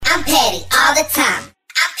I'm petty all the time.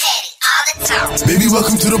 I'm petty all the time. Baby,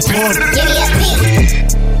 welcome to the party. Give me a P.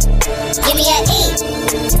 Give me a E.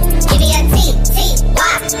 Give me a T. T.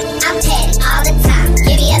 Y. I'm petty all the time.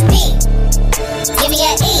 Give me a P. Give me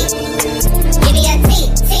a E. Give me a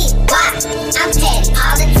T. T. Y. I'm petty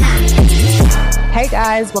all the time. Hey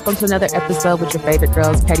guys, welcome to another episode with your favorite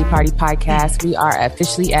girls, Petty Party Podcast. We are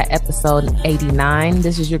officially at episode 89.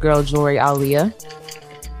 This is your girl, Jory Alia.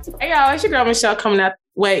 Hey y'all, it's your girl Michelle coming out.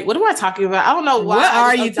 Wait, what am I talking about? I don't know why. What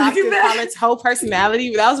are you talking about? Colin's whole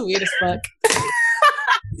personality, but that was weird as fuck.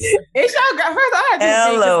 It's your girl. First, I had to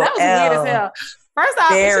say, 'cause that was weird as hell. First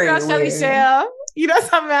off, it's your girl Shelly Shell. You know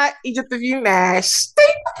something about Egypt of you Nash.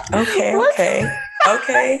 Okay.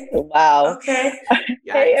 Wow. Okay.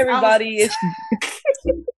 Hey everybody,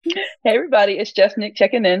 it's Just Nick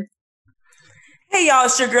checking in. Hey y'all,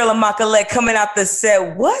 it's your girl Amakalek coming out the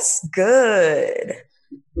set. What's good?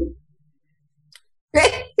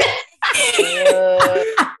 Is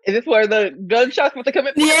this where the gunshots want to come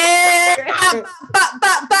in? Yeah.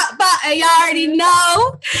 And y'all already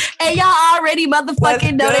know. And y'all already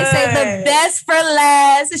motherfucking know. They say the best for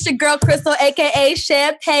last. It's your girl Crystal, aka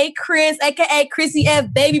Champagne Chris, aka Chrissy F.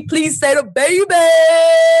 Baby, please say the baby.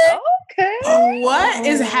 Okay. What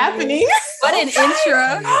is happening? What an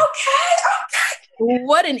intro. Okay.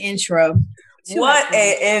 What an intro. What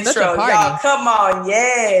an intro. Y'all, come on.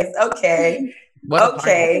 Yes. Okay.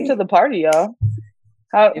 Welcome to the party, y'all.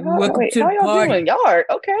 How y'all doing? Y'all are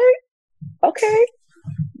okay.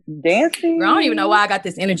 Dancing. Girl, I don't even know why I got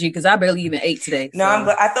this energy because I barely even ate today. No,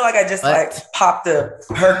 I feel like I just popped a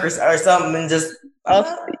perk or something and just.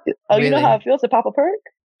 You know how it feels to pop a perk?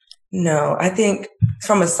 No, I think it's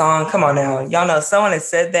from a song. Come on now, y'all know someone has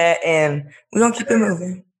said that, and we're gonna keep it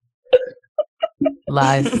moving.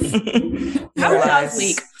 Lies. How was y'all's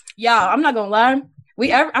week? Y'all, I'm not gonna lie.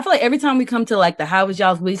 I feel like every time we come to like the how was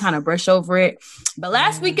y'all's week, kind of brush over it. But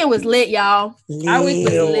last weekend was lit, y'all. Our week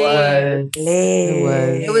was lit.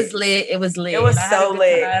 It was lit. It was so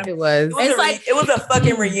lit. It was. It was a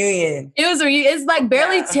fucking reunion. It's like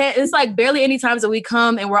barely it's like barely any times that we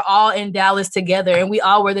come and we're all in Dallas together, and we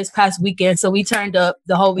all were this past weekend. So we turned up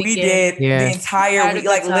the whole weekend. We did the entire week,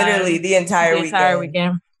 like literally the entire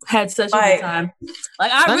weekend. Had such a good time.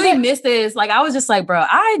 Like I really missed this. Like I was just like, bro,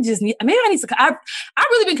 I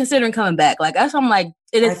really been considering coming back. Like that's I'm like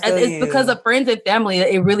it's because of friends and family.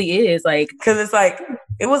 It really is like because it's like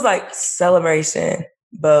it was like celebration,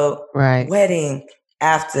 boat, wedding,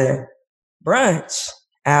 after brunch.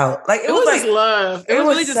 Out like it was like love. It was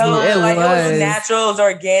really just love. It was natural. It was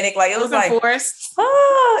organic. Like it was like forced.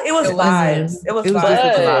 It was vibes. It was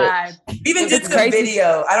vibes. We even did the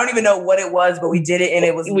video. I don't even know what it was, but we did it and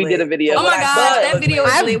it was. We did a video. Oh my god, that video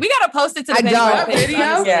was lit. We gotta post it to the video.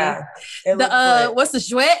 Yeah. What's the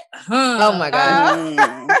sweat? Oh my god.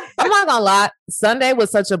 I'm not gonna lie. Sunday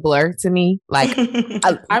was such a blur to me. Like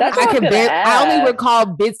I only recall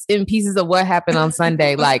bits and pieces of what happened on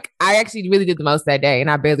Sunday. Like I actually really did the most that day,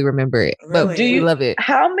 and I barely remember it. Really? But do you love it?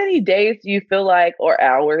 How many days do you feel like, or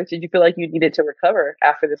hours, did you feel like you needed to recover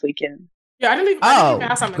after this weekend? Yeah, I didn't leave.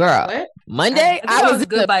 Girl, Monday I was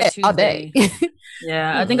good by Tuesday all day.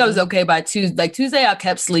 Yeah, I think I was okay by Tuesday. Like Tuesday, I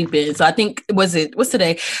kept sleeping. So I think what's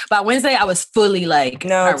today? By Wednesday, I was fully like.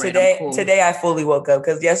 No, today I fully woke up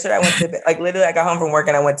because yesterday I went to bed. Like literally, I got home from work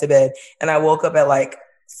and I went to bed, and I woke up at like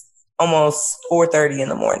almost 4:30 in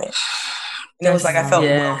the morning. And it was like I felt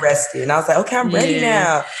well rested, and I was like, okay, I'm ready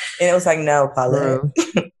now. And it was like, no, Paula.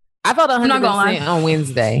 I felt 100% on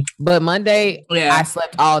Wednesday, but Monday I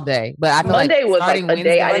slept all day. But I feel Monday was starting like a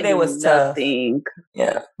day. Monday was tough.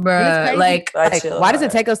 Yeah, bruh. Like why does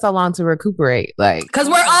it take us so long to recuperate? Like, because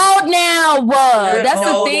we're old now. That's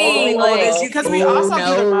the thing. Because we also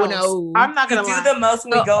do the most. I'm not gonna lie. Do the most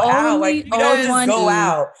when we go out. Like we don't just go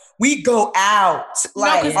out. We go out,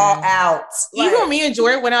 like all out. Even when me and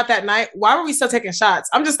Jory went out that night, why were we still taking shots?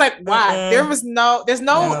 I'm just like, why? There's no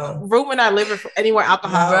room in our liver for any more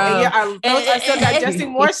alcohol. Bro. And I still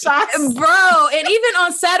digesting more shots, bro. And even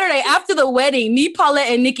on Saturday after the wedding, me,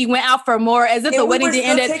 Paulette, and Nikki went out for more, as if the wedding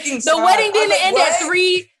didn't end at. The wedding didn't end at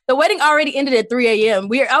 3. The wedding already ended at 3 a.m.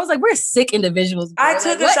 I was like, we're sick individuals. Bro. I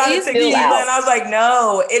took a shot of tequila and I was like,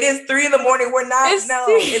 no, it is 3 a.m. We're not. It's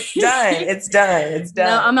done. It's done.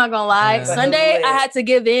 No, I'm not gonna lie. Yeah. Sunday, I had to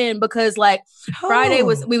give in because like Friday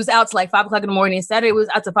we was out to like 5 o'clock in the morning. Saturday was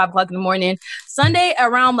out to 5 o'clock in the morning. Sunday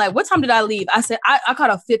around like, what time did I leave? I said, I caught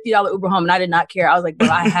a $50 Uber home and I did not care. I was like, bro,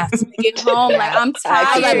 I have to get home. Like, I'm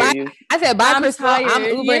tired. I said, bye, I'm Crystal. I'm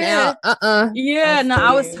Ubering out. Yeah, no,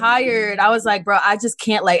 I was tired. I was like, bro, I just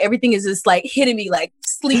can't like, Like everything is just like hitting me like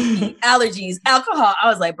sleepy, allergies, alcohol. I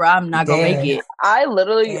was like, bro, I'm not gonna make it. I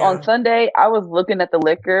literally on Sunday, I was looking at the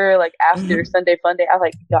liquor like after Sunday Fun Day. I was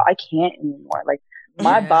like, yo, I can't anymore. Like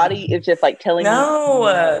my body is just like telling me.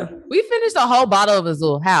 We finished a whole bottle of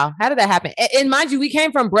Azul. How did that happen? And mind you, we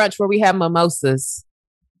came from brunch where we had mimosas,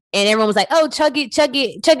 and everyone was like, "Oh, chug it, chug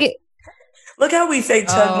it, chug it." Look how we say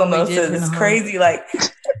chug mimosas. It's crazy. Like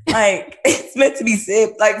it's meant to be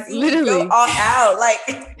sipped. Like literally all out. Like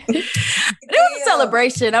it was a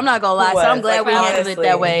celebration. I'm not gonna lie. So I'm glad we handled it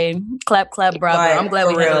that way. Clap, clap, bravo. Like, I'm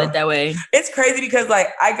glad we handled it that way. It's crazy because like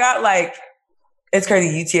I got like it's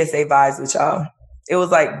crazy UTSA vibes with y'all. It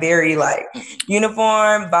was like very like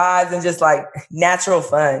uniform vibes and just like natural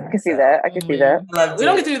fun. I can see that. We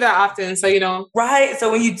don't get to do that often, so you know. Right.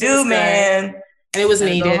 So when you do, man. And it was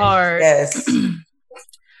needed. Hard. Yes.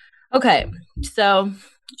 Okay. So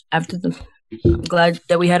after I'm glad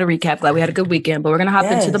that we had a recap. Glad we had a good weekend, but we're gonna hop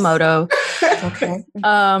into the moto. Okay.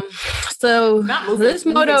 So this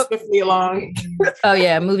moto swiftly along. Oh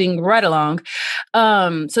yeah, moving right along.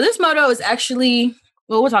 So this moto is actually,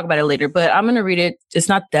 well, we'll talk about it later, but I'm gonna read it. It's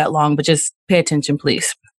not that long, but just pay attention,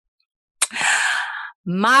 please.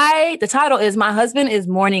 The title is "My Husband is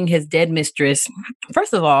Mourning His Dead Mistress."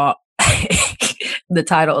 First of all, the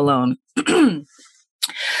title alone.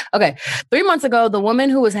 Okay. 3 months ago, the woman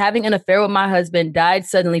who was having an affair with my husband died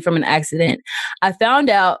suddenly from an accident. I found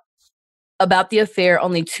out about the affair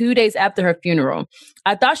only 2 days after her funeral.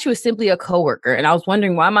 I thought she was simply a coworker, and I was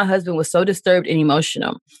wondering why my husband was so disturbed and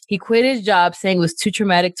emotional. He quit his job saying it was too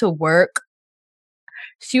traumatic to work.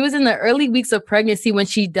 She was in the early weeks of pregnancy when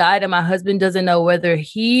she died, and my husband doesn't know whether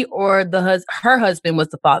he or her husband was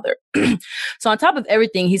the father. So on top of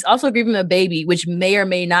everything, he's also grieving a baby, which may or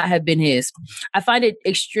may not have been his. I find it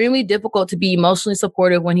extremely difficult to be emotionally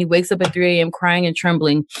supportive when he wakes up at 3 a.m. crying and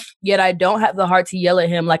trembling, yet I don't have the heart to yell at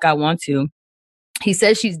him like I want to. He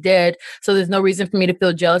says she's dead, so there's no reason for me to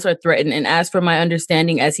feel jealous or threatened, and ask for my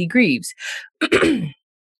understanding as he grieves.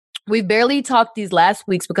 We've barely talked these last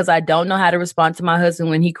weeks because I don't know how to respond to my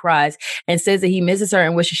husband when he cries and says that he misses her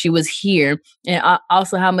and wishes she was here, and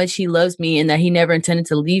also how much he loves me and that he never intended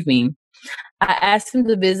to leave me. I asked him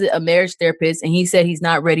to visit a marriage therapist, and he said he's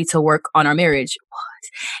not ready to work on our marriage.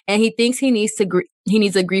 What? And he thinks he needs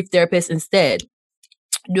a grief therapist instead.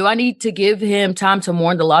 Do I need to give him time to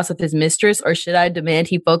mourn the loss of his mistress, or should I demand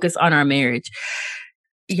he focus on our marriage?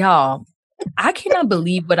 Y'all, I cannot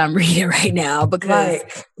believe what I'm reading right now because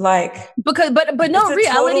no, reality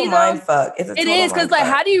though, it is because like,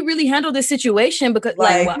 how do you really handle this situation? Because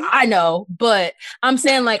I know, but I'm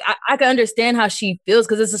saying like, I can understand how she feels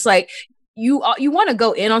because it's just like, you want to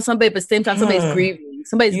go in on somebody, but at the same time, somebody's grieving.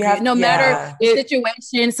 No matter the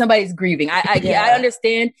situation, somebody's grieving. I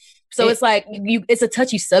understand. So it's like, it's a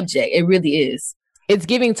touchy subject. It really is. It's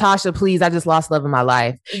giving Tasha, please. I just lost love in my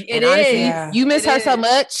life. It is. You miss her so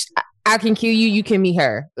much. I can kill you. You can meet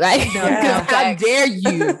her. Like, how dare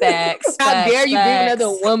you? Facts. How dare you grieve another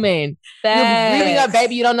woman? You're grieving a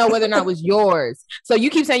baby you don't know whether or not it was yours. So you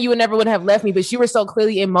keep saying you would have left me, but you were so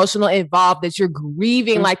clearly emotional involved that you're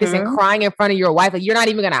grieving like this and crying in front of your wife. Like, you're not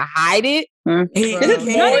even gonna hide it. Honestly,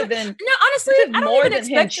 I don't even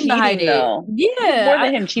expect him to hide it. Yeah, more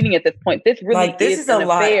than him cheating at this point. This really is a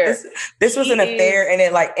lot. This was an affair, and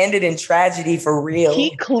it like ended in tragedy for real.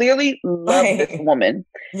 He clearly loved this woman.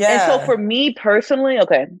 Yeah. And so for me personally,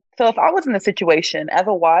 okay. So if I was in a situation as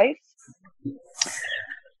a wife,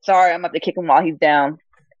 sorry, I'm about to kick him while he's down.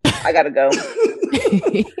 I gotta go.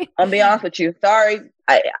 I'll be honest with you. Sorry,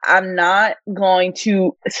 I'm not going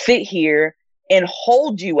to sit here and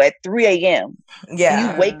hold you at 3 a.m.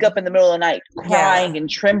 Yeah. You wake up in the middle of the night crying and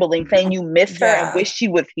trembling, saying you miss her and wish she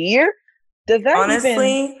was here. Does that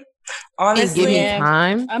honestly give me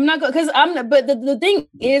time? I'm not going because but the thing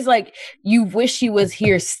is, like, you wish she was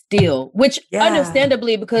here still, which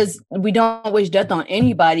understandably, because we don't wish death on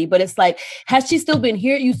anybody, but it's like, has she still been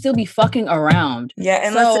here? You still be fucking around. Yeah.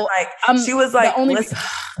 And so, she was like,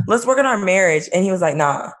 let's work on our marriage. And he was like,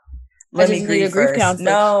 nah. Let me grieve first. Counselor.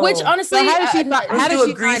 No. Which honestly, so how did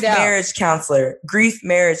she grief marriage counselor? Grief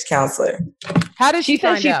marriage counselor. How did she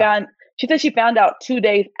find out? She said she found out 2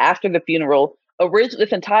 days after the funeral. Originally,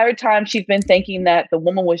 this entire time she's been thinking that the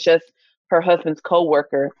woman was just her husband's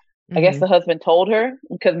coworker. I guess the husband told her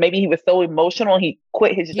because maybe he was so emotional he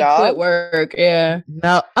quit his job. Quit work. Yeah.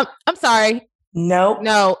 No, I'm sorry. Nope.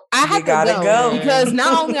 No, I have to go because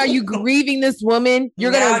not only are you grieving this woman, you're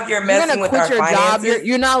gonna quit your job.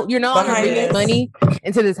 You're not bringing money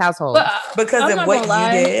into this household because of what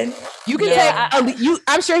you did. You can take.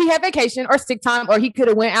 I'm sure he had vacation or sick time, or he could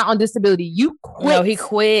have went out on disability. You quit. No, he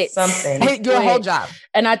quit something. Your whole job,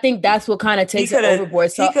 and I think that's what kind of takes it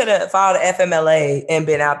overboard. So he could have filed an FMLA and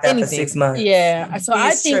been out there for 6 months. Yeah. So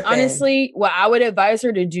I think honestly, what I would advise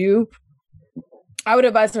her to do. I would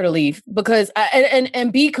advise her to leave because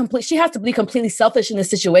and be complete. She has to be completely selfish in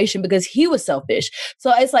this situation because he was selfish.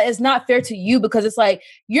 So it's like, it's not fair to you because it's like,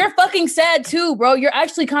 you're fucking sad too, bro. You're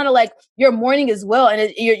actually kind of like, you're mourning as well.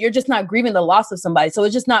 And you're just not grieving the loss of somebody. So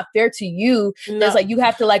it's just not fair to you. No. It's like, you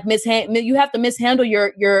have to like mishandle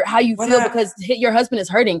your, how you feel because your husband is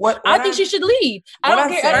hurting. I think she should leave. I don't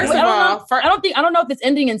care. I don't know if it's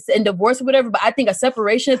ending in divorce or whatever, but I think a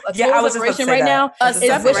separation, separation right now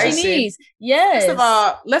is what she needs. Yes. First of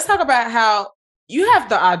all, let's talk about how you have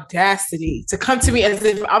the audacity to come to me as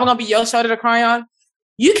if I'm gonna be your shoulder to cry on.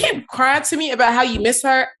 You keep crying to me about how you miss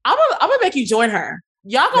her. I'm gonna make you join her.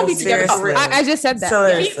 Y'all gonna be together for real. I just said that.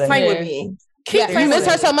 Keep playing with me. You miss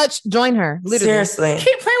her so much. Join her. Literally. Seriously.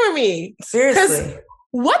 Keep playing with me. Seriously.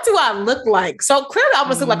 What do I look like? So clearly, I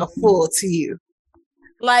must look like a fool to you.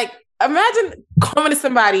 Like, imagine coming to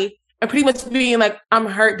somebody and pretty much being like, "I'm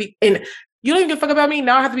hurt," and you don't even give a fuck about me.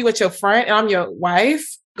 Now I have to be with your friend and I'm your wife.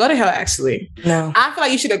 Go to hell, actually. No. I feel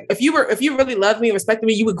like you should have, if you really loved me and respected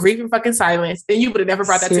me, you would grieve in fucking silence and you would have never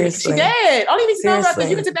brought that to me. She did. I don't even know about that.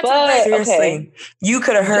 You can take that to the grave. Seriously. Okay. You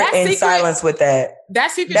could have hurt in silence with that.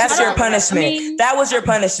 That's your punishment. I mean, that was your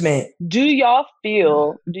punishment. Do y'all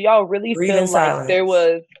really feel like there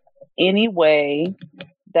was any way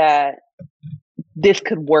that this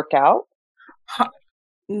could work out?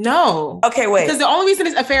 No. Okay, wait. Because the only reason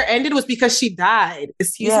this affair ended was because she died.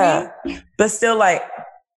 Excuse me? But still, like,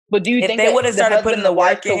 but do you think they would have started putting the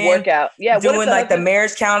work in, work out? Yeah, doing like the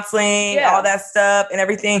marriage counseling, all that stuff and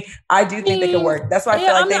everything, I do think they could work. That's why I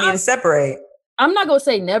feel like they need to separate. I'm not going to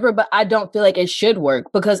say never, but I don't feel like it should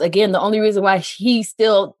work because, again, the only reason why he's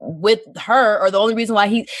still with her or the only reason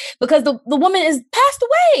why because the woman is passed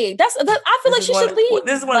away. I feel like she should leave.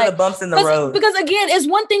 This is one of the bumps in the road. Because, again, it's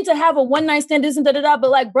one thing to have a one-night stand, but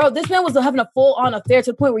like, bro, this man was having a full-on affair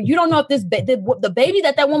to the point where you don't know if the baby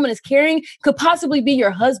that woman is carrying could possibly be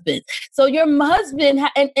your husband. So your husband,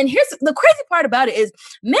 and here's the crazy part about it is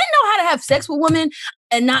men know how to have sex with women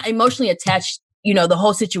and not emotionally attached, the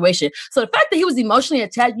whole situation. So the fact that he was emotionally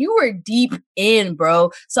attached, you were deep in, bro.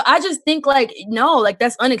 So I just think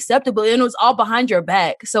that's unacceptable. And it was all behind your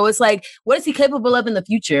back. So it's like, what is he capable of in the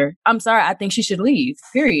future? I'm sorry. I think she should leave,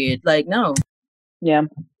 period. Like, no. Yeah.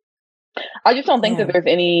 I just don't think that there's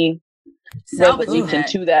any resolution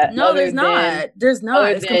to that. No, there's not. There's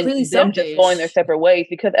not. It's completely selfish. Them just going their separate ways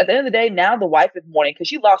because at the end of the day, now the wife is mourning because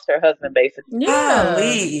she lost her husband, basically. Yeah,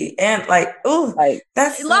 and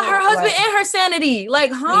that's her husband and her sanity.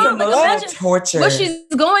 Like, huh? Imagine torture. What she's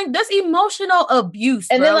going. That's emotional abuse.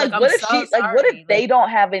 And bro. then, what if they don't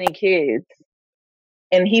have any kids?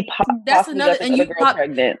 And he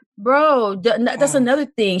pregnant. Bro, that's another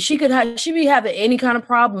thing. She be having any kind of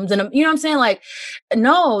problems. And you know what I'm saying? Like,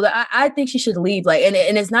 no, I think she should leave. Like, and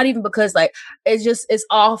it's not even because like, it's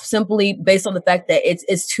all simply based on the fact that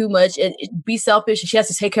it's too much. Be selfish. She has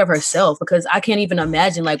to take care of herself because I can't even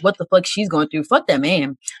imagine like what the fuck she's going through. Fuck that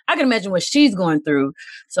man. I can imagine what she's going through.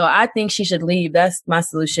 So I think she should leave. That's my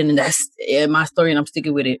solution. And that's my story and I'm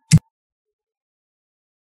sticking with it.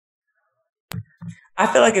 I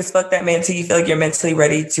feel like it's fuck that man until you feel like you're mentally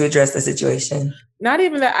ready to address the situation. Not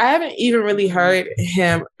even that. I haven't even really heard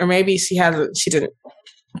him, or maybe she didn't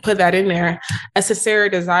put that in there, a sincere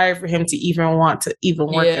desire for him to even want to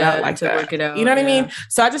work it out like that. Work it out, you know what I mean?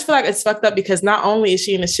 So I just feel like it's fucked up because not only is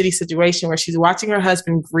she in a shitty situation where she's watching her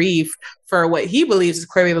husband grieve for what he believes is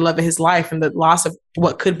clearly the love of his life and the loss of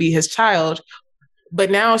what could be his child, but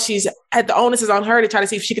now the onus is on her to try to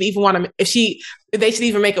see if she could even if they should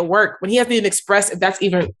even make it work when he hasn't even expressed if that's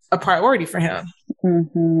even a priority for him.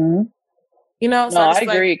 Mm-hmm. So I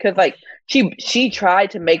agree. Cause like she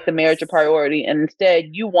tried to make the marriage a priority and instead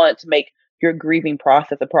you want to make your grieving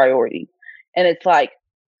process a priority. And it's like,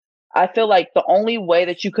 I feel like the only way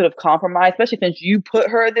that you could have compromised, especially since you put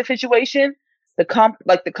her in this situation, the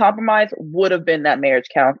compromise would have been that marriage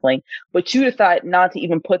counseling, but you decide not to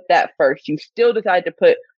even put that first. You still decide to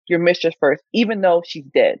put your mistress first, even though she's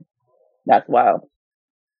dead. That's wild.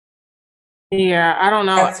 Yeah, I don't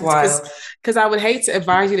know. That's wild. Because I would hate to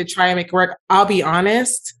advise you to try and make it work. I'll be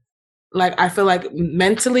honest. Like, I feel like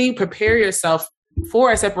mentally prepare yourself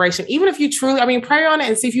for a separation, even if you truly, I mean, pray on it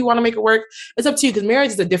and see if you want to make it work. It's up to you because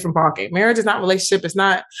marriage is a different ballgame. Marriage is not relationship. It's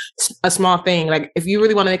not a small thing. Like if you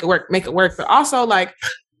really want to make it work. But also like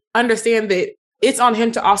understand that it's on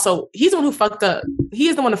him to also, he's the one who fucked up. He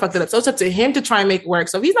is the one who fucked it up. So it's up to him to try and make it work.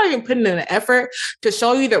 So if he's not even putting in an effort to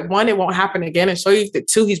show you that one, it won't happen again, and show you that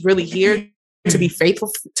two, he's really here to be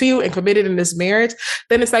faithful to you and committed in this marriage,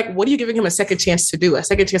 then it's like, what are you giving him a second chance to do? A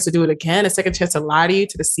second chance to do it again? A second chance to lie to you,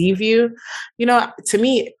 to deceive you? You know, to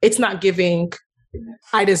me, it's not giving,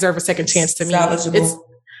 I deserve a second chance to me. It's,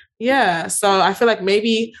 yeah. So I feel like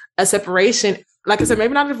maybe a separation, like I said,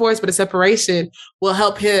 maybe not a divorce, but a separation will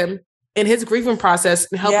help him in his grieving process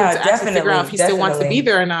and help him to actually figure out if he still wants to be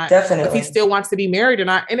there or not. If he still wants to be married or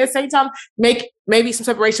not. And at the same time, maybe some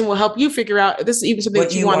separation will help you figure out if this is even something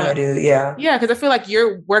that you want to do. Yeah. Yeah. Because I feel like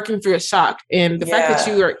you're working through a shock. And the fact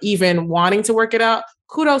that you are even wanting to work it out,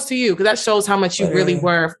 kudos to you. Because that shows how much you really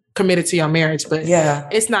were committed to your marriage. But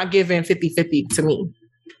it's not giving 50-50 to me.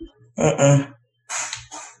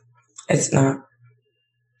 It's not.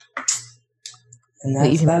 And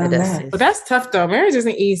that's but that's tough though. Marriage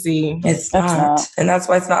isn't easy. It's not. And that's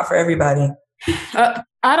why it's not for everybody. I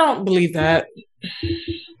don't believe that.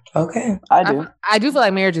 Okay. I do. I do feel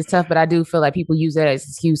like marriage is tough, but I do feel like people use that as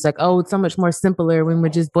an excuse. Like, oh, it's so much more simpler when we're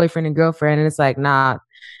just boyfriend and girlfriend. And it's like, nah,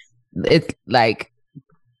 it's like,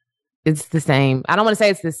 it's the same. I don't want to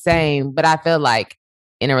say it's the same, but I feel like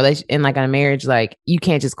in a marriage, like you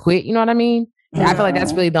can't just quit. You know what I mean? I feel like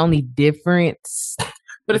that's really the only difference.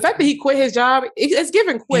 But the fact that he quit his job, it's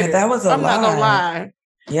giving quitter. Yeah, that was a lie. I'm not gonna lie.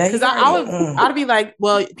 Yeah, because I'd be like,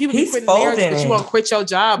 well, people keep quitting marriage, but you won't quit your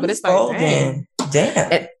job. But it's like,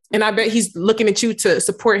 damn. And I bet he's looking at you to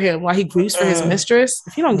support him while he grieves for his mistress.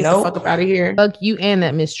 If you don't get the fuck up out of here, fuck you and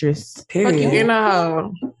that mistress. Period. Fuck you in a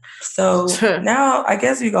hoe. So now I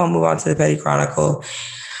guess we're gonna move on to the Petty Chronicle.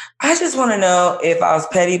 I just want to know if I was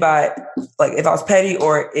petty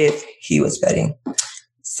or if he was petty.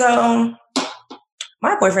 So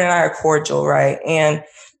my boyfriend and I are cordial, right? And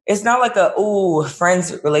it's not like a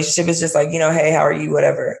friends relationship. It's just like, you know, hey, how are you?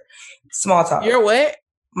 Whatever. Small talk. You're what?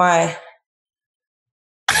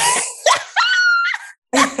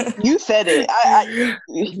 You said it. I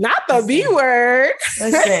not the B word.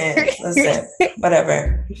 Listen.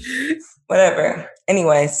 Whatever.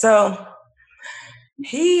 Anyway, so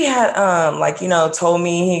he had told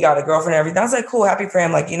me he got a girlfriend and everything. I was like, cool, happy for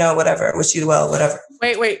him. Like, you know, whatever. Wish you well, whatever.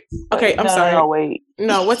 Wait. Okay, I'm sorry. No, wait.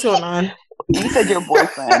 No, what's going on? You said your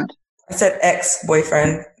boyfriend. I said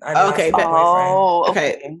ex-boyfriend. Okay.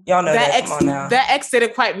 Okay. Y'all know that. Come on now. That ex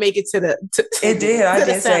didn't quite make it to the... It did. I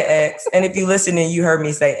did say ex. And if you listen and you heard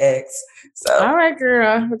me say ex. So. All right,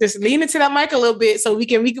 girl. Just lean into that mic a little bit so we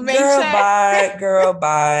can make chat. Girl,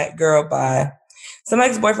 bye. So my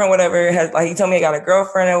ex-boyfriend, whatever, he told me I got a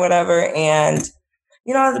girlfriend or whatever. And,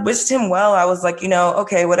 you know, I wished him well. I was like, you know,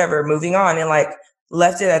 okay, whatever, moving on. And like,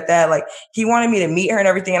 left it at that. Like, he wanted me to meet her and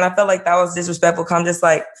everything. And I felt like that was disrespectful. I'm just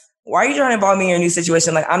like, why are you trying to involve me in your new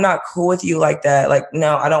situation? Like, I'm not cool with you like that. Like,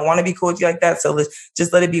 no, I don't want to be cool with you like that. So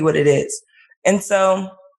just let it be what it is. And so,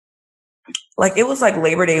 like, it was like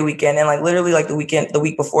Labor Day weekend. And like, literally like the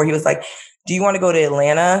week before, he was like, do you want to go to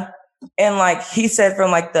Atlanta? And like, he said from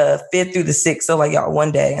like the 5th through the 6th. So like, y'all,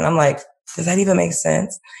 one day. And I'm like, does that even make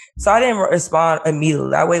sense? So I didn't respond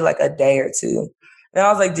immediately. I waited like a day or two. And I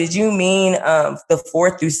was like, did you mean the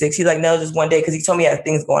 4th through 6th? He's like, no, just one day. Cause he told me he had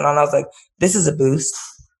things going on. I was like, this is a boost.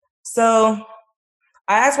 So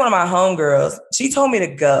I asked one of my homegirls, she told me to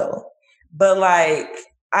go, but like,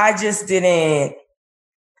 I didn't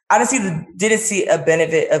see a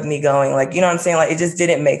benefit of me going. Like, you know what I'm saying? Like, it just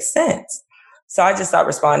didn't make sense. So I just stopped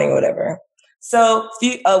responding or whatever. So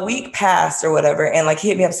a week passed or whatever. And like, he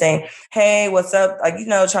hit me up saying, hey, what's up? Like, you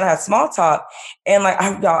know, trying to have small talk. And like,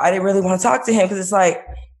 I didn't really want to talk to him. Cause it's like,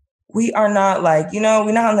 we are not like, you know,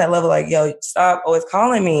 we're not on that level. Like, yo, stop always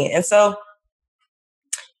calling me. And so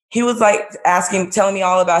he was like telling me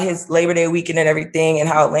all about his Labor Day weekend and everything and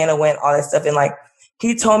how Atlanta went, all that stuff. And like,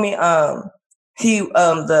 he told me, the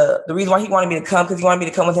reason why he wanted me to come, because he wanted me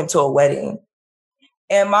to come with him to a wedding.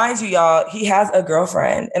 And mind you, y'all, he has a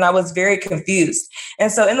girlfriend, and I was very confused.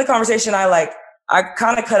 And so in the conversation, I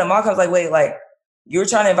kind of cut him off. I was like, wait, like, you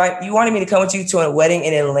wanted me to come with you to a wedding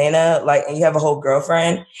in Atlanta, like, and you have a whole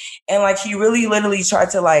girlfriend. And like, he really literally tried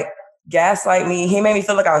to like gaslight me. He made me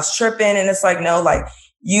feel like I was tripping. And it's like, no, like,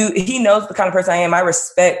 he knows the kind of person I am. I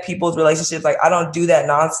respect people's relationships. Like, I don't do that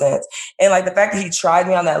nonsense. And like, the fact that he tried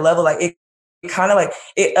me on that level, like, it kind of like,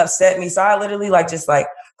 it upset me. So I literally like, just like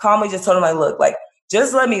calmly just told him like, look, like,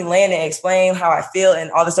 just let me land and explain how I feel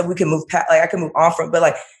and all this stuff. We can move past, like, I can move on from, but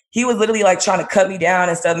like, he was literally like trying to cut me down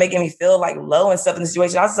and stuff, making me feel like low and stuff in the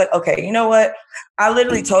situation. I was like, okay, you know what? I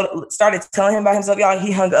literally started telling him about himself. Y'all,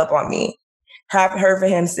 he hung up on me. Haven't heard from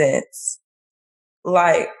him since.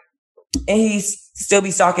 Like, and he still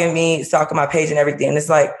be stalking me, stalking my page and everything. And it's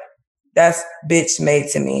like, that's bitch made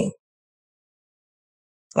to me.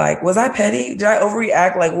 Like, was I petty? Did I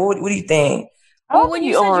overreact? Like, what do you think? Well, when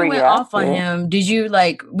you said you went off on him, did you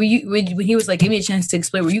like, when he was like, give me a chance to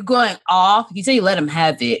explain, were you going off? You say you let him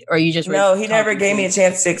have it, or you just... No, he never gave me a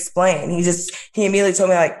chance to explain. He immediately told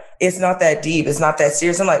me like, it's not that deep. It's not that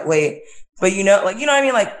serious. I'm like, wait, but you know what I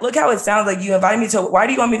mean? Like, look how it sounds like you invited me to, why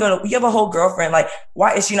do you want me to go to, you have a whole girlfriend. Like,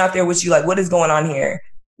 why is she not there with you? Like, what is going on here?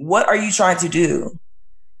 What are you trying to do?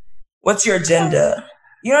 What's your agenda?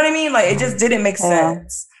 You know what I mean? Like, it just didn't make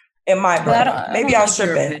sense. In my brain. Maybe I was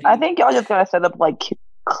tripping. I think y'all just gotta set up like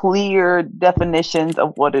clear definitions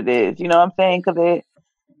of what it is. You know what I'm saying? Because it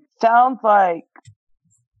sounds like,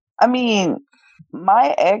 I mean,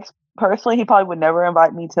 my ex personally, he probably would never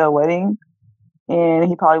invite me to a wedding, and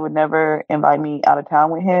he probably would never invite me out of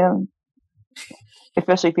town with him,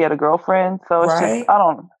 especially if he had a girlfriend. So it's just, I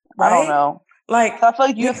don't know. Like, so I feel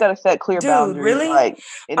like you just gotta set clear boundaries. Really? Like,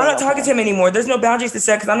 I'm not talking to him anymore. There's no boundaries to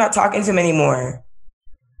set because I'm not talking to him anymore.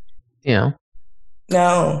 Yeah.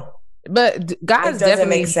 No. But guys doesn't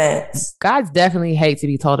make sense. Guys definitely hate to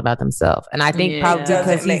be told about themselves. And I think probably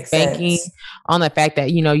because he's banking on the fact that,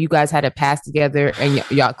 you know, you guys had a past together and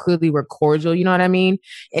y'all clearly were cordial, you know what I mean?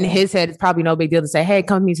 In his head, it's probably no big deal to say, hey,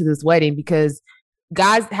 come with me to this wedding, because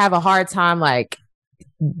guys have a hard time like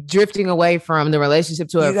drifting away from the relationship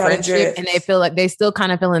to a friendship, and they feel like they still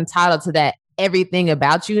kind of feel entitled to that everything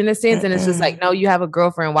about you in a sense. And it's just like, no, you have a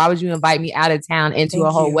girlfriend. Why would you invite me out of town into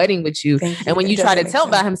a whole wedding with you? And when you try to tell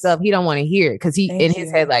about himself, he don't want to hear it because he in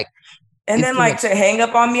his head like. And then like to hang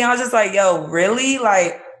up on me, I was just like, yo, really?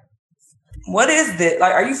 Like, what is this?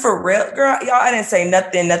 Like, are you for real, girl? Y'all, I didn't say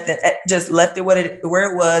nothing. Just left it where it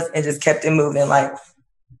was and just kept it moving. Like,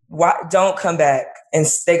 why? Don't come back and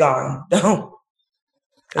stay gone. Don't.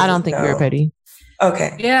 I don't think you're petty.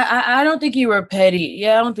 Okay. Yeah, I don't think you were petty.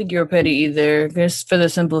 Yeah, I don't think you were petty either. Just for the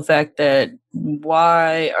simple fact that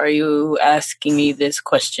why are you asking me this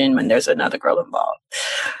question when there's another girl involved?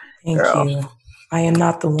 Thank you. I am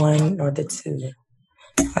not the one nor the two.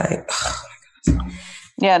 Like, oh my gosh.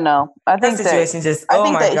 Yeah, no. I think that situation just,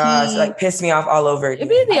 oh my gosh, like pissed me off all over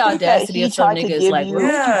again. It'd be the audacity of some niggas. Like,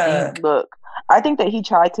 look, I think that he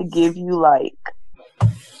tried to give you like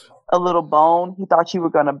a little bone. He thought you were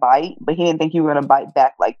gonna bite, but he didn't think you were gonna bite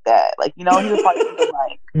back like that. Like, you know, he was probably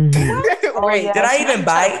like, wait, did I even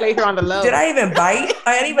bite? Did I even bite?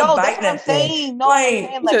 I didn't even bite nothing. No,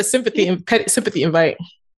 like, like sympathy invite.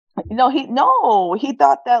 No, he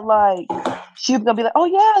thought that like she was gonna be like, oh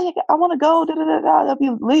yeah, I want to go. That'll be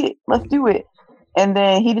lit. Let's do it. And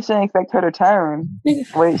then he just didn't expect her to turn the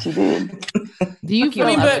way she did. Do you feel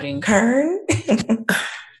like turn?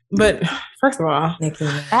 But first of all, see,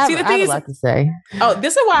 the thing is, like to say, oh,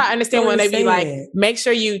 this is why I understand when they be like, make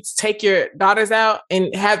sure you take your daughters out and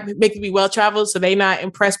make them be well traveled, so they not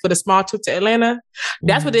impressed with a small trip to Atlanta.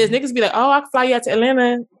 That's what it is. Niggas be like, oh, I can fly you out to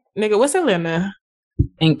Atlanta, nigga. What's Atlanta?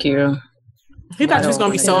 Thank you. He thought you was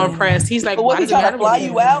gonna be so impressed. He's like, but was he trying to fly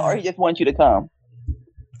you out, or he just wants you to come?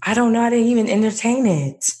 I don't know. I didn't even entertain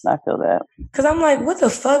it. I feel that because I'm like, what the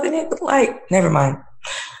fuck? And it like, never mind.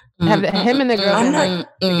 Have him and the girl been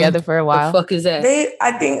together for a while? The fuck is that?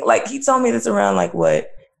 I think like he told me this around like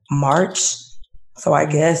what, March. So I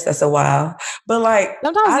guess that's a while. But like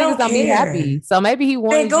sometimes niggas don't be happy. So maybe he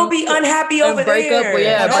wanted. Then go be unhappy over break there. Break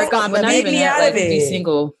up, but not even me out of it. Be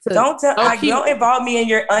single. Don't involve me in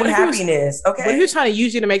your unhappiness. Okay. But he was trying to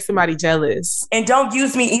use you to make somebody jealous. And don't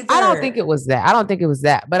use me either. I don't think it was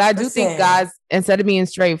that. But I do think guys, instead of being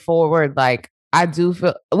straightforward, like I do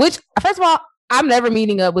feel, which first of all, I'm never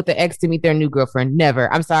meeting up with the ex to meet their new girlfriend. Never.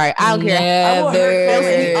 I'm sorry. I don't care.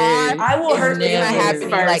 I will hurt feelings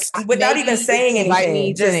like without even saying anything. Invite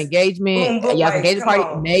me to an engagement, y'all engagement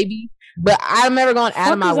party, maybe. But I'm never going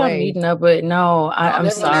out of my way. Meeting up, but no, I'm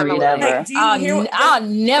sorry. Never. I'll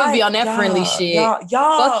never be on that friendly shit. Y'all,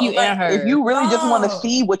 fuck you and her. If you really just want to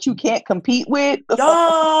see what you can't compete with,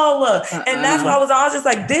 y'all. And that's why I was just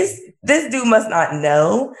like, this dude must not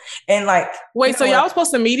know. And like, wait, so y'all was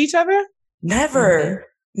supposed to meet each other? Never.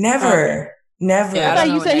 Yeah, I thought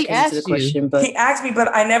you said he asked you. Question, but he asked me, but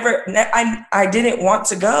I didn't want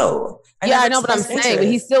to go. I know what I'm saying, but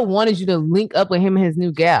he still wanted you to link up with him and his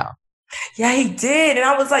new gal. Yeah, he did. And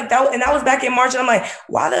I was like, that was back in March. And I'm like,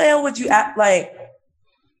 why the hell would you act like?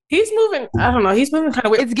 He's moving. I don't know. He's moving kind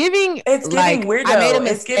of weird. It's giving weirdo. I made a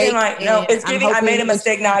mistake. It's giving I made a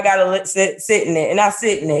mistake. Now I gotta sit in it, and I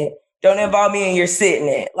sit in it. Don't involve me in your sitting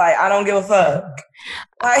it. Like, I don't give a fuck.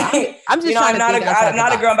 Like, I'm just trying I'm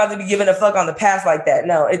not a girl about to be giving a fuck on the past like that.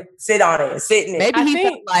 No, sit on it, sit in it. Maybe he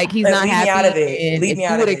felt like he's not happy. Leave me out of it. If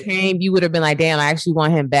you would have came, you would have been like, "Damn, I actually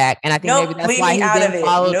want him back." And I think maybe that's why he didn't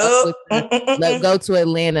follow up with go to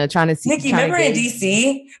Atlanta trying to see. Nikki, remember in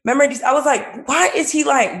DC? I was like, why is he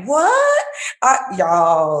like what?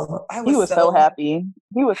 Y'all, he was so happy.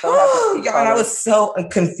 He was so happy. Y'all, and I was so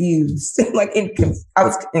confused. I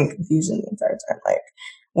was in confusion the entire time. Like,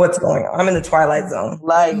 what's going on? I'm in the twilight zone.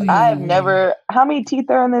 Like, I've never. How many teeth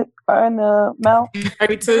are in the mouth?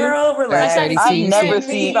 32. Girl, relax. I've never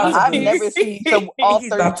seen all 32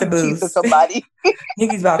 teeth of somebody.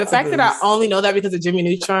 Nikki's about the fact that I only know that because of Jimmy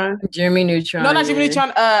Neutron. Jimmy Neutron. No, not Jimmy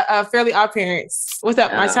Neutron. Fairly Odd Parents. What's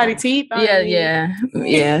that? My Tiny Teeth.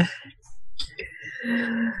 Yeah.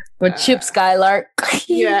 With Chip Skylark.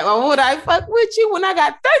 Yeah, well, would I fuck with you when I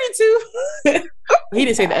got 32? He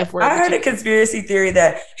didn't say the F word. I heard a conspiracy theory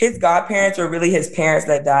that his godparents were really his parents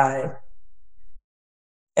that died.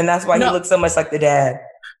 And that's why he looked so much like the dad.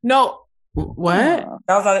 No. What?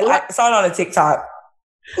 I saw it on a TikTok.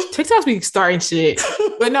 TikTok's be starting shit.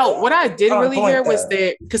 But no, what I did really hear was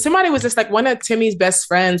that because somebody was just like, one of Timmy's best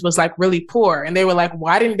friends was like really poor, and they were like,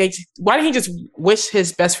 why didn't he just wish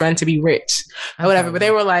his best friend to be rich or whatever? But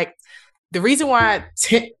they were like, the reason why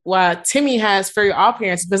Timmy has fairy odd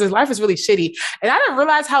parents is because his life is really shitty. And I didn't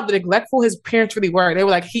realize how neglectful his parents really were. They were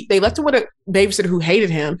like, they left him with a babysitter who hated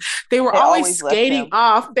him. They were always skating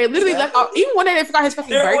off. They literally left off. Even one day they forgot his fucking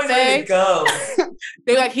birthday.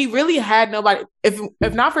 They were like, he really had nobody.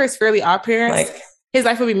 If not for his fairly odd parents, his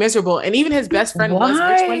life would be miserable. And even his best friend was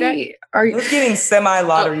rich one day. He was getting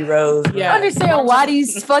semi-lottery rose. I don't understand why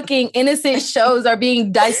these fucking innocent shows are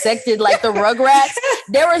being dissected like the Rugrats.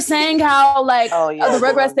 They were saying how the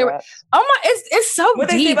Rugrats, they were, it's so what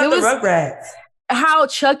deep. What they say about the Rugrats? How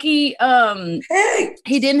Chucky,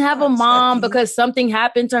 he didn't have a mom because something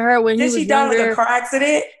happened to her when he was younger. Did she die in a car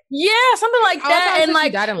accident? Yeah, something like that. And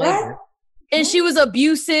like, died in labor. And she was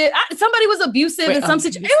abusive. Somebody was abusive in some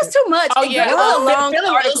situation. It was too much. Oh yeah, it was a long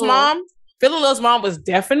article. Phil Lil's mom was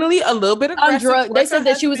definitely a little bit aggressive. On drugs. They said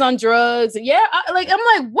that she was on drugs. Yeah, I'm like,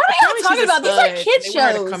 what are y'all talking about? These are kid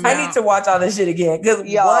shows. I need to watch all this shit again because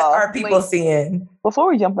what are people seeing? Before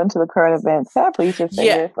we jump into the current events, can I please just say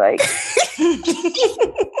this? Like,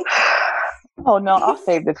 oh no, I'll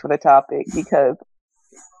save this for the topic because.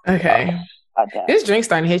 Okay. This drink's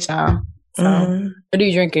starting to hit y'all. So. What are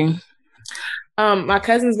you drinking? My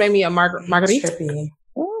cousins made me a margarita. We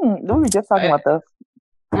were just talking about this.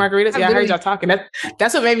 Margaritas. Yeah, I heard y'all talking.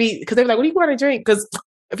 That's what made me, because they were like, what do you want to drink? Because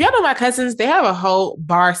if y'all know my cousins, they have a whole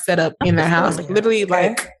bar set up in their house, like literally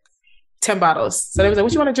like 10 bottles. So they was like,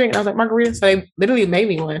 what you want to drink? And I was like, margarita. So they literally made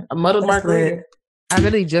me one, a muddled margarita. Lit. I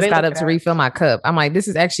really just got up to refill my cup. I'm like, this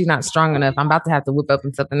is actually not strong enough. I'm about to have to whip up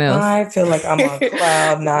something else. I feel like I'm on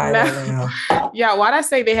cloud nine right now. Yeah, why'd I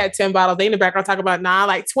say they had 10 bottles? They in the background talking about,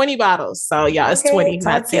 like 20 bottles. So yeah, it's 20,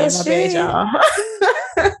 not 10. My bad, y'all.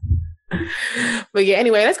 But yeah,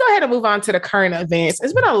 anyway, let's go ahead and move on to the current events.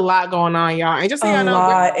 It's been a lot going on, y'all. And just so y'all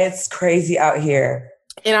know, it's crazy out here.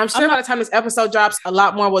 And I'm sure by the time this episode drops, a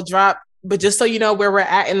lot more will drop. But just so you know where we're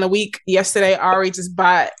at in the week, yesterday, Ari just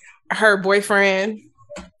bought her boyfriend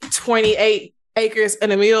 28 acres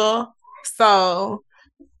and a mule. So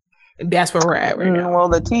that's where we're at right now. Well,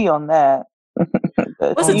 the tea on that.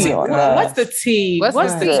 What's the tea? What's the tea?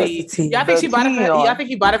 What's the tea? Y'all think she bought it? Y'all think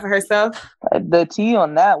he bought it for herself? The tea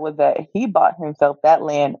on that was that he bought himself that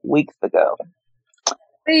land weeks ago.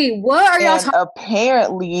 Hey, what are y'all talking?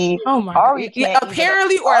 Apparently,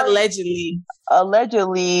 apparently or allegedly.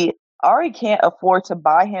 Allegedly, Ari can't afford to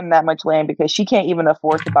buy him that much land because she can't even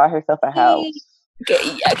afford to buy herself a house.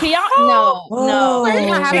 Can y'all? No.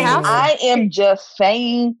 I am just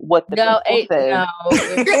saying what the people say.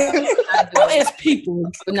 Who is people?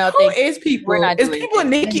 No, who is people? We're not doing people.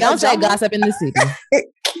 Nikki, don't say gossip in the city.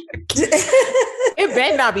 It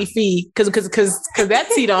better not be Fee, because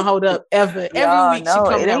that tea don't hold up ever. Every week she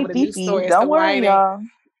comes out with a new story. Don't worry, y'all.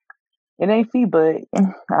 It ain't Fee, but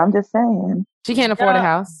I'm just saying. She can't afford a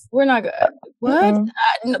house. We're not good. What?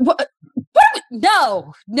 What?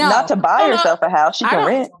 No. Not to buy herself a house. She can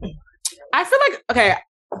rent. I feel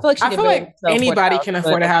like anybody can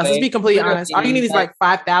afford a house. Let's be completely honest. All you need is like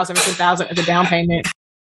 $5,000 or $10,000 as a down payment.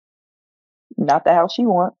 Not the house she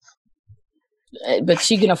wants. But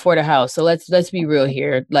she can afford a house. So let's be real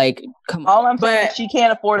here. Like, come on. All I'm saying is she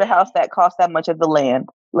can't afford a house that costs that much of the land.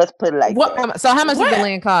 Let's put it like that. So how much does the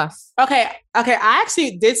land cost? Okay. I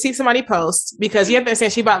actually did see somebody post, because you have to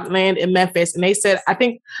understand she bought land in Memphis, and they said, I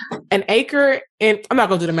think an acre in, I'm not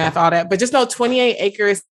going to do the math, all that, but just know 28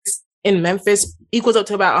 acres in Memphis equals up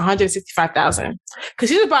to about $165,000. Because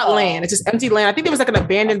she just bought land. It's just empty land. I think there was like an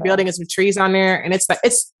abandoned building and some trees on there. And it's like,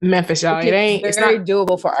 it's Memphis, y'all. It's very not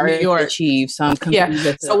doable for New York to achieve. So I'm confused.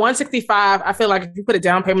 Yeah. So 165, I feel like if you put a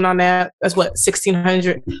down payment on that, that's what,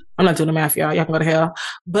 1,600. I'm not doing the math, y'all. Y'all can go to hell.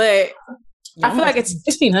 But I feel like it's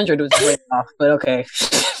 1,600 was way off, but okay.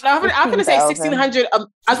 I'm going to say 1,600. I was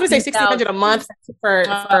going to say 1,600 a month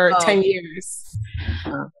for 10 years.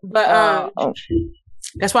 But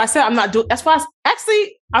that's why I said I'm not doing. That's why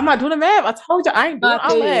I'm not doing the math. I told you I ain't doing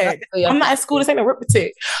all that. I'm not at school. This ain't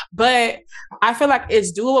arithmetic. But I feel like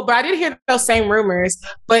it's doable. But I did hear those same rumors,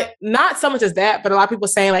 but not so much as that. But a lot of people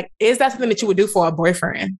saying like, is that something that you would do for a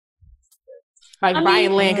boyfriend? Like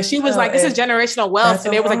buying land, because she was like, "This is generational wealth,"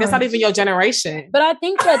 and they was like, "That's not even your generation." But I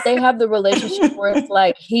think that they have the relationship where it's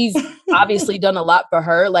like he's obviously done a lot for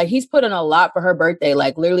her. Like he's put in a lot for her birthday.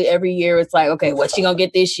 Like literally every year, it's like, okay, what's she gonna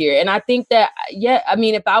get this year? And I think that, yeah, I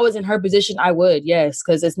mean, if I was in her position, I would, yes,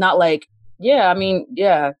 because it's not like, yeah, I mean,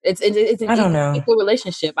 yeah, it's an equal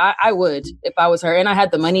relationship. I would if I was her and I had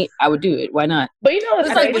the money, I would do it. Why not? But you know, it's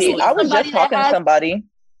like I was just talking to somebody.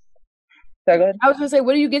 So go ahead. I was gonna say,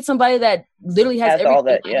 what do you get somebody that literally has everything? All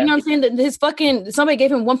that, yeah. You know what I'm saying? That somebody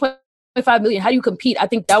gave him 1.5 million. How do you compete? I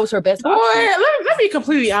think that was her best option. Let me be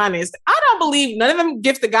completely honest. I don't believe none of them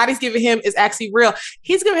gifts the God he's giving him is actually real.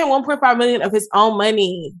 He's giving him 1.5 million of his own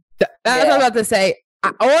money. That's what I was about to say.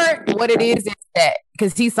 Or what it is that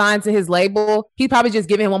because he signed to his label, he probably just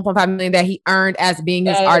giving him 1.5 million that he earned as being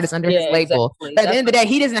his artist under his label. Exactly. But at the end of the day,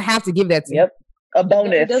 he doesn't have to give that to him. A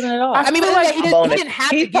bonus. It doesn't at all. I mean, he didn't have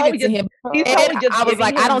to give it to him. I was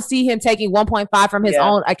like, I don't see him taking 1.5 from his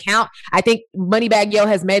own account. I think Moneybagg Yo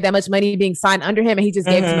has made that much money being signed under him, and he just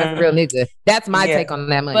gave it to him as a real nigga. That's my take on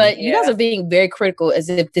that money. But you guys are being very critical as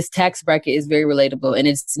if this tax bracket is very relatable, and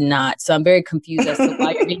it's not. So I'm very confused as to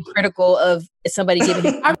why you're being critical of somebody giving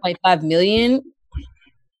him 1.5 million.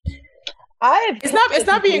 It's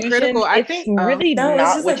not being critical. I think really not it's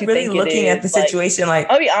just what like you really think looking at the situation. Like,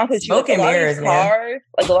 I'll be honest with you, smoke and mirrors, man.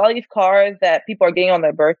 Like a lot of these cars that people are getting on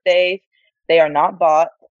their birthdays, they are not bought.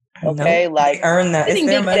 Okay, like they earn that. It's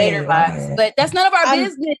their money, but that's none of our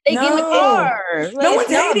business. They get in the car. No one's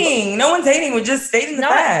hating. No one's hating. We're just stating the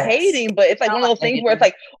facts. Not hating, but it's like one of those things where it's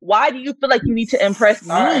like, why do you feel like you need to impress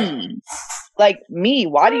me? Like me,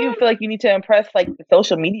 why do you feel like you need to impress like the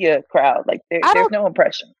social media crowd? Like there's no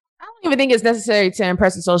impression. I don't even think it's necessary to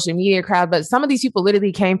impress the social media crowd, but some of these people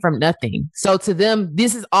literally came from nothing. So to them,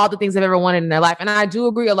 this is all the things they've ever wanted in their life. And I do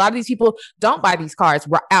agree. A lot of these people don't buy these cars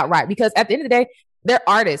outright because at the end of the day, they're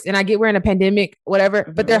artists. And I get we're in a pandemic,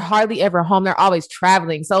 whatever, but they're hardly ever home. They're always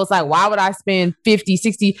traveling. So it's like, why would I spend 50,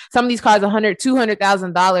 60, some of these cars, $100,000,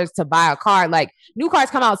 $200,000 to buy a car? Like new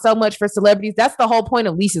cars come out so much for celebrities. That's the whole point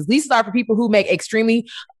of leases. Leases are for people who make extremely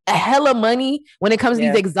a hella money when it comes to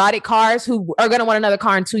these exotic cars who are going to want another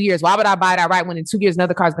car in 2 years. Why would I buy it outright when in 2 years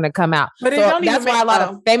another car is going to come out? But so that's why a lot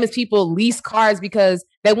of famous people lease cars because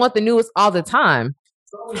they want the newest all the time.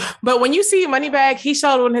 But when you see Moneybagg, he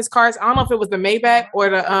showed one of his cars. I don't know if it was the Maybach or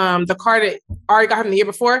the car that Ari got him the year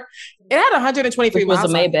before. It had 123 miles. It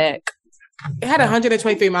was a Maybach. It had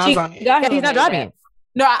 123 miles on it. He's not driving it.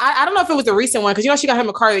 No, I don't know if it was the recent one because she got him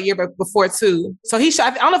a car the year before too. So he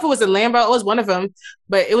shot. I don't know if it was a Lambo. It was one of them,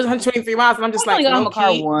 but it was 123 miles. And I'm just like, got him a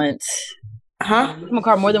car once. Huh? Him a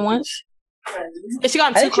car more than once. Yeah, she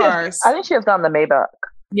got him 2 cars. I think she has gotten the Maybach.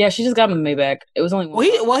 Yeah, she just got him the Maybach. It was only one.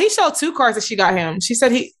 Well, he showed 2 cars that she got him. She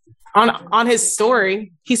said he on his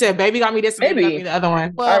story. He said, "Baby got me this, baby got me the other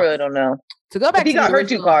one." Well, I really don't know. To go back, he got her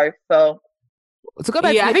 2 cars. So to go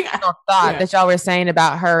back to the thought that y'all were saying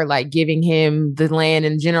about her like giving him the land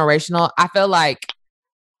and generational, I feel like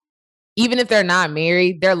even if they're not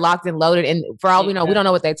married, they're locked and loaded. And for all we know, we don't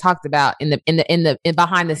know what they talked about in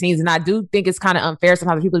behind the scenes. And I do think it's kind of unfair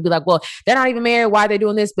sometimes for people to be like, well, they're not even married. Why are they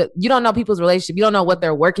doing this? But you don't know people's relationship. You don't know what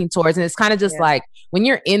they're working towards. And it's kind of just like when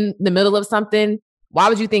you're in the middle of something, why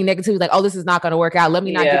would you think negatively? Like, oh, this is not going to work out. Let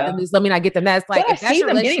me not get them this. Let me not get them that. It's like, if that's your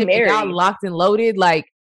relationship, y'all locked and loaded, like,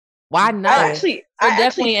 why not? I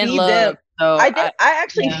definitely in love. So I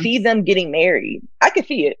actually see them getting married. I could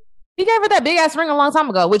see it. He gave her that big ass ring a long time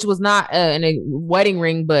ago, which was not in a wedding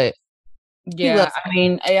ring, but yeah, I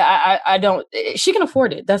mean, I don't. She can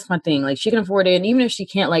afford it. That's my thing. Like, she can afford it, and even if she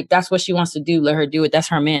can't, like, that's what she wants to do. Let her do it. That's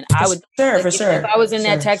her man. I would for sure. If I was in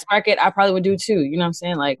that tax bracket, I probably would do too. You know what I'm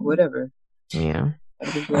saying? Like, whatever. Yeah.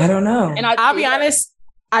 I don't know. And I'll be honest.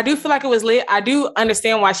 I do feel like it was lit. I do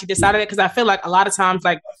understand why she decided it because I feel like a lot of times,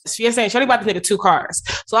 like she's saying, Shorty bought this nigga 2 cars.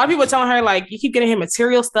 So a lot of people are telling her, like, you keep getting him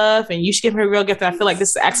material stuff and you should give him a real gift. And I feel like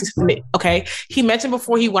this is actually, okay. He mentioned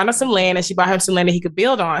before he wanted some land and she bought him some land that he could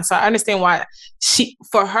build on. So I understand why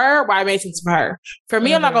why it made sense for her. For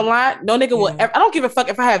me, I'm not gonna lie, no nigga will ever, I don't give a fuck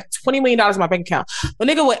if I have $20 million in my bank account. No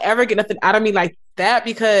nigga will ever get nothing out of me like that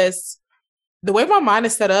because the way my mind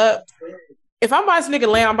is set up, if I'm buying some nigga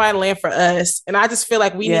land, I'm buying land for us. And I just feel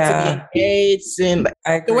like we need to be engaged. And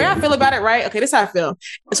the way I feel about it, right? Okay, this is how I feel.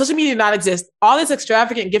 If social media did not exist, all this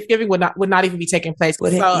extravagant gift giving would not even be taking place. So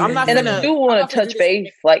I'm not gonna. And I do want to touch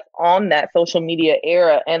base like on that social media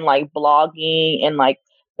era and like blogging and like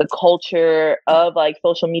the culture of like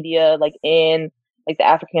social media, like in like the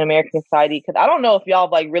African American society. Because I don't know if y'all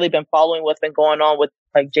have like really been following what's been going on with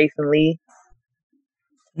like Jason Lee.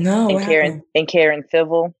 No, and Karen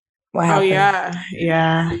Civil. Oh yeah.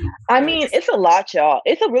 I mean, it's a lot, y'all.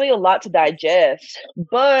 It's really a lot to digest.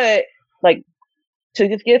 But like, to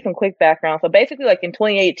just give some quick background. So basically, like in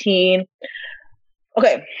 2018,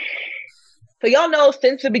 okay. So y'all know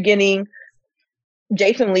since the beginning,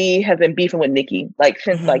 Jason Lee has been beefing with Nicki, like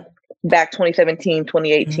since like back 2017,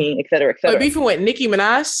 2018, et cetera, et cetera. Beefing with Nicki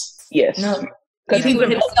Minaj? Yes. No. Because he put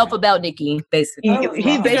himself about Nicki, basically.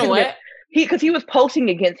 He's basically what? Because he was posting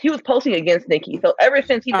against Nicki. So ever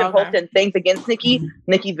since he's been posting things against Nicki,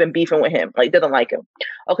 Nicki's been beefing with him. Like, doesn't like him.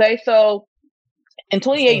 Okay, so in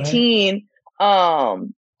 2018,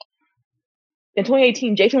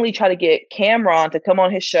 Jason Lee tried to get Cameron to come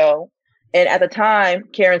on his show, and at the time,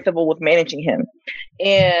 Karen Civil was managing him,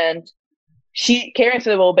 and Karen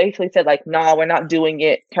Civil basically said like, "Nah, we're not doing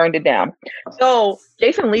it." Turned it down. So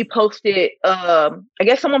Jason Lee posted. I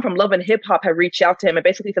guess someone from Love and Hip Hop had reached out to him and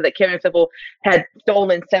basically said that Karen Civil had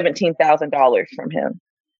stolen $17,000 from him.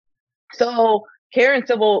 So Karen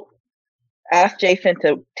Civil asked Jason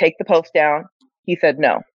to take the post down. He said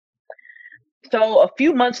no. So a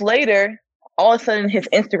few months later, all of a sudden his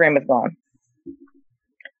Instagram is gone.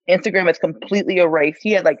 Instagram is completely erased.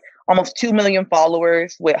 He had like almost 2 million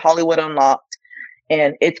followers with Hollywood Unlocked,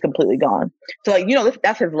 and it's completely gone. So like,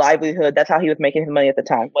 that's his livelihood. That's how he was making his money at the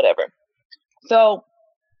time, whatever. So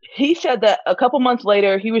he said that a couple months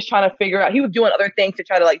later, he was trying to figure out, he was doing other things to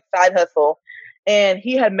try to like side hustle. And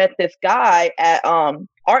he had met this guy at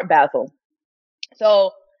Art Basel.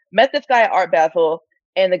 So met this guy at Art Basel,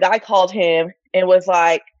 and the guy called him and was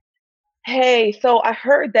like, "Hey, so I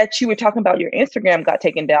heard that you were talking about your Instagram got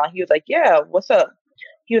taken down." He was like, "Yeah, what's up?"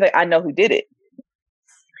 He was like, "I know who did it."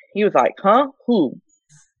 He was like, "Huh? Who?"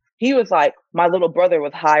 He was like, "My little brother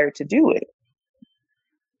was hired to do it."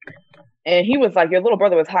 And he was like, "Your little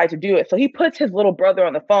brother was hired to do it." So he puts his little brother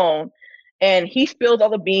on the phone and he spills all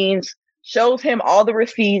the beans, shows him all the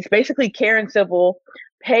receipts. Basically, Karen Civil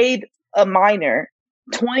paid a minor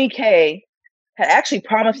 $20K, had actually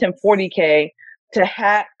promised him $40K to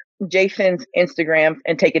hack Jason's Instagram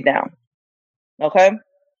and take it down. Okay.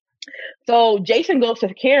 So Jason goes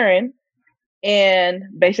to Karen and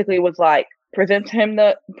basically was like, presents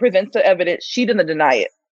the evidence. She didn't deny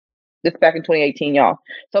it. This back in 2018, y'all.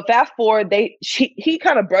 So fast forward, he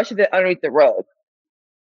kind of brushes it underneath the rug.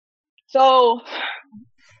 So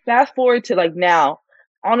fast forward to like now,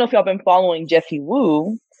 I don't know if y'all been following Jessie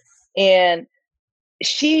Woo, and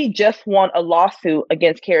she just won a lawsuit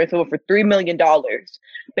against Karen Civil for $3 million.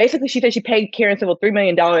 Basically, she said she paid Karen Civil $3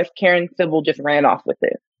 million. Karen Civil just ran off with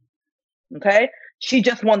it. Okay? She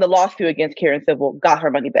just won the lawsuit against Karen Civil, got her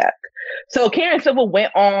money back. So Karen Civil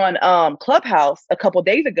went on Clubhouse a couple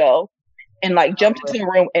days ago and like jumped into the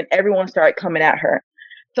room and everyone started coming at her.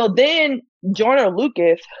 So then Joyner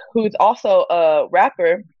Lucas, who's also a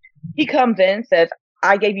rapper, he comes in and says,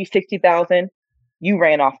 "I gave you $60,000. You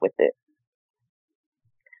ran off with it."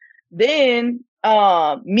 Then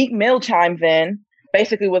Meek Mill chimes in,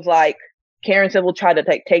 basically was like, Karen Civil tried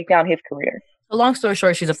to take down his career. Long story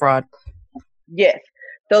short, she's a fraud. Yes.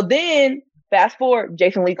 So then, fast forward,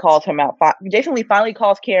 Jason Lee calls him out. Jason Lee finally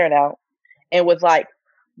calls Karen out and was like,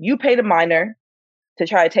 "You paid a minor to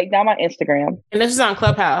try to take down my Instagram." And this is on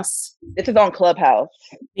Clubhouse. This is on Clubhouse.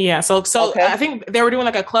 Yeah. So okay. I think they were doing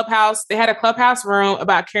like a Clubhouse. They had a Clubhouse room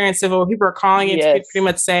about Karen Civil. People were calling in to pretty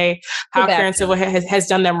much say how Karen Civil has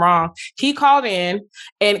done them wrong. He called in,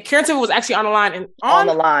 and Karen Civil was actually on the line. And on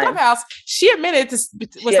the line, Clubhouse, she admitted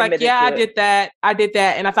I did that.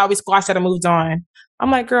 And I thought we squashed that and moved on. I'm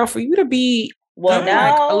like, girl, for you to be now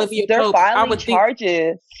like Olivia they're Pope, filing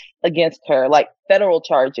charges against her, like federal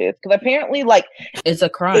charges, because apparently, like, it's a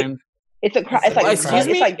crime. It's a crime. It's like, excuse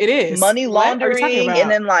me? It's like it is money laundering, and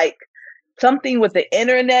then like something with the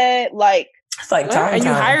internet. Like, It's like time. And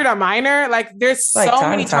you hired a minor? Like, there's so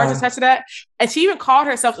many charges attached to that. And she even called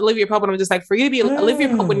herself Olivia Pope, and I'm just like, for you to be Olivia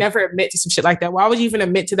Pope would never admit to some shit like that. Why would you even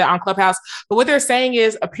admit to that on Clubhouse? But what they're saying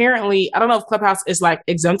is, apparently, I don't know if Clubhouse is like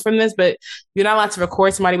exempt from this, but you're not allowed to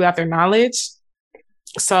record somebody without their knowledge.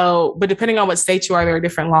 So, but depending on what state you are, there are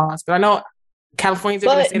different laws. But I know California's.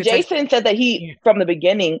 But Jason said that from the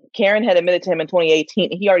beginning, Karen had admitted to him in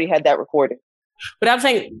 2018. He already had that recorded. But I'm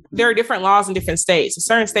saying there are different laws in different states. In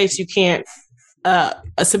certain states, you can't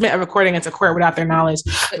submit a recording into court without their knowledge.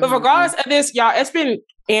 But regardless of this, y'all, it's been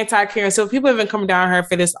anti-Karen. So people have been coming down her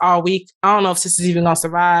for this all week. I don't know if Sister's even gonna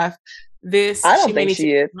survive this. I don't think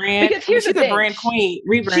she is. Because here's the thing. The brand queen.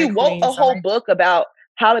 She wrote a whole book about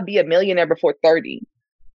how to be a millionaire before 30.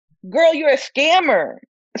 Girl, you're a scammer.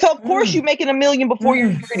 So of course you're making $1 million before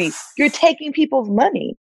you're 30. You're taking people's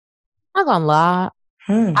money. I'm not gonna lie.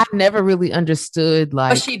 I never really understood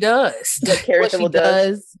what she does. What she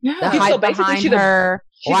does. Yeah. The hype behind her.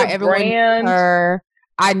 Why everyone knows her.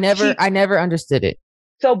 I never understood it.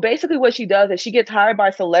 So basically what she does is she gets hired by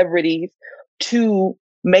celebrities to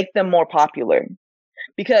make them more popular.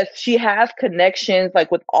 Because she has connections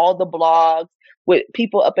like with all the blogs, with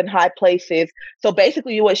people up in high places. So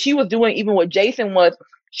basically what she was doing, even with Jason, was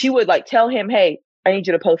she would like tell him, hey, I need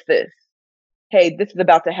you to post this. Hey, this is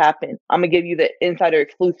about to happen. I'm going to give you the insider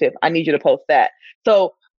exclusive. I need you to post that.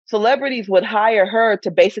 So celebrities would hire her to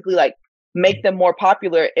basically like make them more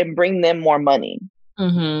popular and bring them more money.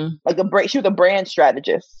 Mm-hmm. Like she was a brand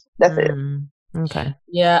strategist. That's it. Okay.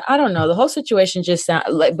 Yeah, I don't know. The whole situation just sounds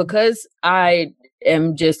like, because I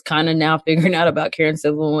am just kind of now figuring out about Karen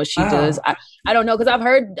Civil and what she does. I don't know, because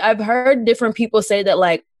I've heard different people say that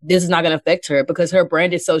like this is not going to affect her because her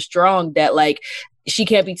brand is so strong that like she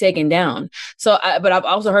can't be taken down. So, but I've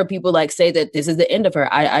also heard people like say that this is the end of her.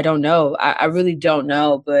 I don't know. I really don't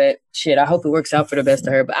know, but shit, I hope it works out for the best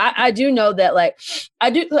of her. But I do know that like,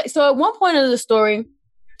 so at one point of the story,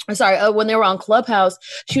 when they were on Clubhouse,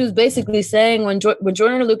 she was basically saying when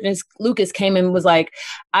Jordan Lucas came in and was like,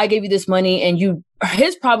 I gave you this money and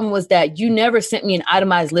his problem was that you never sent me an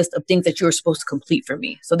itemized list of things that you were supposed to complete for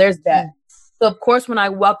me. So there's that. So of course, when I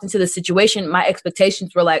walked into the situation, my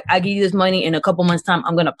expectations were like, I give you this money in a couple months time,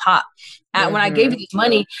 I'm going to pop. When I gave you this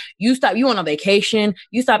money, you went on vacation,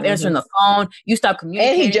 you stopped answering the phone, you stopped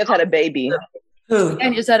communicating. And he just had a baby. Who?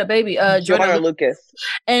 And just had a baby. Jordan Lucas.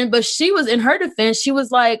 But she was, in her defense, she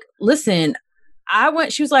was like, listen,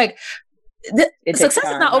 she was like, success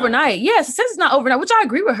is not overnight. Yeah, success is not overnight, which I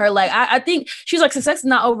agree with her. Like, I think she's like, success is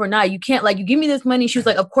not overnight. You can't, like, you give me this money. She was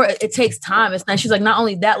like, of course, it takes time. It's not. She's like, not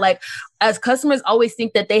only that, like, as customers always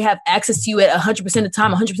think that they have access to you at 100% of the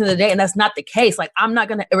time, 100% of the day, and that's not the case. Like, I'm not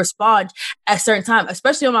going to respond at a certain time,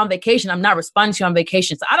 especially when I'm on vacation. I'm not responding to you on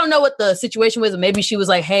vacation. So I don't know what the situation was. Maybe she was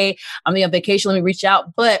like, hey, I'm on vacation. Let me reach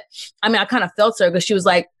out. But I mean, I kind of felt her because she was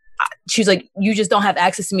like, you just don't have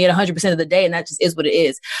access to me at 100% of the day. And that just is what it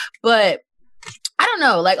is. But I don't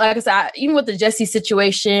know. Like I said, even with the Jessie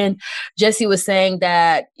situation, Jessie was saying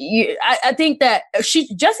that I think that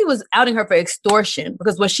Jessie was outing her for extortion,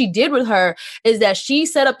 because what she did with her is that she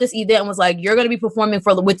set up this event and was like, you're going to be performing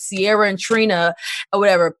with Ciara and Trina or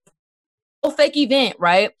whatever. Fake event,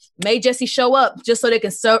 right? Made Jessie show up just so they can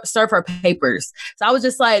serve her papers. So I was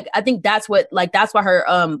just like, I think that's why her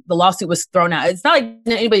the lawsuit was thrown out. It's not like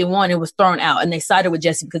anybody won; it was thrown out, and they sided with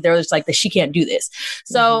Jessie because they were just like that she can't do this.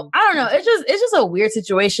 So I don't know. It's just a weird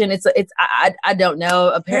situation. I don't know.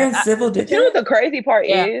 Apparently, you know what the crazy part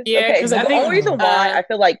is? Yeah, okay. The only reason why I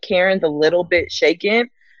feel like Karen's a little bit shaken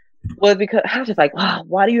was because I was just like, wow,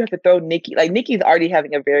 why do you have to throw Nikki? Like, Nikki's already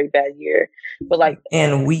having a very bad year, but like,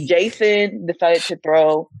 Jason decided to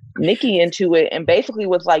throw Nikki into it, and basically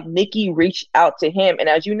was like, Nikki reached out to him, and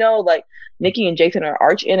as you know, like, Nikki and Jason are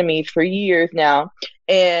arch enemies for years now,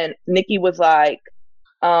 and Nikki was like,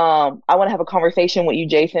 I want to have a conversation with you,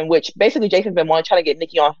 Jason. Which basically, Jason's been trying to get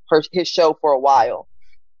Nikki on his show for a while.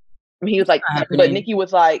 And he was like, but Nikki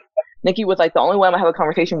was like, the only way I'm gonna have a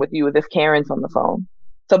conversation with you is if Karen's on the phone.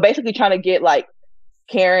 So basically trying to get like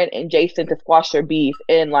Karen and Jason to squash their beef,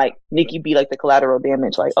 and like Nikki be like the collateral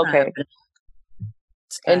damage. Like, okay.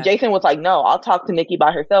 And Jason was like, no, I'll talk to Nikki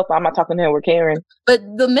by herself. I'm not talking to her with Karen. But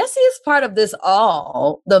the messiest part of this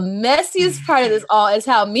all is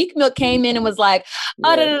how Meek Mill came in and was like,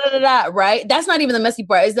 right? That's not even the messy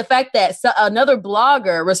part. It's the fact that another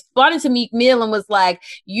blogger responded to Meek Mill and was like,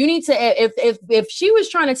 you need to, if she was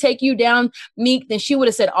trying to take you down, Meek, then she would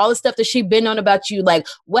have said all the stuff that she'd been on about you. Like,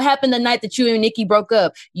 what happened the night that you and Nikki broke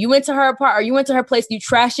up? You went to her apartment, or you went to her place, you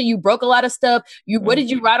trashed it, you broke a lot of stuff. What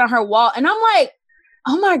did you write on her wall? And I'm like,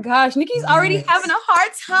 Oh my gosh, Nikki's already having a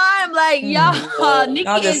hard time. Like, y'all, Nikki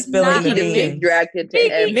is not dragged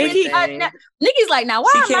into everything. Nikki's like, now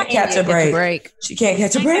why she can't catch a break. She can't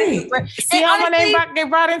catch a break. See how my name get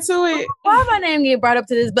brought into it? Why my name get brought up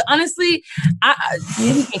to this? But honestly,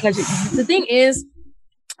 Nikki can't catch it. The thing is,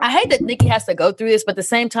 I hate that Nikki has to go through this, but at the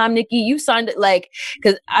same time, Nikki, you signed it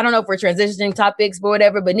because I don't know if we're transitioning topics or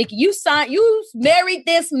whatever, but Nikki, you married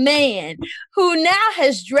this man who now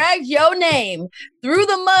has dragged your name through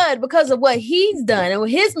the mud because of what he's done and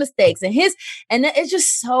his mistakes and it's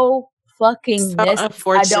just so fucking messy.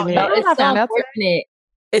 Unfortunate. I don't know. It's so unfortunate.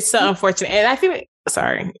 It's so unfortunate. And I feel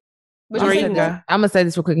sorry. I'm going to say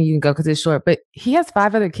this real quick and you can go because it's short, but he has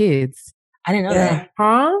 5 other kids. I didn't know that.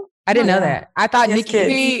 Huh? I didn't know that. I thought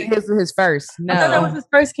Nikki was his first. No, I thought that was his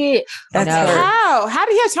first kid. How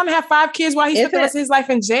did he have time to have 5 kids while he spent the rest of his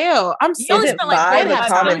life in jail? I'm so spent 4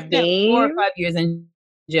 or 5 years in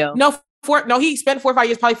jail. No, he spent 4 or 5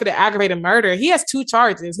 years probably for the aggravated murder. He has 2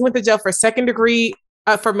 charges. He went to jail for second degree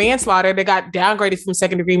for manslaughter that got downgraded from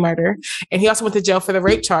second degree murder, and he also went to jail for the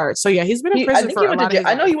rape charge. So yeah, he's been in prison for a lot of years.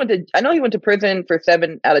 I know he went to prison for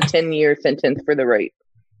 7 out of 10 year sentence for the rape.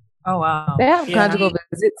 Oh wow! They have conjugal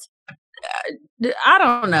visits. I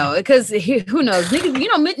don't know because who knows? Niggas,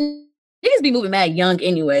 niggas be moving mad young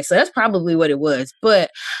anyway, so that's probably what it was.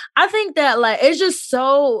 But I think that it's just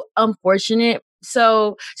so unfortunate.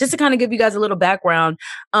 So just to kind of give you guys a little background,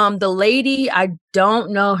 the lady, I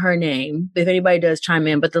don't know her name. If anybody does chime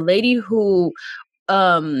in, but the lady who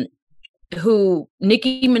Nicki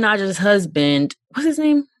Minaj's husband, what's his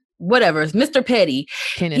name? Whatever, Mr. Petty.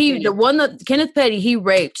 Kenneth Petty, he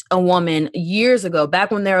raped a woman years ago,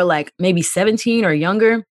 back when they were maybe 17 or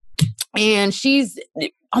younger. And she's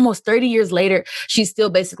almost 30 years later, she's still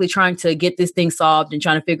basically trying to get this thing solved and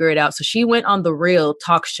trying to figure it out. So she went on The Real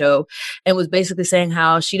talk show and was basically saying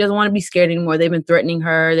how she doesn't want to be scared anymore. They've been threatening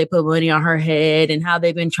her. They put money on her head and how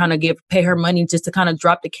they've been trying to pay her money just to kind of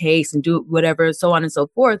drop the case and do whatever, so on and so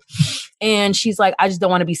forth. And she's like, I just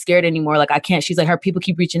don't want to be scared anymore. I can't. She's like, her people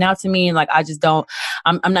keep reaching out to me and I just don't,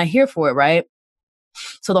 I'm not here for it. Right.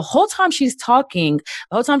 So the whole time she's talking,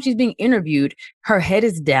 the whole time she's being interviewed, her head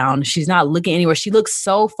is down. She's not looking anywhere. She looks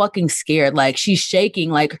so fucking scared. She's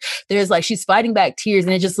shaking. There's she's fighting back tears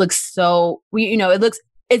and it just looks so,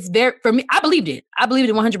 it's very, for me, I believed it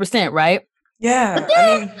 100%. Right. Yeah.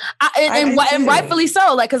 Then, and rightfully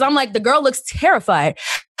so. Cause I'm the girl looks terrified,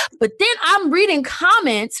 but then I'm reading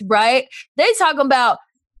comments, right? They talking about,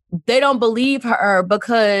 they don't believe her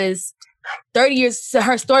because 30 years,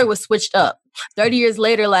 her story was switched up. 30 years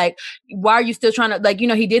later, why are you still trying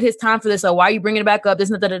to, he did his time for this, so why are you bringing it back up? This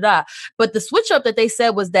and da. But the switch up that they said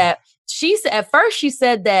was that at first she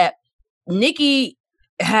said that Nikki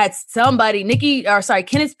had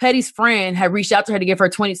Kenneth Petty's friend had reached out to her to give her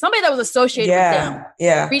 20. Somebody that was associated with them.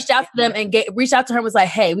 Yeah. Reached out to them and reached out to her and was like,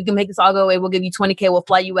 hey, we can make this all go away. We'll give you 20K. We'll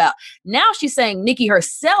fly you out. Now she's saying Nikki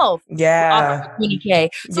herself offered 20K.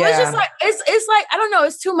 So it's just it's I don't know.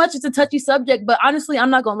 It's too much. It's a touchy subject. But honestly,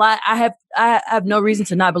 I'm not going to lie. I have no reason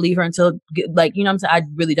to not believe her until you know what I'm saying? I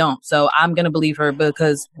really don't. So I'm going to believe her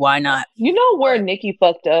because why not? You know where Nikki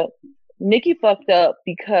fucked up? Nikki fucked up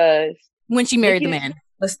because when she married the man.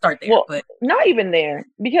 Let's start there. Well, but not even there.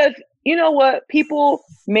 Because you know what? People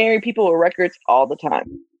marry people with records all the time.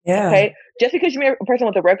 Yeah. Okay? Just because you marry a person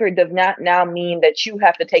with a record does not now mean that you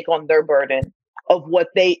have to take on their burden of what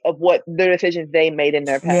their decisions they made in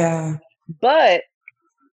their past. Yeah. But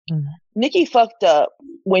Nikki fucked up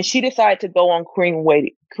when she decided to go on Queen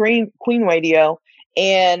Radio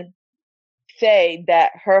and say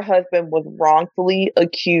that her husband was wrongfully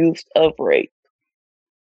accused of rape.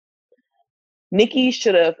 Nikki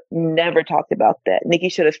should have never talked about that. Nikki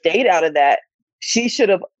should have stayed out of that. She should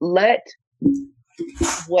have let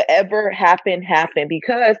whatever happened happen,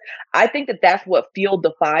 because I think that that's what fueled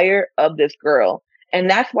the fire of this girl. And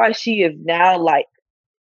that's why she is now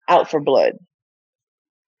out for blood.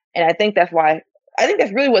 And I think that's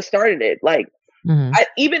really what started it.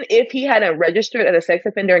 Even if he hadn't registered as a sex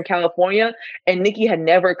offender in California and Nikki had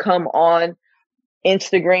never come on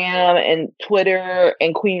Instagram and Twitter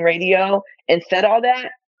and Queen Radio and said all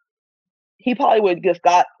that, he probably would just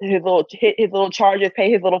got his little charges,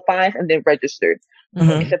 pay his little fines, and then registered.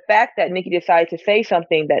 Mm-hmm. It's the fact that Nikki decided to say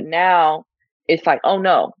something that now it's oh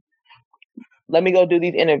no, let me go do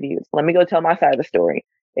these interviews, let me go tell my side of the story,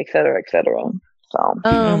 et cetera, et cetera. So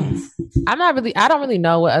I don't really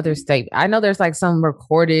know what other state. I know there's some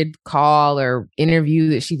recorded call or interview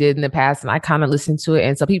that she did in the past, and I kind of listened to it.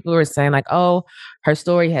 And so people were saying oh, her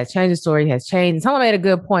story has changed. The story has changed. And someone made a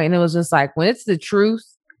good point, and it was just when it's the truth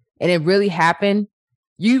and it really happened,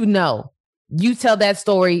 you tell that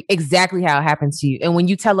story exactly how it happened to you. And when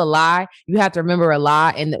you tell a lie, you have to remember a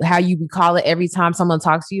lie and how you recall it every time someone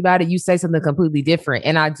talks to you about it. You say something completely different.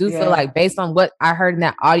 And I do feel like based on what I heard in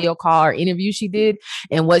that audio call or interview she did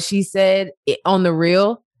and what she said on the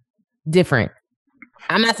real, different.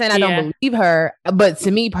 I'm not saying I don't believe her, but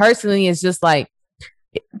to me personally, it's just like,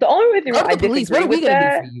 the only reason go to the police. What are we going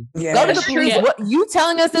to do for you? Go to the police. What, you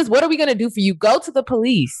telling us this? What are we going to do for you? Go to the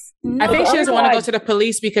police. I think she doesn't want to go to the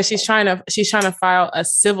police because she's trying to file a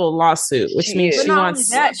civil lawsuit, which means she wants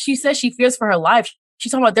that. She says she fears for her life.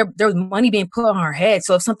 She's talking about there's money being put on her head.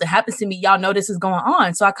 So if something happens to me, y'all know this is going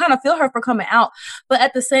on. So I kind of feel her for coming out. But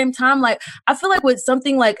at the same time, like, I feel like with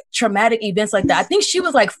something like traumatic events like that, I think she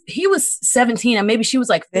was like, he was 17 and maybe she was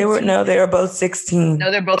like 15. They were both 16. No,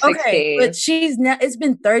 they're both 16. Okay, but she's now, it's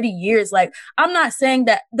been 30 years. Like, I'm not saying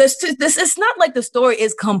that this, it's not like the story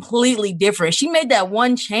is completely different. She made that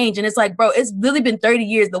one change and it's like, bro, it's really been 30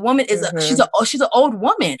 years. The woman is she's an old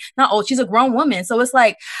woman, not old. She's a grown woman. So it's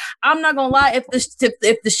like, I'm not gonna lie.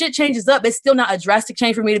 If the shit changes up, it's still not a drastic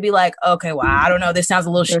change for me to be like, okay, well, I don't know. This sounds a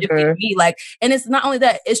little shifty to me. Like, and it's not only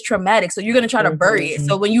that, it's traumatic. So you're going to try to bury it.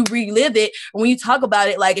 So when you relive it, when you talk about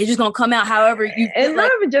it, like, it's just going to come out however you. It's not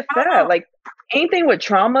even just that. Like, anything with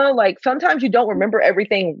trauma, like, sometimes you don't remember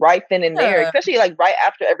everything right then and there, especially like right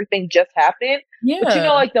after everything just happened. Yeah. But you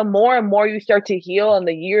know, like, the more and more you start to heal and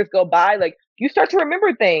the years go by, like, you start to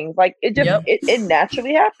remember things. Like, it just, it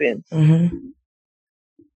naturally happens.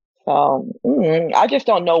 I just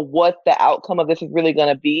don't know what the outcome of this is really going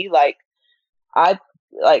to be. Like,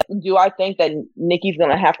 do I think that Nicki's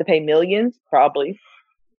going to have to pay millions? Probably.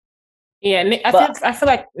 Yeah, I feel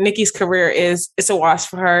like Nicki's career it's a wash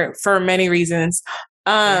for her for many reasons.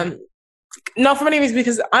 No, for many reasons,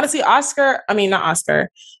 because honestly, Oprah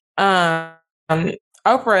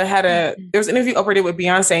had there was an interview Oprah did with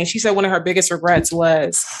Beyonce, and she said one of her biggest regrets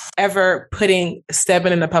was ever putting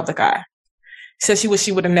Stebbin in the public eye. Said she wish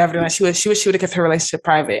she would have never done that. She would have kept her relationship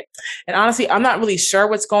private. And honestly, I'm not really sure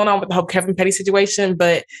what's going on with the whole Kevin Petty situation,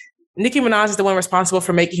 but Nicki Minaj is the one responsible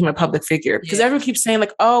for making him a public figure. Because everyone keeps saying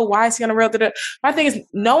like, oh, why is he on the rail? My thing is,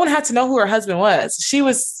 no one had to know who her husband was.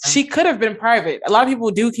 She could have been private. A lot of people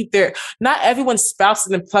do keep not everyone's spouse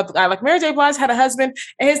in the public eye. Like Mary J. Blige had a husband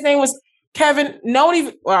and his name was Kevin. No one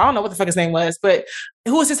even, I don't know what the fuck his name was, but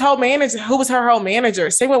who was his whole manager? Who was her whole manager?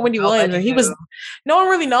 Same with Wendy Williams. And no one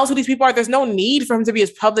really knows who these people are. There's no need for him to be as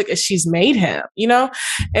public as she's made him, you know?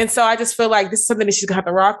 And so I just feel like this is something that she's gonna have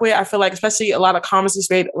to rock with. I feel like, especially a lot of comments she's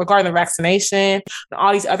made regarding the vaccination and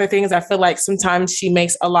all these other things, I feel like sometimes she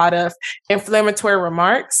makes a lot of inflammatory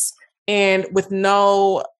remarks and with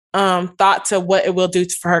no thought to what it will do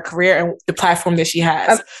for her career and the platform that she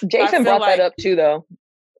has. Jason brought that up too, though.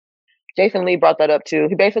 Jason Lee brought that up too.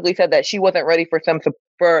 He basically said that she wasn't ready to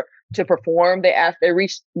perform. The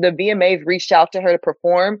VMAs reached out to her to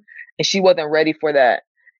perform, and she wasn't ready for that.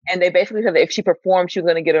 And they basically said that if she performed, she was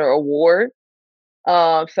going to get an award.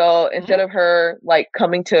 So instead of her like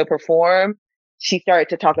coming to perform, she started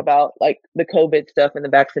to talk about like the COVID stuff and the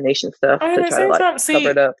vaccination stuff to try to like cover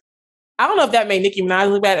it up. I don't know if that made Nicki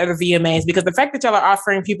Minaj look bad at the VMAs, because the fact that y'all are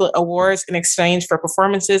offering people awards in exchange for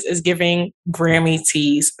performances is giving Grammy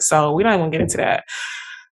tease. So we don't even get into that.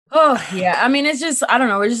 Oh, yeah. I mean, it's just, I don't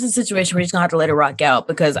know. We're just in a situation where you're just going to have to let it rock out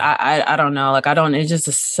because I don't know. Like, it's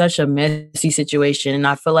just such a messy situation. And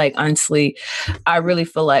I feel like, honestly, I really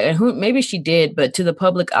feel like, and maybe she did, but to the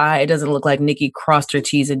public eye, it doesn't look like Nicki crossed her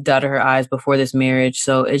T's and dotted her I's before this marriage.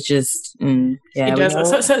 So it's just, yeah. It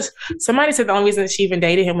does. So somebody said the only reason that she even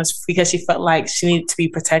dated him was because she felt like she needed to be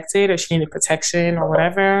protected or she needed protection or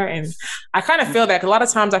whatever. And I kind of feel that, 'cause a lot of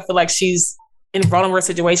times I feel like she's in vulnerable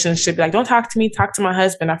situations, should be like, don't talk to me, talk to my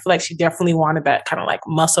husband. I feel like she definitely wanted that kind of like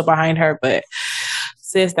muscle behind her. But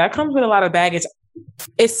sis, that comes with a lot of baggage.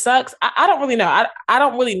 It sucks. I don't really know. I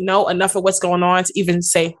don't really know enough of what's going on to even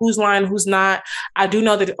say who's lying, who's not. I do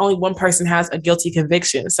know that only one person has a guilty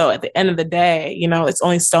conviction. So at the end of the day, you know, it's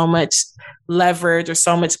only so much leverage or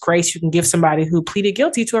so much grace you can give somebody who pleaded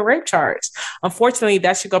guilty to a rape charge. Unfortunately,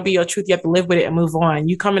 that's going to be your truth. You have to live with it and move on.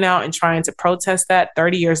 You coming out and trying to protest that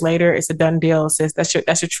 30 years later, it's a done deal, sis. That's your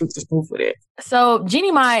truth. Just move with it. So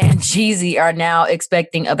Jeannie Mai and Jeezy are now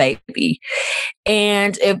expecting a baby.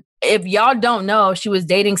 And if y'all don't know, she was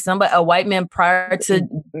dating a white man prior to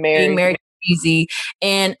being married to Jeezy.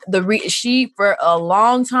 And she, for a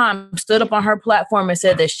long time, stood up on her platform and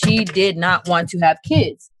said that she did not want to have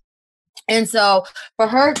kids. And so for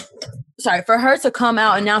her to come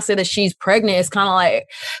out and now say that she's pregnant, it's kind of like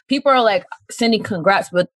people are like sending congrats,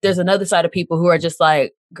 but there's another side of people who are just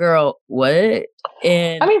like, girl, what?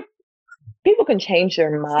 And I mean, people can change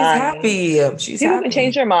their mind. She's happy. People can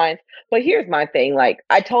change their minds. But here's my thing. Like,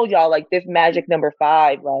 I told y'all, like, this magic number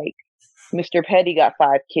 5, like, Mr. Petty got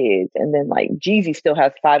 5 kids, and then like Jeezy still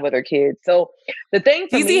has 5 other kids. So the thing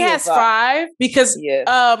for Jeezy has 5 because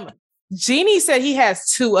Jeannie said he has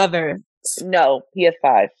 2 other. No, he has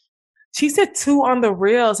 5. She said 2 on the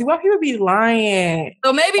real. See, why people be lying?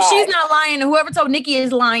 So maybe 5. She's not lying, and whoever told Nikki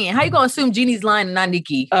is lying. How you gonna assume Jeannie's lying and not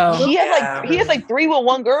Nikki? Oh, he has like 3 with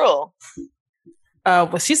 1 girl.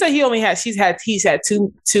 But she said he's had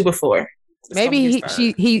two before. Maybe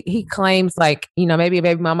he claims like, you know, maybe a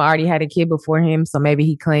baby mama already had a kid before him, so maybe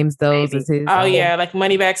he claims those as his. Oh yeah, like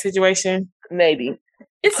money back situation. Maybe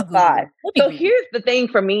it's 5. So here's the thing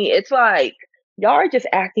for me: it's like y'all are just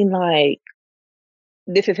acting like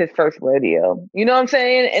this is his first rodeo. You know what I'm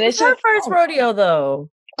saying? And it's her first rodeo, though.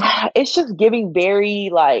 It's just giving very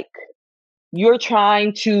like you're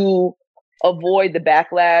trying to avoid the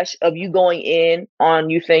backlash of you going in on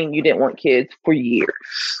you saying you didn't want kids for years.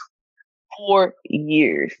 For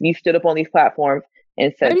years, you stood up on these platforms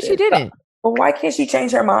and said maybe she didn't. Well, why can't she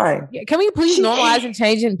change her mind? Yeah, can we please normalize and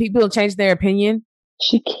changing people change their opinion?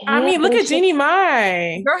 She can't. I mean, look at Jeannie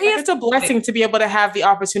Mai. Girl, it's a blessing to be able to have the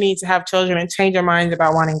opportunity to have children and change your mind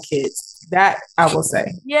about wanting kids. That I will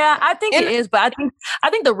say. Yeah, I think it is, but I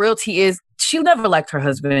think the real tea is she never liked her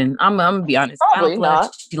husband. I'm gonna be honest. Probably not.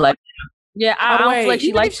 Like she liked him. Yeah, I don't feel like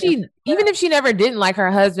she liked him. Even if she never didn't like her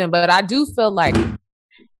husband, but I do feel like.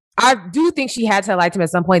 I do think she had to like him at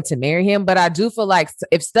some point to marry him, but I do feel like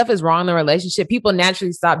if stuff is wrong in the relationship, people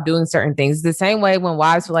naturally stop doing certain things. It's the same way when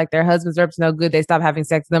wives feel like their husbands are up to no good, they stop having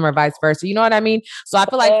sex with them or vice versa. You know what I mean? So I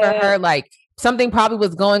feel like for her, like something probably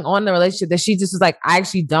was going on in the relationship that she just was like, I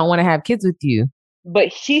actually don't want to have kids with you.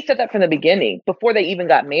 But she said that from the beginning, before they even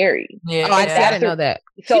got married. Yeah, I didn't know that.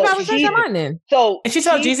 So she probably changed her mind then. So and she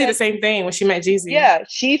told Jeezy the same thing when she met Jeezy. Yeah,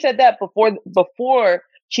 she said that before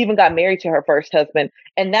she even got married to her first husband.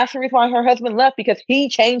 And that's the reason why her husband left, because he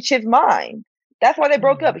changed his mind. That's why they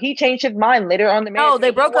broke up. He changed his mind later on in the marriage. No,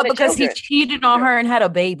 they broke up because he cheated on her and had a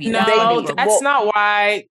baby. No, that's not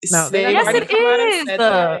why. No, yes, it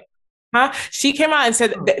is. Huh? She came out and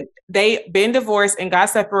said that they been divorced and got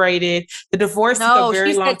separated. The divorce took a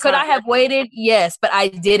very long time. Could I have waited? Yes, but I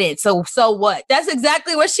didn't. So what? That's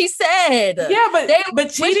exactly what she said. Yeah, but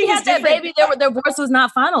cheating when she had that baby, their divorce was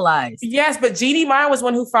not finalized. Yes, but Jeannie Mai was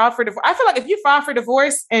one who filed for divorce. I feel like if you file for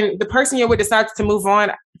divorce and the person you're with decides to move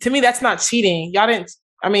on, to me that's not cheating. Y'all didn't.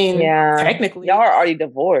 I mean, technically, y'all are already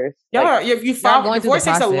divorced. You file divorce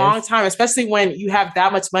takes a long time, especially when you have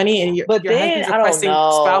that much money and your husband's requesting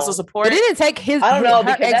spousal support. It didn't take her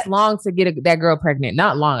ex long to get that girl pregnant.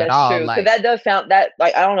 Not long at all. True. Like that does sound I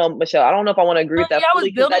don't know, Michelle. I don't know if I want to agree with that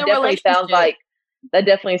fully, because that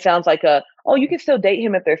definitely sounds like you can still date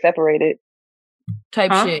him if they're separated.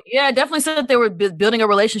 Type shit. Yeah, I definitely said that they were building a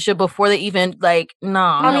relationship before they even I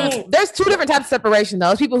mean, there's 2 different types of separation though.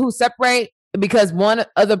 There's people who separate because one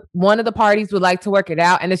of the parties would like to work it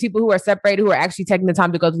out, and there's people who are separated who are actually taking the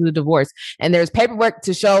time to go through the divorce, and there's paperwork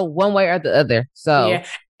to show one way or the other. So yeah,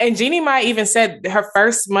 and Jeannie Mai even said her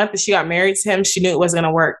first month that she got married to him, she knew it wasn't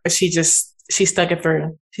going to work, but she stuck it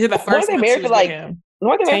through. She said the first month she was with him.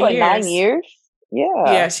 Weren't they married for 9 years?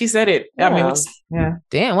 Yeah, she said it. Yeah. I mean,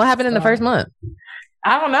 damn, what happened in the first month?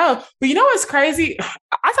 I don't know, but you know what's crazy?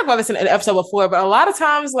 I talked about this in an episode before, but a lot of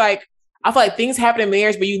times, like, I feel like things happen in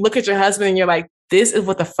marriage, but you look at your husband and you're like, this is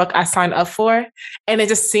what the fuck I signed up for. And it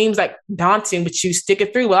just seems like daunting, but you stick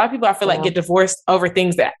it through. A lot of people, I feel like, get divorced over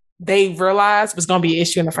things that they realized was going to be an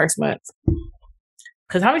issue in the first month.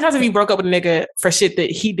 Because how many times have you broke up with a nigga for shit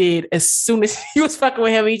that he did as soon as he was fucking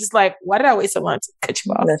with him? And you just like, why did I wait so long to cut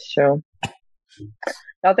you off? That's true.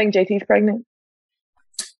 Y'all think JT's pregnant?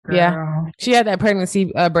 Yeah. She had that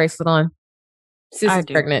pregnancy bracelet on. Sister's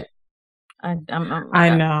pregnant. I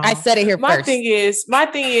know. I said it here my first. Thing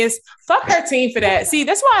is, fuck her team for that. See,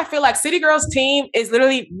 that's why I feel like City Girls team is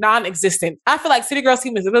literally non-existent. I feel like City Girls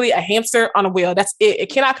team is literally a hamster on a wheel. That's it.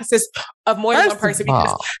 It cannot consist of more than one person.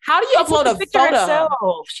 Because how do you upload a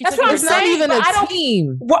photo? That's what I'm saying. It's not even a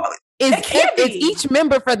team. It's each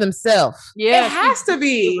member for themselves. Yeah, it has to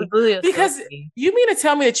be. Because you mean to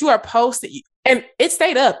tell me that you are posted and it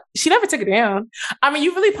stayed up. She never took it down. I mean,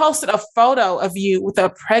 you really posted a photo of you with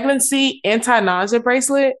a pregnancy anti-nausea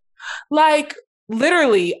bracelet. Like,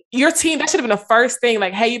 literally, your team, that should have been the first thing.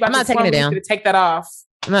 Like, hey, you about to taking it down. To take that off.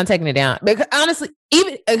 I'm not taking it down. Because honestly,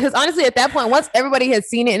 at that point, once everybody has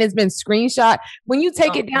seen it and it's been screenshot, when you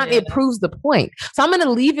take it down, it proves the point. So I'm going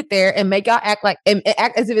to leave it there and make y'all act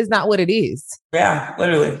as if it's not what it is. Yeah,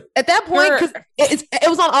 literally. At that point, because it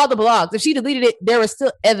was on all the blogs. If she deleted it, there was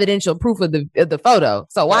still evidential proof of the photo.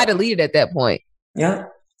 So why delete it at that point? Yeah.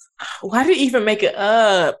 Why did you even make it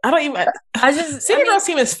up? City Girls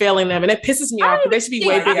team is failing them, and it pisses me off. They should be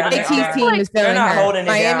way bigger. AT's team is failing her.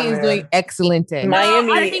 Miami is doing excellent.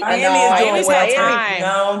 Miami is doing time.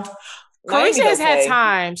 No, Carisha has had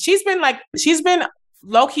time. She's been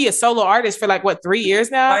low key a solo artist for 3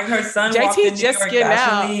 years now. Like her son, JT just getting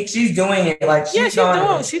out. She's doing it.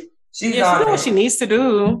 She's doing what she needs to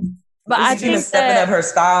do. But I think stepping up her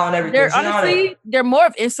style and everything. They're more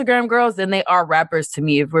of Instagram girls than they are rappers to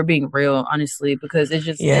me, if we're being real, honestly, because it's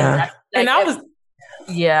just it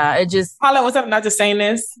just Paulette, what's up? Not just saying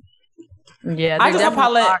this. Yeah, I just hope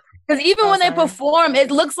Paulette. Because even when they perform,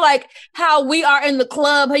 it looks like how we are in the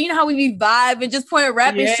club. You know how we be vibe and just point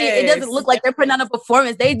rap and shit. It doesn't look like they're putting on a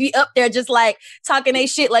performance. They be up there just talking they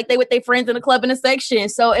shit like they with their friends in the club in a section.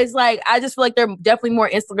 So it's I just feel like they're definitely more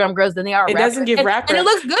Instagram girls than they are. It rappers. Doesn't give rappers, and it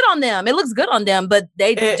looks good on them. It looks good on them, but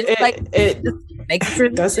they it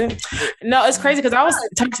doesn't. No, it's crazy because I was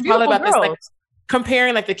talking to Paula about this,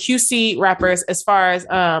 comparing the QC rappers as far as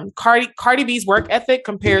Cardi B's work ethic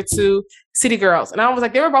compared to City Girls. And I was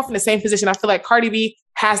they were both in the same position. I feel like Cardi B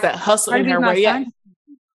has that hustle in her way. Yeah.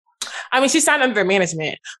 I mean, she's signed under their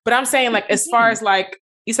management, but I'm saying as far as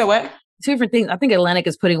you said what? Two different things. I think Atlantic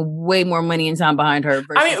is putting way more money and time behind her.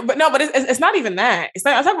 But it's not even that. It's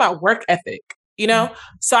not, I'm talking about work ethic. You know,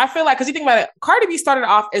 so I feel because you think about it, Cardi B started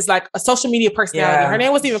off as a social media personality. Her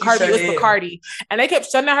name wasn't even Cardi B, it was Bacardi. And they kept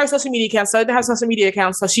shutting down her social media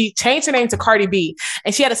accounts. So she changed her name to Cardi B.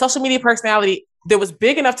 And she had a social media personality that was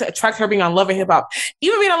big enough to attract her being on Love and Hip Hop.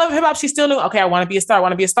 Even being on Love and Hip Hop, she still knew, okay, I want to be a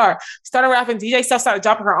star. Started rapping, DJ stuff, started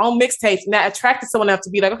dropping her own mixtapes, and that attracted someone else to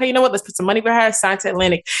be okay, you know what, let's put some money behind her, sign to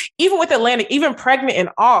Atlantic. Even with Atlantic, even pregnant and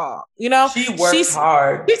all, you know? She worked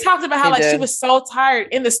hard. She talked about how she was so tired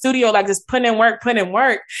in the studio, just putting in work,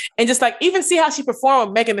 and just even see how she performed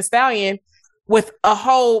with Megan Thee Stallion with a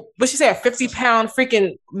whole, what'd she say, a 50-pound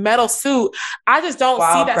freaking metal suit. I just don't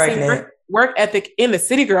see that same work ethic in the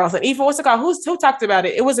City Girls. And even what's it called? Who talked about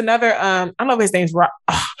it? It was another I don't know if his name's Rob.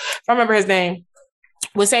 If I remember his name,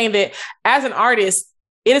 was saying that as an artist,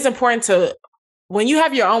 it is important to, when you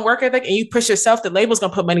have your own work ethic and you push yourself, the label's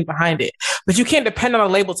gonna put money behind it. But you can't depend on a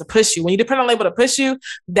label to push you. When you depend on a label to push you,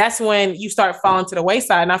 that's when you start falling to the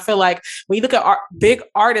wayside. And I feel like when you look at big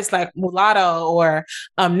artists like Mulatto or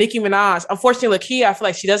Nicki Minaj, unfortunately Lakia, I feel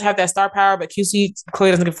like she does have that star power, but QC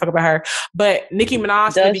clearly doesn't give a fuck about her. But Nicki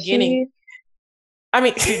Minaj in the beginning. I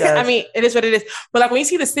mean, it is what it is. But when you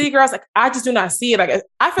see the City Girls, I just do not see it.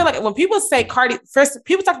 I feel like when people say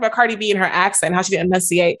people talk about Cardi B and her accent and how she didn't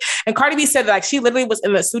enunciate. And Cardi B said that she literally was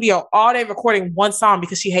in the studio all day recording one song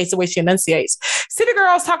because she hates the way she enunciates. City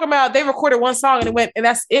Girls talking about they recorded one song and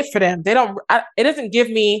that's it for them. It doesn't give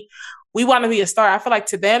me, we want to be a star. I feel like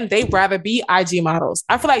to them, they'd rather be IG models.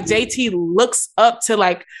 I feel like JT looks up to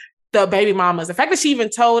the baby mamas. The fact that she even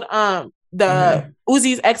told,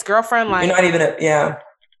 Uzi's ex-girlfriend, you're not even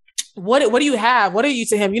what do you have? What are you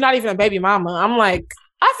to him? You're not even a baby mama. I'm I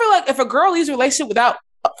feel like if a girl leaves a relationship without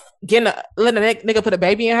letting a nigga put a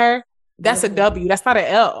baby in her, that's a W. That's not an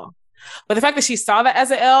L. But the fact that she saw that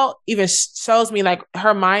as an L even shows me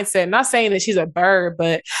her mindset. Not saying that she's a bird,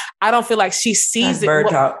 but I don't feel like she sees it.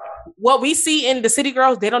 What we see in the City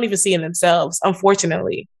Girls, they don't even see in themselves,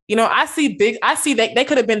 unfortunately. You know, I see they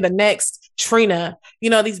could have been the next Trina,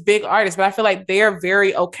 these big artists, but I feel like they're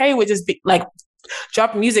very okay with just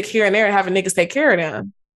dropping music here and there and having niggas take care of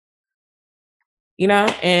them.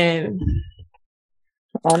 And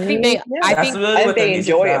I think they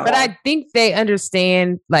enjoy it, but I think they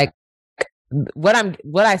understand what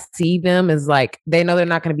I see them is they know they're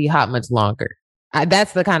not going to be hot much longer.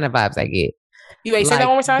 That's the kind of vibes I get. You say that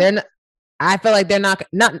one more time? I feel like they're not.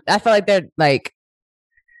 I feel like they're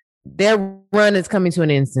their run is coming to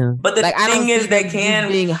an end soon. But the thing is, they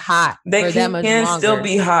can being hot. They can still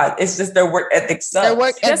be hot. It's just their work ethic sucks. Their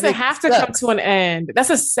work doesn't have to come to an end.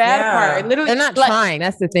 That's a sad part. Literally, they're not trying.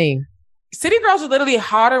 That's the thing. City Girls were literally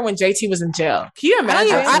hotter when JT was in jail. Can you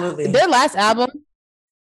imagine? Their last album,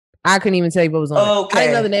 I couldn't even tell you what was on it. I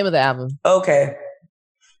didn't know the name of the album. Okay,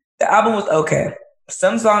 the album was okay.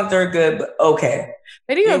 Some songs are good, but okay.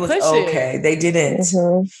 They didn't even push it. Okay, they didn't.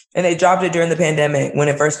 And they dropped it during the pandemic when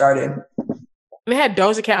it first started. They had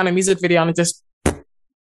Doja Cat on a music video and it just...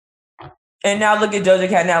 And now look at Doja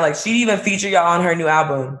Cat now. She even featured y'all on her new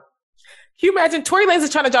album. Can you imagine? Tory Lanez is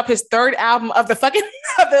trying to drop his third album of the fucking...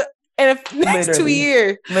 in the next 2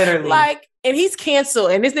 years. Literally. And he's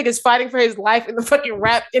canceled. And this nigga's fighting for his life in the fucking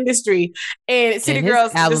rap industry. And City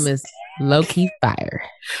Girls... album is low-key fire.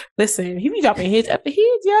 Listen, he be dropping hits after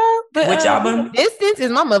hits, y'all. But which album? Distance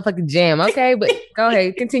is my motherfucking jam, okay? But go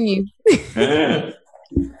ahead, continue. All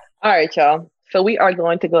right, y'all. So we are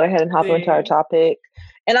going to go ahead and hop into our topic.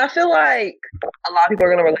 And I feel like a lot of people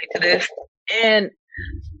are going to relate to this. And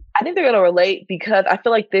I think they're going to relate because I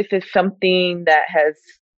feel like this is something that has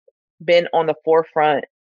been on the forefront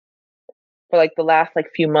for like the last like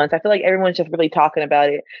few months. I feel like everyone's just really talking about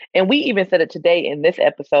it. And we even said it today in this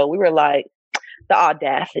episode. We were like, the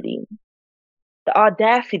audacity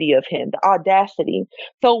of him, the audacity.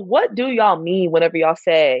 So what do y'all mean whenever y'all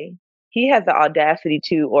say he has the audacity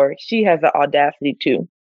to, or she has the audacity to?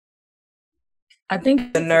 I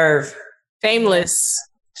think the nerve. Shameless.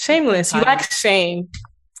 You lack shame.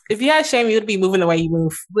 If you had shame, you would be moving the way you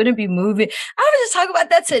move. Wouldn't be moving. I was just talking about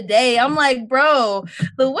that today. I'm like, bro,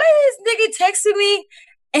 the way this nigga texted me,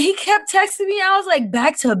 and he kept texting me, I was like,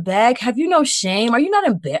 back to back. Have you no shame? Are you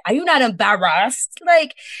not embarrassed?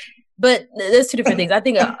 Like, but there's two different things. I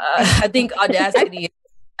think audacity is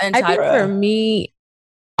entitled. I think for me,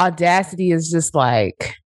 audacity is just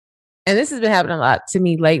like, and this has been happening a lot to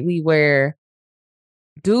me lately, where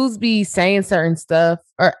dudes be saying certain stuff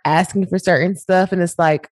or asking for certain stuff, and it's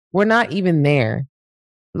like, we're not even there.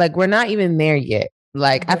 Like, we're not even there yet.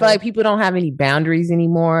 Like, I feel like people don't have any boundaries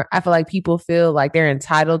anymore. I feel like people feel like they're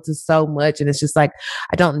entitled to so much. And it's just like,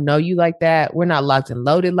 I don't know you like that. We're not locked and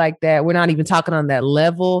loaded like that. We're not even talking on that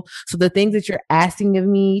level. So the things that you're asking of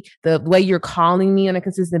me, the way you're calling me on a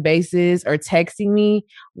consistent basis or texting me,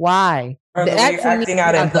 why? Or the way you're acting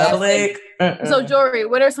out in public. So, Jory,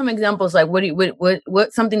 what are some examples? Like,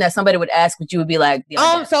 what something that somebody would ask, but you would be like,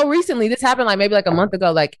 so recently this happened, like maybe like a month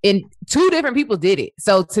ago, like in 2 different people did it.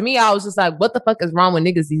 So to me, I was just like, what the fuck is wrong with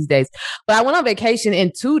niggas these days? But I went on vacation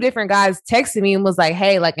and 2 different guys texted me and was like,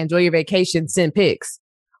 hey, like, enjoy your vacation, send pics.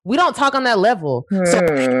 We don't talk on that level. So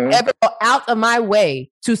I ever go out of my way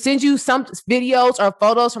to send you some videos or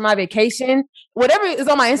photos from my vacation, whatever is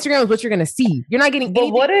on my Instagram is what you're going to see. You're not getting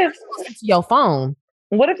anything to your phone.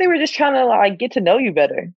 What if they were just trying to like get to know you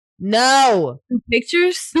better? No. Do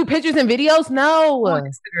pictures and videos? No. On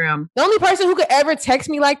Instagram. The only person who could ever text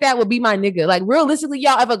me like that would be my nigga. Like, realistically,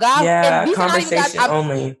 y'all, if a guy, conversation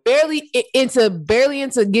only, barely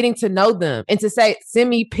into getting to know them, and to say, send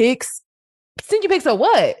me pics. Send you pics of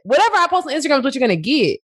what? Whatever I post on Instagram is what you're gonna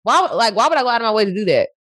get. Why would I go out of my way to do that?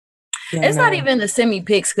 Yeah, it's not even the send me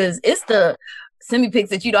pics, because it's the send me pics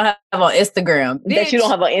that you don't have on Instagram. That you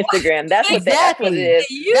don't have on Instagram. That's what that's what it is.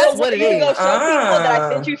 That's what it is. Go show people that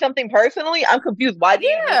I sent you something personally. I'm confused. Why do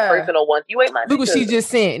you need personal ones? You ain't my Look what she just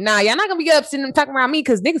sent. Nah, y'all not gonna be up sitting and talking around me,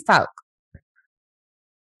 because niggas talk.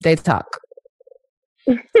 They talk.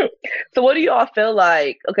 So what do you all feel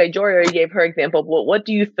like? Okay, Jory already gave her example, but what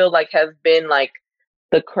do you feel like has been like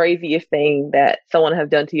the craziest thing that someone has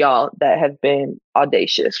done to y'all that has been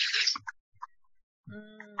audacious?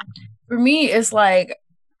 For me, it's like,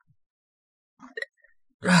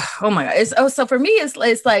 oh my god! So for me,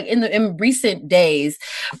 it's like in recent days,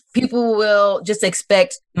 people will just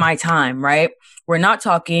expect my time, right? We're not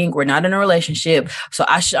talking. We're not in a relationship. So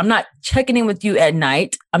I'm not checking in with you at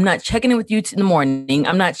night. I'm not checking in with you in the morning.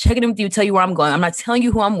 I'm not checking in with you to tell you where I'm going. I'm not telling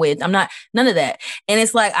you who I'm with. I'm not none of that. And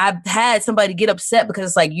it's like, I've had somebody get upset because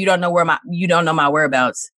it's like, you don't know my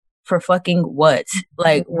whereabouts. For fucking what?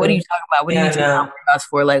 Like, what are you talking about? What do you need to know my whereabouts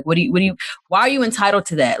for? Like, why are you entitled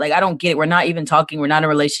to that? Like, I don't get it. We're not even talking. We're not in a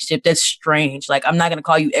relationship. That's strange. Like, I'm not going to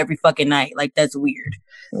call you every fucking night. Like, that's weird.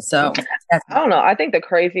 So I don't know. I think the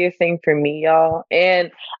craziest thing for me, y'all,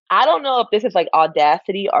 and I don't know if this is like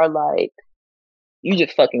audacity or like, you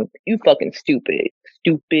fucking stupid.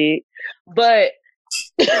 But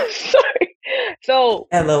sorry. So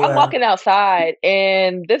I'm walking outside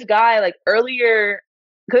and this guy, like earlier,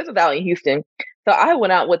 because this was out in Houston. So I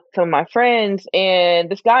went out with some of my friends, and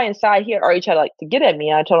this guy inside here already tried to get at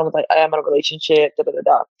me. I told him, I'm in a relationship,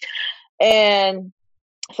 And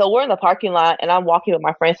so we're in the parking lot, and I'm walking with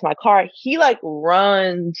my friends to my car. He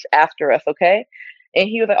runs after us, okay? And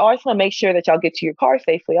he was like, I just want to make sure that y'all get to your car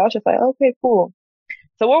safely. I was just like, okay, cool.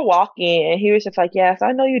 So we're walking, and he was just like, yes,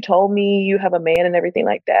 I know you told me you have a man and everything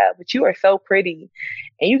like that, but you are so pretty,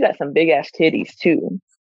 and you got some big ass titties too.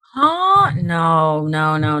 Huh? No.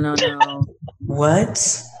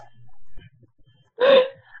 What?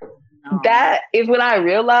 That is when I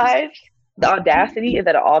realized the audacity is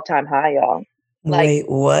at an all-time high, y'all. Wait,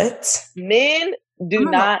 what? Men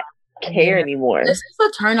do not care anymore. This is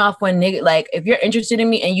a turn off when nigga, like, if you're interested in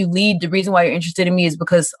me and you lead, the reason why you're interested in me is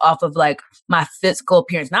because off of like my physical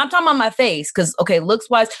appearance. Now I'm talking about my face, because looks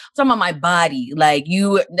wise, I'm talking about my body. Like,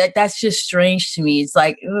 that's just strange to me. It's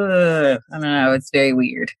like, I don't know, it's very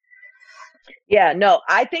weird. Yeah, no,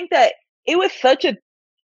 I think that it was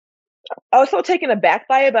I was so taken aback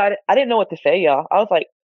by it, but I didn't know what to say, y'all. I was like,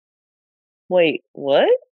 wait, what?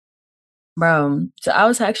 Bro, so I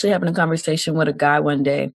was actually having a conversation with a guy one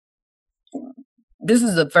day. this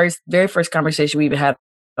is the very first conversation we even had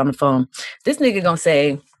on the phone. This nigga gonna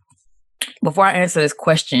say, before I answer this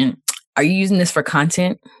question, are you using this for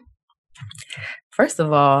content? First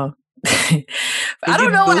of all, I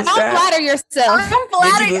don't know. Don't flatter yourself. I'm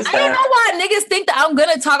flattering. I don't know why niggas think that I'm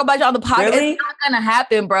gonna talk about you on the podcast. Really? It's not gonna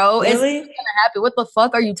happen, bro. Really? It's not gonna happen. What the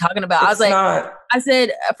fuck are you talking about? I was like, I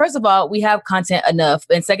said, first of all, we have content enough,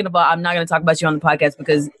 and second of all, I'm not gonna talk about you on the podcast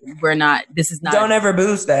because we're not. This is not. Don't ever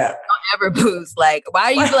boost that. Don't ever boost. Like, why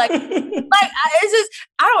are you like? It's just,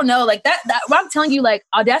 I don't know. Like that. What I'm telling you, like,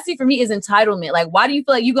 audacity for me is entitlement. Like, why do you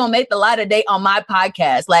feel like you're gonna make the light of day on my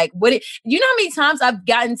podcast? Like, you know how many times I've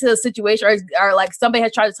gotten to a situation or like somebody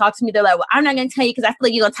has tried to talk to me, they're like, well, I'm not gonna tell you because I feel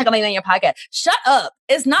like you're gonna talk about me on your podcast. Shut up.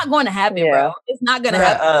 It's not going to happen, bro. It's not going to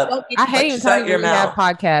happen. I hate even telling you we have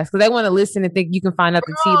podcasts because they want to listen and think you can find out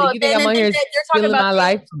the tea. Like, you think I'm on here spilling my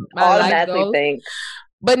life?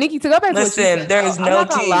 But Nikki, to go back to what you said, there is no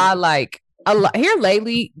tea. Like, here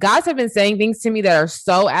lately, guys have been saying things to me that are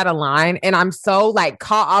so out of line, and I'm so like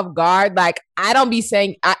caught off guard. Like, I don't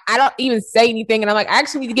even say anything, and I'm like, I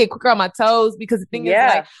actually need to get quicker on my toes because the thing is,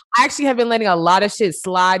 like, I actually have been letting a lot of shit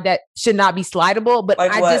slide that should not be slidable. But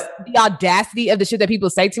like the audacity of the shit that people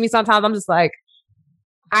say to me sometimes, I'm just like,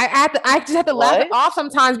 I just have to laugh it off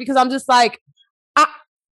sometimes because I'm just like,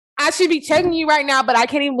 I should be checking you right now, but I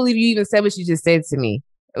can't even believe you even said what you just said to me.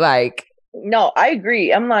 Like, no, I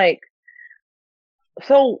agree. I'm like,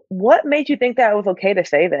 so what made you think that it was okay to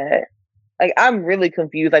say that? Like, I'm really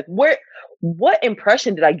confused. Like, what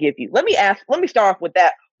impression did I give you? Let me start off with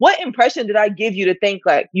that. What impression did I give you to think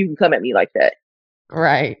like you can come at me like that?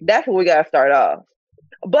 Right. That's where we got to start off.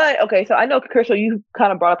 But okay, so I know, Crystal, you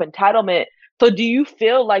kind of brought up entitlement. So do you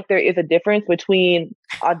feel like there is a difference between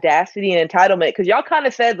audacity and entitlement? Because y'all kind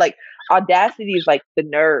of said like audacity is like the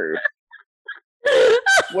nerve.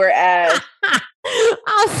 Whereas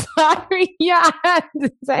I'm sorry, I had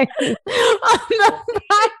to say on the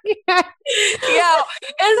podcast. Yo,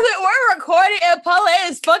 we're recording and Paula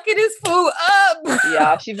is fucking his food up.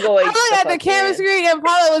 Yeah, she's going. I look at the camera screen and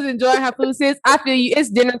Paula was enjoying her food. Sis, I feel you. It's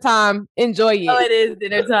dinner time. Enjoy it. Oh, it is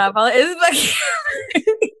dinner time, Paula. It's like.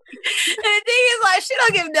 And the thing is, like, she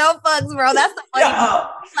don't give no fucks, bro. That's the funny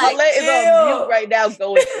part. Like, is on mute right now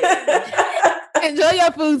going Enjoy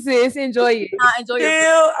your food, sis. Enjoy it. Enjoy your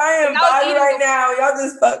food. I am body right now. Y'all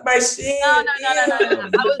just fucked my shit. No.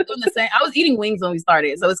 I was doing the same. I was eating wings when we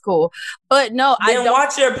started, so it's cool. But no, I don't.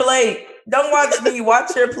 Watch your plate. Don't watch me.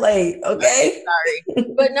 Watch your plate, okay? Sorry.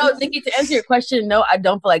 But no, Nikki, to answer your question, no, I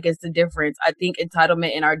don't feel like it's the difference. I think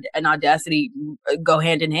entitlement and audacity go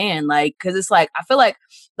hand in hand. Like, because it's like, I feel like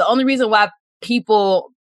the only reason why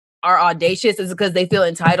people are audacious is because they feel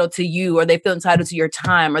entitled to you, or they feel entitled to your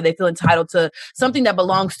time, or they feel entitled to something that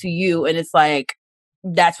belongs to you. And it's like,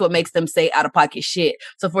 that's what makes them say out of pocket shit.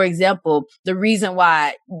 So for example, the reason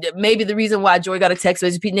why Joy got a text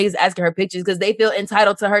message, niggas asking her pictures, because they feel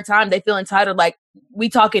entitled to her time. They feel entitled, like, we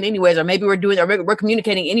talking anyways, or maybe we're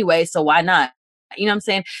communicating anyway. So why not? You know what I'm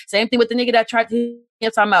saying? Same thing with the nigga that tried to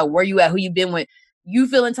talking about where you at, who you been with. You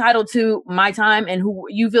feel entitled to my time, and who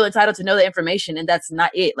you feel entitled to know the information, and that's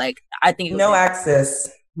not it. Like, I think no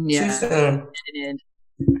access. Yeah. Too soon.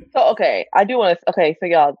 So, okay, I do want to, okay, so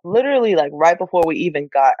y'all, literally, like, right before we even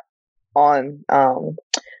got on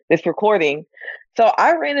this recording, so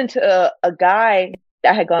I ran into a guy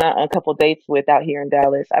that I had gone out on a couple dates with out here in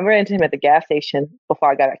Dallas. I ran into him at the gas station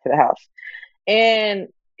before I got back to the house. And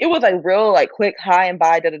it was, like, real, like, quick, hi and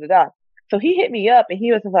bye, da-da-da-da. So he hit me up, and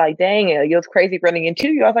he was like, dang, it was crazy running into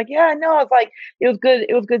you. I was like, yeah, I know. I was like, it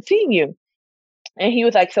was good seeing you. And he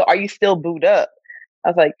was like, so are you still booed up? I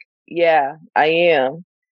was like, yeah, I am.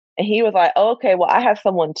 And he was like, oh, okay, well, I have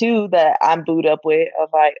someone too that I'm booed up with. I was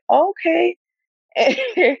like, oh, okay.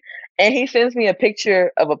 And he sends me a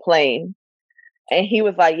picture of a plane. And he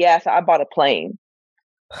was like, yeah, so I bought a plane.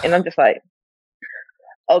 And I'm just like,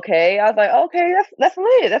 okay. I was like, okay, that's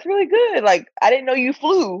lit. That's really good. Like, I didn't know you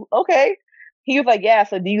flew. Okay. He was like, yeah,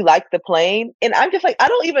 so do you like the plane? And I'm just like, I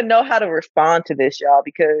don't even know how to respond to this, y'all,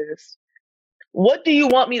 because what do you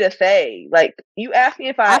want me to say? Like, you asked me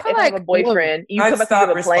if I have a boyfriend, you come up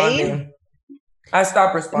with a plane. I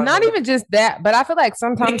stopped responding. Not even just that, but I feel like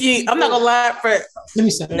sometimes Nikki, I'm not gonna lie. Let me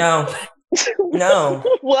say no.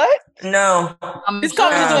 What? No. This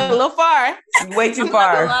conversation went a little far. Way too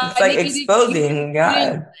far. It's like exposing.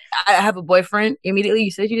 God. I have a boyfriend. Immediately,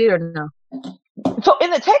 you said you did or no? So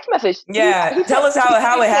in the text message, yeah, tell us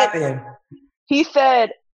how it happened. He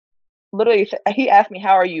said, literally, he asked me,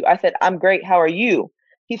 how are you? I said, I'm great. How are you?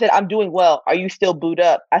 He said, I'm doing well. Are you still booed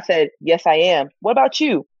up? I said, yes, I am. What about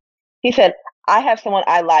you? He said, I have someone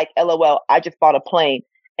I like. LOL. I just bought a plane.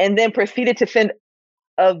 And then proceeded to send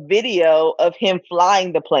a video of him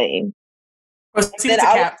flying the plane. What's it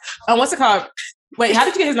called? Wait, how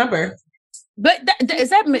did you get his number? But does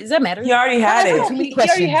that matter? He already had it. He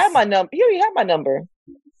already had my number.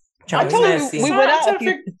 I told you we went out.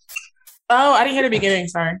 Oh, I didn't hear the beginning.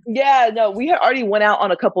 Sorry. Yeah, no, we had already went out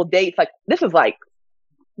on a couple dates. Like this was like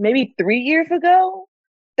maybe 3 years ago.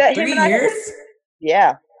 That 3 years?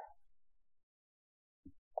 Yeah.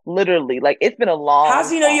 Literally, like it's been a long. How does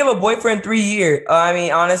he know you have a boyfriend 3 years? I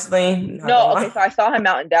mean, honestly. No, okay. So I saw him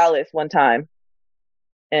out in Dallas one time,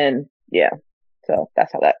 and yeah, so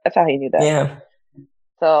that's how he knew that. Yeah.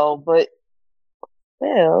 So, but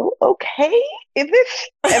well, okay. Am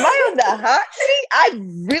I on the hot seat? I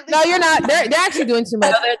really no, you're not. They're actually doing too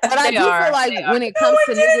much. But I do feel like when it comes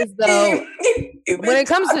to niggas though, when it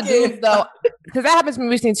comes to dudes though, because that happens to me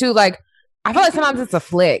recently too. Like I feel like sometimes it's a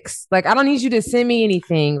flex. Like I don't need you to send me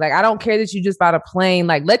anything. Like I don't care that you just bought a plane.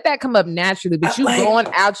 Like let that come up naturally. But you going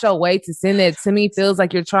out your way to send it to me feels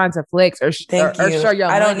like you're trying to flex or show your money.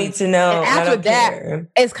 I don't need to know. And after that,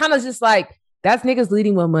 it's kind of just like that's niggas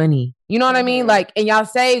leading with money. You know what I mean? Like, and y'all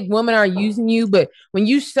say women are using you, but when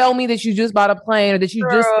you show me that you just bought a plane or that you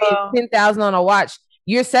just spent $10,000 on a watch,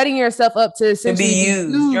 you're setting yourself up to essentially be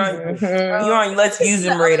used. You're on let's use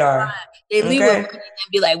them radar. They leave with money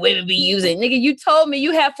and be like, women be using. Nigga, you told me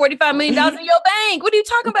you have $45 million in your bank. What are you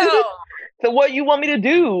talking about? So what you want me to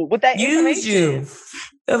do with that use you.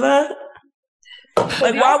 Like,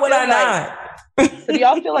 why would I not? So do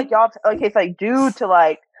y'all feel like y'all, okay, it's like due to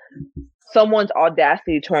like someone's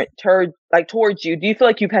audacity towards you, do you feel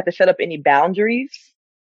like you've had to set up any boundaries?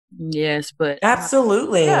 Yes, but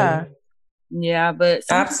absolutely. Yeah, but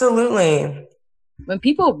absolutely. When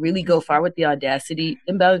people really go far with the audacity,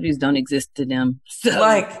 them boundaries don't exist to them. So.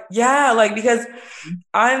 Because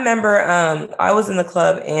I remember I was in the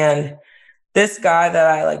club and this guy that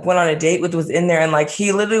I like went on a date with was in there and like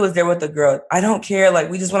he literally was there with the girl. I don't care. Like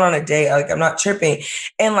we just went on a date. Like I'm not tripping.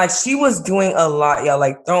 And like she was doing a lot, y'all,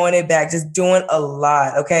 like throwing it back, just doing a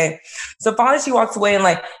lot. Okay. So finally she walks away and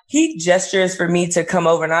like he gestures for me to come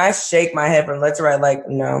over and I shake my head from left to right. Like,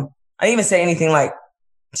 no, I didn't even say anything, like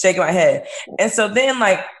shaking my head. And so then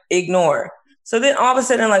like ignore. So then all of a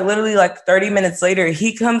sudden, like literally like 30 minutes later,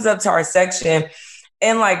 he comes up to our section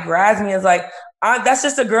and like grabs me and is like, that's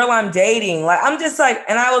just a girl I'm dating. Like, I'm just like,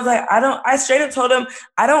 and I was like, I straight up told him,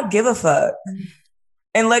 I don't give a fuck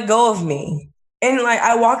and let go of me. And like,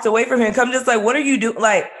 I walked away from him. I'm just like, what are you doing?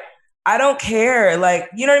 Like, I don't care. Like,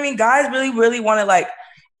 you know what I mean? Guys really, really want to like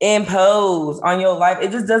impose on your life. It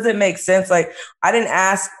just doesn't make sense. Like, I didn't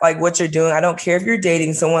ask like what you're doing. I don't care if you're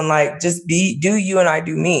dating someone, like just do you and I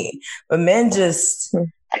do me. But men just.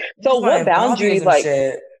 So what boundaries, like,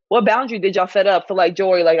 what boundary did y'all set up? So like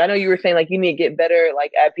Jory, like I know you were saying like you need to get better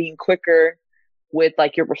like at being quicker with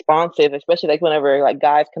like your responses, especially like whenever like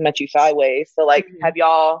guys come at you sideways. So like have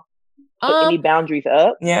y'all put any boundaries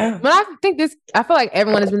up? Yeah. But I feel like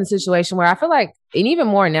everyone has been in a situation where I feel like, and even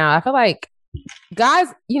more now, I feel like guys,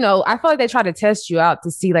 you know, I feel like they try to test you out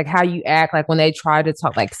to see like how you act, like when they try to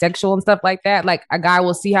talk like sexual and stuff like that. Like a guy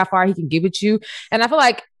will see how far he can give it you. And I feel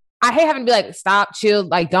like I hate having to be like, stop, chill,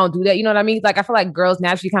 like, don't do that. You know what I mean? Like, I feel like girls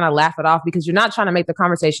naturally kind of laugh it off because you're not trying to make the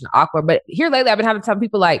conversation awkward. But here lately, I've been having to tell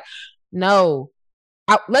people like, no,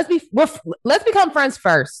 let's become friends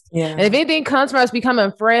first. Yeah. And if anything comes from us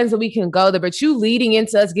becoming friends, then we can go there. But you leading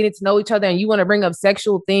into us getting to know each other and you want to bring up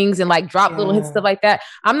sexual things and like drop little hints, stuff like that.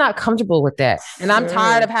 I'm not comfortable with that. And I'm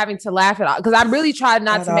tired of having to laugh it off because I really tried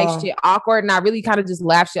not to make shit awkward and I really kind of just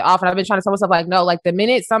laugh shit off. And I've been trying to tell myself like, no, like the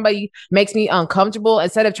minute somebody makes me uncomfortable,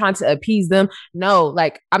 instead of trying to appease them, no,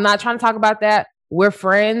 like I'm not trying to talk about that. We're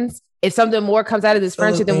friends. If something more comes out of this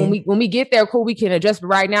friendship, then when we get there, cool, we can adjust. But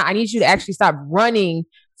right now, I need you to actually stop running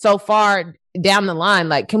so far down the line.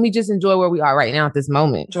 Like, can we just enjoy where we are right now at this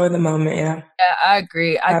moment? Enjoy the moment, yeah. Yeah, I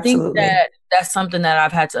agree. I think that's something that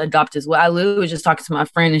I've had to adopt as well. I literally was just talking to my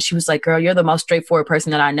friend and she was like, girl, you're the most straightforward person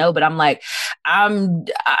that I know. But I'm like,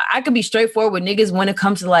 I could be straightforward with niggas when it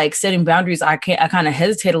comes to like setting boundaries. I kind of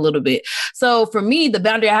hesitate a little bit. So for me, the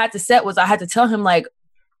boundary I had to set was I had to tell him like,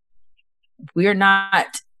 we're not,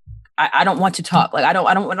 I don't want to talk. Like, I don't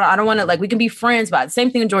want to, like, we can be friends, but the same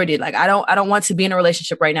thing Joy did. Like, I don't want to be in a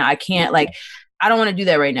relationship right now. I can't, like, I don't want to do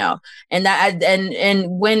that right now. And that, and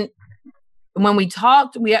when we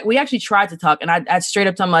talked, we actually tried to talk, and I straight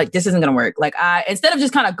up told him like, this isn't gonna work. Like, instead of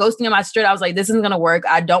just kind of ghosting him, I was like, this isn't gonna work.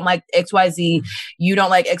 I don't like XYZ. You don't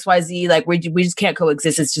like XYZ. Like, we just can't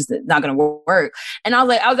coexist. It's just not gonna work. And I was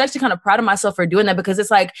like, I was actually kind of proud of myself for doing that because it's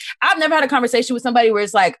like I've never had a conversation with somebody where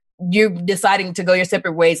it's like you're deciding to go your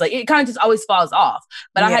separate ways. Like, it kind of just always falls off.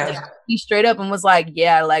 But I had to be straight up and was like,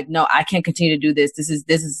 yeah, like, no, I can't continue to do this. This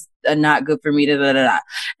is not good for me. Da, da, da, da.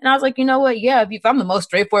 And I was like, you know what? Yeah, if I'm the most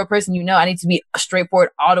straightforward person, I need to be straightforward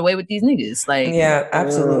all the way with these niggas. Like, yeah,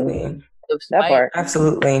 absolutely. That part.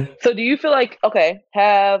 Absolutely. So do you feel like,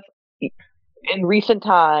 in recent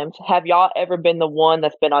times, have y'all ever been the one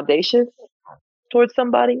that's been audacious towards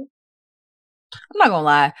somebody? I'm not gonna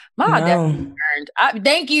lie, my audacity earned.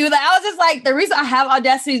 Thank you. Like, I was just like, the reason I have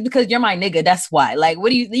audacity is because you're my nigga. That's why. Like,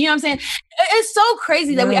 what do you know what I'm saying? It's so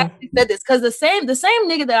crazy that we actually said this, because the same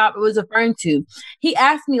nigga that I was referring to, he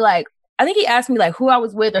asked me like, I think he asked me like who I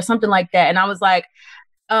was with or something like that, and I was like,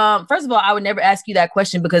 first of all, I would never ask you that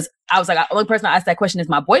question, because I was like, the only person I asked that question is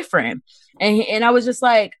my boyfriend, and I was just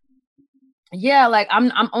like, yeah, like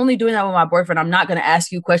I'm only doing that with my boyfriend. I'm not gonna ask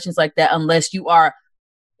you questions like that unless you are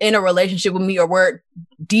in a relationship with me, or we're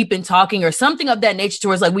deep in talking or something of that nature,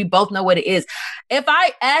 towards like we both know what it is. If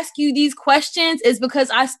I ask you these questions, it's because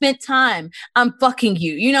I spent time. I'm fucking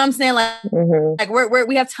you. You know what I'm saying? Like, like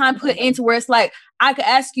we have time put into where it's like I could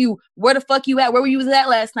ask you where the fuck you at, where you was at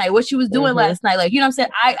last night, what you was doing last night. Like, you know what I'm saying?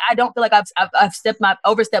 I don't feel like I've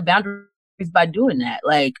overstepped boundaries by doing that.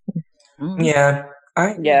 Like, yeah.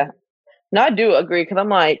 Yeah. No, I do agree, because I'm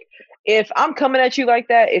like, if I'm coming at you like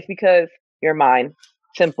that, it's because you're mine.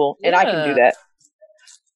 Simple. And I can do that.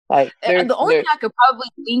 Like, the only thing I could probably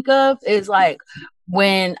think of is like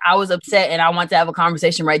when I was upset and I wanted to have a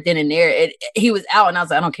conversation right then and there. He was out and I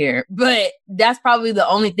was like, I don't care. But that's probably the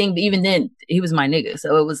only thing. But even then, he was my nigga.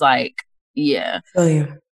 So it was like, yeah. Oh, yeah.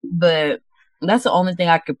 But that's the only thing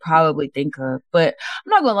I could probably think of. But I'm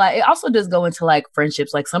not gonna lie, it also does go into like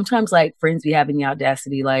friendships. Like sometimes like friends be having the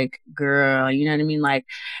audacity, like, girl, you know what I mean? Like,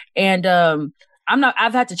 and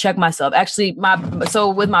I've had to check myself. Actually,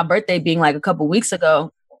 with my birthday being like a couple weeks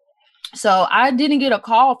ago, so I didn't get a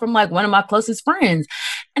call from like one of my closest friends.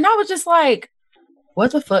 And I was just like,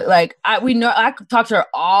 what the fuck? Like, I could talk to her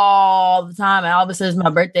all the time, and all of a sudden it's my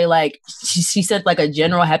birthday. Like, she sent like a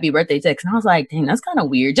general happy birthday text, and I was like, dang, that's kind of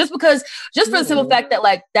weird. Just for the simple fact that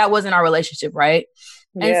like that wasn't our relationship, right?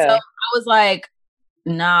 Yeah. And so I was like,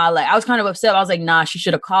 nah, like I was kind of upset. I was like, nah, she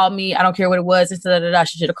should have called me. I don't care what it was. She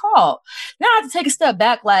should have called. Now I have to take a step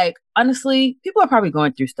back. Like, honestly, people are probably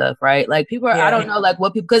going through stuff, right? Like people are, I don't know, like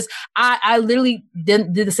what people, because I literally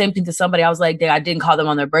did the same thing to somebody. I was like, I didn't call them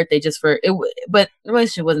on their birthday just for it, but the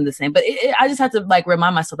relationship wasn't the same. But I just had to like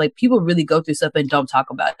remind myself, like people really go through stuff and don't talk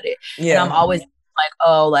about it. Yeah. And I'm always like,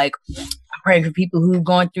 oh, like I'm praying for people who are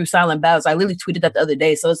going through silent battles. I literally tweeted that the other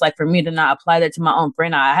day. So it's like for me to not apply that to my own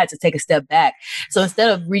friend, I had to take a step back. So instead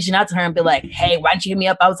of reaching out to her and be like, hey, why don't you hit me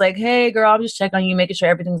up? I was like, hey girl, I'm just checking on you, making sure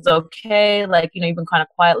everything's okay. Like, you know, you've been kind of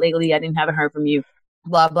quiet lately. I haven't heard from you.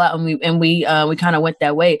 Blah blah, and we kind of went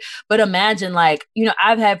that way. But imagine, like, you know,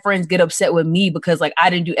 I've had friends get upset with me because like I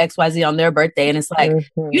didn't do XYZ on their birthday, and it's like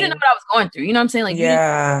you didn't know what I was going through. You know what I'm saying? Like,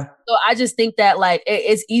 yeah. So I just think that like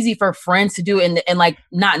it's easy for friends to do it and like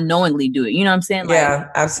not knowingly do it. You know what I'm saying? Like, yeah,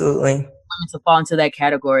 absolutely. To fall into that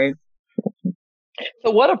category. So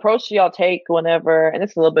what approach do y'all take whenever? And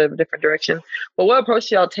it's a little bit of a different direction. But what approach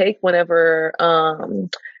do y'all take whenever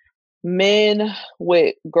men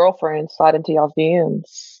with girlfriends slide into y'all's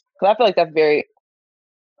DMs? Because I feel like that's very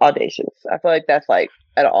audacious. I feel like that's like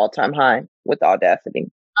at an all-time high with the audacity.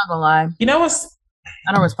 Not gonna lie. You know what's?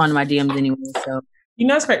 I don't respond to my DMs anyway, so. You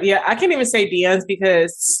know, it's crazy. Yeah, I can't even say DMs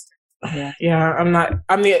because I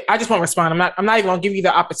just won't respond. I'm not even gonna give you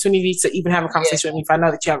the opportunity to even have a conversation with me if I know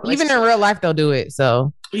that you have a relationship. Even in real life, they'll do it.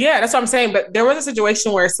 So yeah, that's what I'm saying. But there was a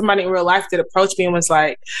situation where somebody in real life did approach me and was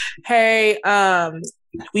like, hey,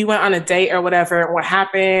 we went on a date or whatever. What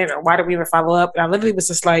happened? Or why did we even follow up? And I literally was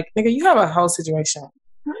just like, nigga, you have a whole situation.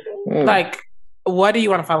 Like, what do you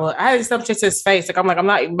want to follow up? I had to step to his face. Like, I'm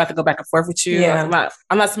not even about to go back and forth with you. Yeah.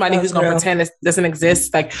 I'm not somebody who's going to pretend this doesn't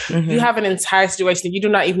exist. Like, you have an entire situation. You do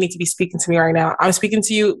not even need to be speaking to me right now. I'm speaking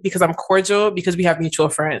to you because I'm cordial, because we have mutual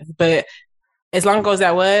friends. But as long ago as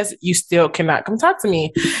that was, you still cannot come talk to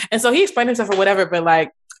me. And so he explained himself or whatever. But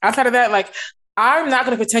like, outside of that, like, I'm not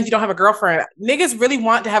going to pretend you don't have a girlfriend. Niggas really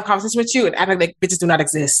want to have conversations with you and act like bitches do not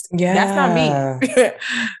exist. Yeah. That's not me.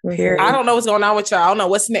 I don't know what's going on with y'all. I don't know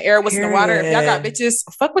what's in the air, what's in the water. If y'all got bitches,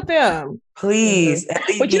 fuck with them. Please.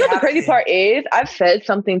 But you know what the crazy part is? I've said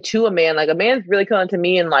something to a man. Like, a man's really coming to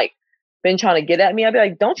me and like been trying to get at me. I'd be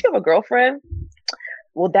like, don't you have a girlfriend?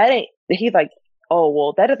 Well, that ain't. He's like, oh,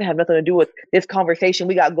 well, that doesn't have nothing to do with this conversation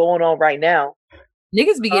we got going on right now.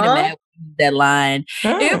 Niggas be getting mad with that line.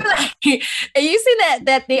 Like, and you see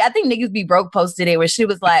that thing? I think Niggas Be Broke posted it where she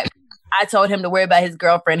was like, I told him to worry about his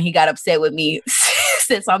girlfriend. He got upset with me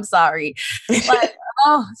since I'm sorry. Like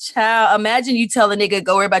Oh, child. Imagine you tell a nigga,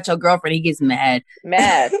 go worry about your girlfriend. He gets mad.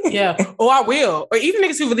 Yeah. Oh, I will. Or even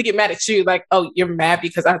niggas who really get mad at you, like, oh, you're mad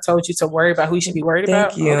because I told you to worry about who you should be worried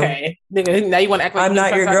about? You. Okay. Nigga, now you want to act like I'm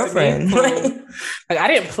not your girlfriend. Like, I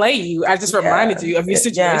didn't play you. I just reminded you of your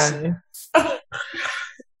situation. Yeah.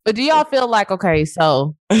 But do y'all feel like, okay,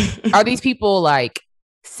 so are these people like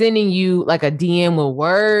sending you like a DM with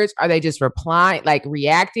words? Are they just replying, like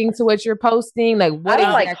reacting to what you're posting? Like, what? I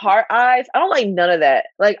don't like heart eyes. I don't like none of that.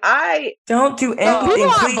 Like, I don't do anything. People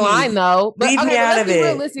aren't blind though. But, leave me out of it.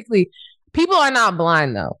 Realistically, people are not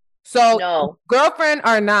blind though. So, no. Girlfriend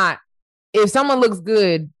or not, if someone looks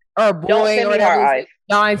good or a boy don't send or me whatever, heart eyes.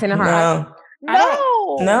 y'all ain't sending her eyes.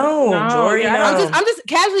 No, Jory, no. I'm just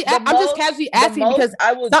casually asking because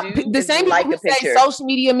I will the same people who say social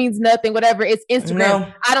media means nothing, whatever, it's Instagram.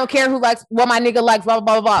 No. I don't care who likes what my nigga likes, blah,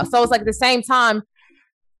 blah, blah, blah. So it's like at the same time,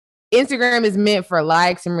 Instagram is meant for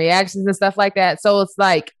likes and reactions and stuff like that. So it's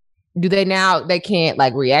like, they can't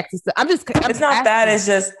like react to stuff. It's not that. It's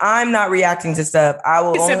just, I'm not reacting to stuff. I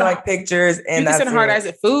will only like pictures and you can send hard eyes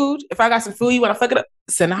at food. If I got some food, you want to fuck it up,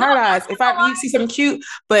 send hard eyes. If you see something cute,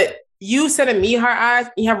 but you sending me hard eyes,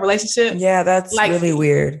 you have a relationship. Yeah, that's like, really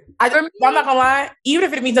weird. I'm not gonna lie. Even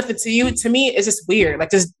if it means nothing to you, to me, it's just weird. Like,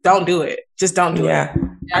 just don't do it. Just don't do it. Yeah,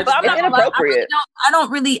 but I'm not inappropriate.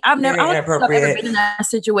 I've never been in that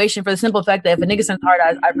situation for the simple fact that if a nigga sends hard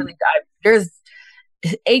eyes, there's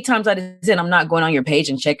 8 times out of 10, I'm not going on your page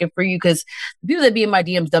and checking for you because people that be in my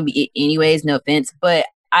DMs don't be it anyways. No offense, but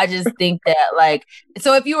I just think that like,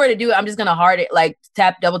 so if you were to do it, I'm just gonna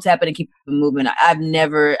double tap it and keep it moving. I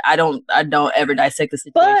don't ever dissect the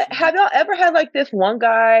situation. But have y'all ever had like this one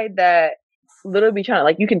guy that literally be trying to,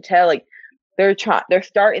 like, you can tell like they're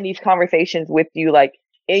starting these conversations with you like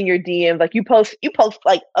in your DMs, like you post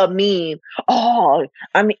like a meme. Oh,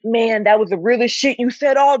 I mean, man, that was the realest shit you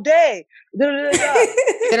said all day. Then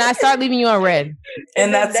I start leaving you on red,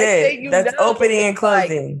 and that's it. That's opening and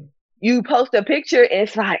closing. Like, you post a picture and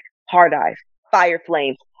it's like hard eyes, fire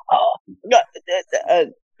flames,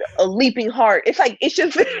 a leaping heart. It's like, it's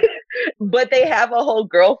just, but they have a whole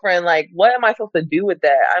girlfriend. Like, what am I supposed to do with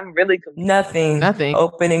that? I'm really confused. Nothing.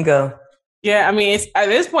 Open and go. Yeah, I mean, it's at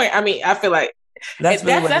this point. I mean, I feel like that's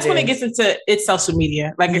when it gets into it's social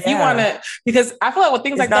media. Like, if you want to, because I feel like with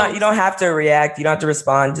things like that, you don't have to react. You don't have to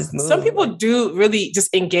respond. Just move. Some people do really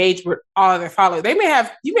just engage with all of their followers.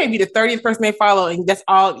 You may be the 30th person they follow, and that's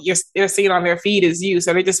all they're seeing on their feed is you.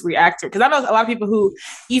 So they just react to it. Because I know a lot of people who,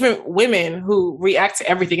 even women who react to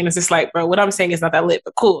everything, and it's just like, bro, what I'm saying is not that lit,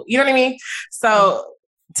 but cool. You know what I mean? So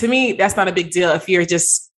to me, that's not a big deal if you're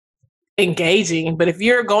just engaging. But if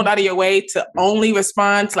you're going out of your way to only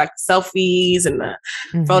respond to like selfies and the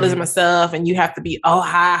photos of myself, and you have to be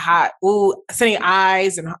hot, ooh, sending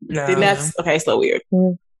eyes, and then that's okay. It's a little weird.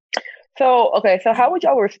 So how would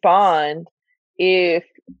y'all respond if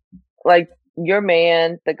like your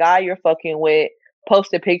man, the guy you're fucking with,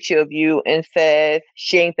 post a picture of you and says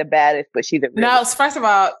she ain't the baddest, but she's the realest? No, first of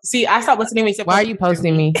all, see, I stopped listening when you said, why are you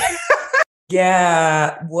posting me?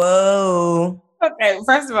 Yeah. Whoa. Okay,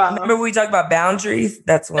 first of all, remember we talked about boundaries?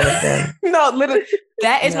 That's one of them. No, literally,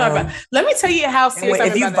 that is my boundary. Let me tell you how serious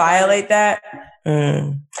if you violate that,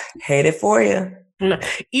 hate it for you. No.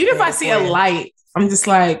 Even if I see a light, I'm just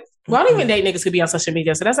like, well, I don't even date niggas who be on social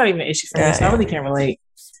media, so that's not even an issue for me. So I really can't relate.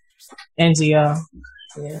 NGO.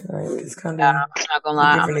 Yeah, it's kind of I'm not gonna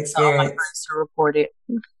lie. I'm gonna tell my friends to report it.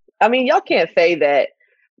 I mean, y'all can't say that.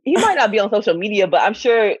 He might not be on social media, but I'm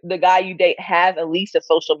sure the guy you date has at least a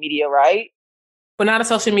social media, right? But not a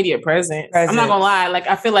social media presence. I'm not gonna lie. Like,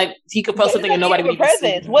 I feel like he could post something and nobody would even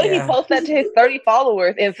presence. What if he posts that to his 30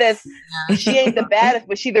 followers and says she ain't the baddest,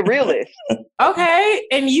 but she the realest? Okay,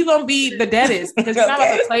 and you gonna be the deadest because you're not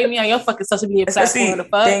about to play me on your fucking social media platform. The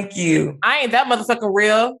fuck? Thank you. I ain't that motherfucking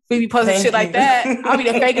real. We be posting shit like that. I'll be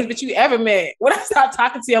the fakest bitch you ever met. When I stop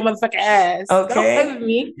talking to your motherfucking ass, okay. Don't play with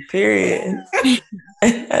me. Period.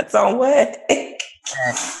 That's on what?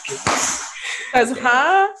 Because,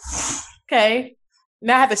 okay.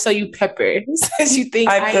 Now I have to show you Pepper since you think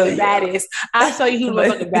I ain't the baddest. I'll show you who the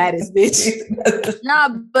fucking baddest, bitch. Nah,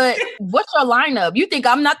 but what's your lineup? You think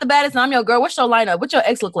I'm not the baddest and I'm your girl? What's your lineup? What's your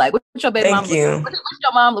ex look like? What's your baby mom look like? What's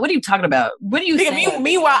your mom? What are you talking about? What are you saying?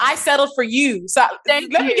 Meanwhile, I settled for you. So let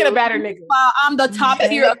me get a better nigga. While I'm the top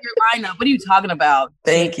tier of your lineup. What are you talking about?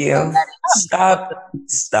 Thank you.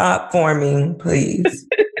 Stop forming, please.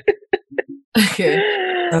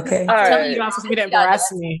 Okay. All right. You're not supposed to be that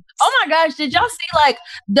embarrassing me. Oh my gosh, did y'all see like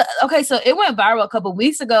so it went viral a couple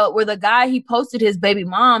weeks ago where the guy, he posted his baby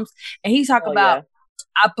moms and he's talking about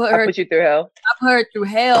I put you through hell. I put her through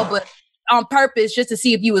hell, but on purpose just to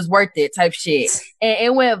see if you was worth it type shit. And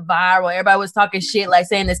it went viral. Everybody was talking shit, like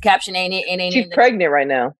saying this caption ain't it. She's pregnant right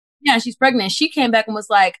now. Yeah, she's pregnant. She came back and was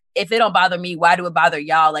like, if it don't bother me, why do it bother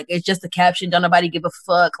y'all? Like, it's just a caption. Don't nobody give a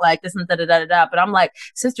fuck. Like, this and da-da-da-da-da. But I'm like,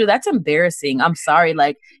 sister, that's embarrassing. I'm sorry.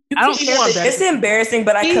 Like, I don't care. It's embarrassing,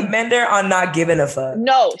 but I commend her on not giving a fuck.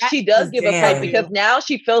 No, she does give a fuck because now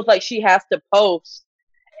she feels like she has to post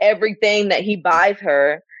everything that he buys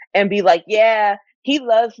her and be like, yeah, he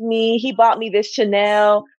loves me. He bought me this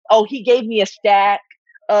Chanel. Oh, he gave me a stack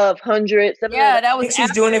of hundreds. Yeah, that was.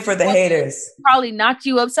 She's doing it for the haters. Probably knocked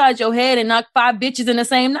you upside your head and knocked 5 bitches in the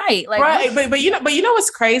same night. Like, right, but you know what's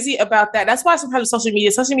crazy about that? That's why sometimes social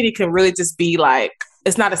media can really just be like,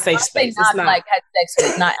 it's not a safe space. It's not like had sex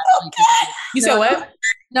with, not actually. You said what?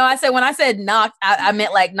 No, I said when I said knocked, I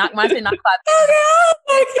meant like knock. When I said knock 5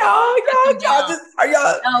 y'all are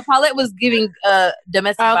y'all. No, Paulette was giving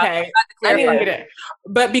domestic. Okay, I didn't get it.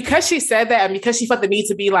 But because she said that, and because she felt the need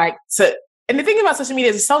to be like to. And the thing about social media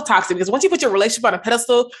is it's so toxic because once you put your relationship on a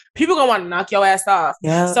pedestal, people gonna want to knock your ass off.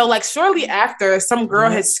 Yeah. So like shortly after, some girl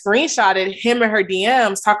had screenshotted him and her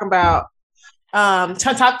DMs talking about trying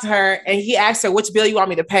to talk to her, and he asked her, which bill you want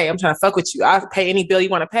me to pay? I'm trying to fuck with you. I'll pay any bill you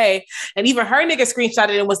want to pay. And even her nigga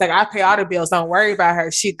screenshotted and was like, I pay all the bills. Don't worry about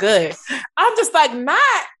her. She good. I'm just like, not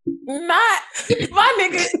my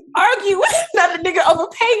nigga argue with another nigga over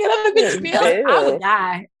paying another bitch bill. I would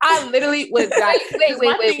die. I literally would die.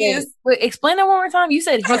 Wait. Explain that one more time. You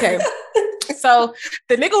said okay. So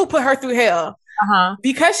the nigga who put her through hell,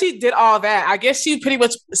 because she did all that, I guess she pretty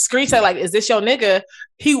much screenshot like, is this your nigga?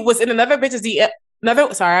 He was in another bitch's DM.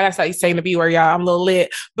 Sorry, I gotta start saying the B word, y'all. I'm a little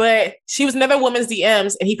lit. But she was another woman's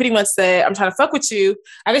DMs, and he pretty much said, I'm trying to fuck with you.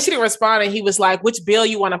 I guess she didn't respond, and he was like, which bill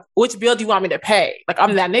do you want me to pay? Like,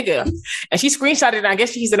 I'm that nigga. And she screenshotted it, and I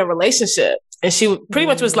guess she's in a relationship. And she pretty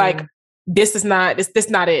much was like, this is not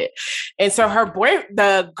it. And so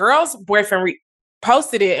the girl's boyfriend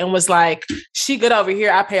posted it and was like, she good over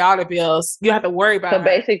here. I pay all the bills. You don't have to worry about it. So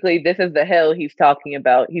basically, this is the hell he's talking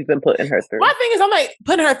about. He's been putting her through. My thing is, I'm like,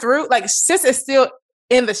 putting her through, like, sis is still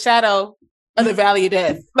in the shadow of the valley of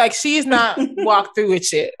death. Like, she's not walked through it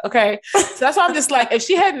shit. Okay. So that's why I'm just like, if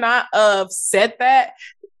she had not said that,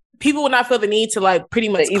 people would not feel the need to like pretty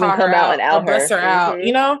much to call her out and bust her out,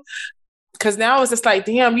 you know? Because now it's just like,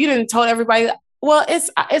 damn, you didn't told everybody. Well,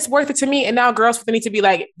 it's worth it to me. And now girls feel the need to be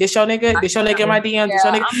like, this your nigga? This your nigga in my DM? This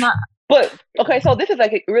your nigga? But, okay, so this is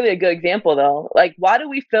like really a good example, though. Like, why do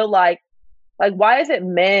we feel like, why is it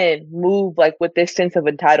men move, like, with this sense of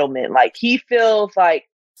entitlement? Like, he feels like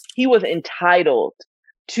he was entitled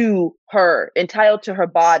to her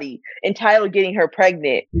body, entitled to getting her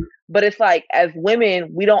pregnant. But it's like, as women,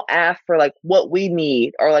 we don't ask for, like, what we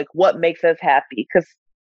need or, like, what makes us happy. Because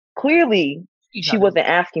clearly, she wasn't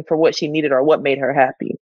asking for what she needed or what made her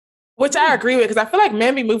happy. Which I agree with, because I feel like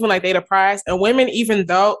men be moving like they the prize, and women, even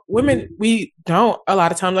though we don't a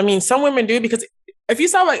lot of times. I mean, some women do, because if you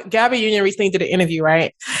saw what Gabby Union recently did an interview,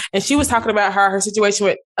 right? And she was talking about her situation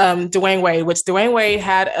with Dwayne Wade, which Dwayne Wade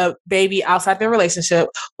had a baby outside their relationship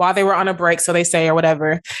while they were on a break, so they say, or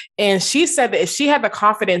whatever. And she said that if she had the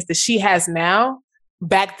confidence that she has now,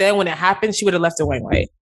 back then when it happened, she would have left Dwayne Wade.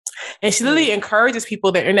 And she literally encourages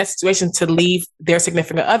people that are in that situation to leave their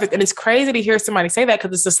significant others. And it's crazy to hear somebody say that,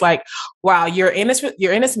 because it's just like, wow, you're in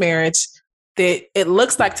this marriage that it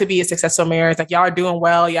looks like to be a successful marriage. Like, y'all are doing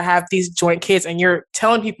well. You have these joint kids, and you're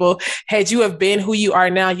telling people, had you have been who you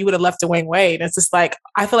are now, you would have left Dwayne Wade. And it's just like,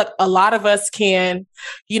 I feel like a lot of us can,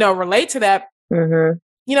 relate to that. Mm-hmm.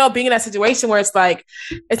 Being in that situation where it's like,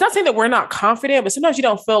 it's not saying that we're not confident, but sometimes you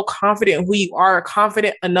don't feel confident in who you are,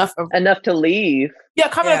 confident enough to leave. Yeah,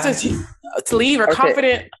 confident to leave, or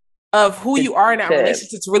confident of who you are in that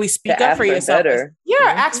relationship to really speak up for yourself. Yeah,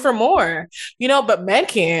 ask for more. But men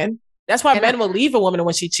can. That's why men will leave a woman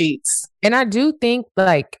when she cheats. And I do think,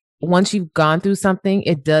 like, once you've gone through something,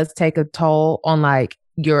 it does take a toll on like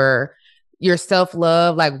your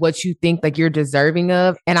self-love, like what you think like you're deserving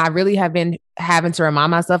of. And I really have been having to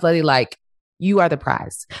remind myself lately, like, you are the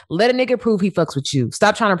prize. Let a nigga prove he fucks with you.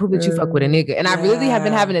 Stop trying to prove that you fuck with a nigga. And I really have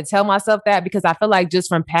been having to tell myself that, because I feel like just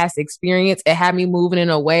from past experience, it had me moving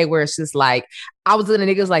in a way where it's just like, I was looking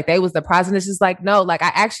at niggas like they was the prize. And it's just like, no, like,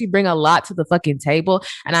 I actually bring a lot to the fucking table,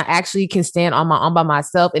 and I actually can stand on my own by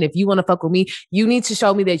myself. And if you want to fuck with me, you need to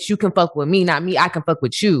show me that you can fuck with me, not me. I can fuck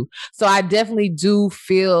with you. So I definitely do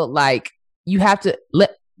feel like you have to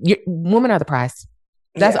women are the prize.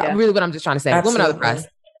 That's really what I'm just trying to say. Absolutely. Women are the prize.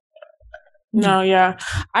 No, yeah.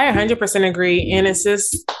 I 100% agree. And it's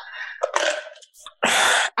just,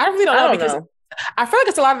 I really don't know, because I feel like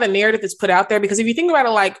it's a lot of the narrative that's put out there, because if you think about it,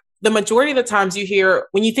 like, the majority of the times you hear,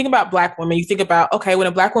 when you think about Black women, you think about, okay, when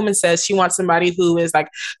a Black woman says she wants somebody who is like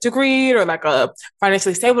degreed or like a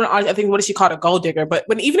financially stable, I think, what is she called, a gold digger? But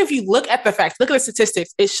even if you look at the facts, look at the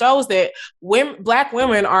statistics, it shows that Black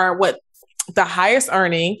women are the highest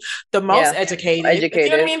earning, the most educated. You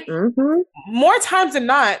know what I mean? Mm-hmm. More times than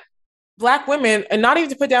not, Black women, and not even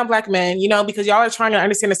to put down Black men, you know, because y'all are trying to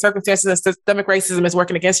understand the circumstances and systemic racism is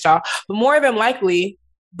working against y'all. But more than likely,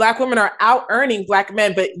 Black women are out earning Black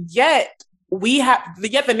men, but yet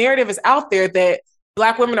the narrative is out there that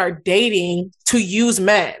Black women are dating to use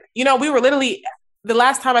men. You know, we were literally, the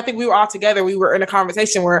last time I think we were all together, we were in a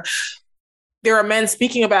conversation where there are men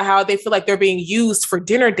speaking about how they feel like they're being used for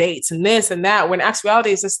dinner dates and this and that, when in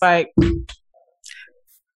actuality it's just like,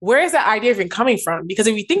 where is that idea even coming from? Because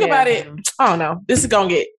if you think about it, I don't know, this is going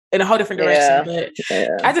to get in a whole different direction,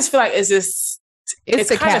 but I just feel like it's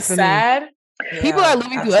kind of sad. People are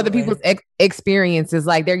living through other people's experiences.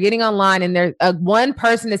 Like they're getting online and there's one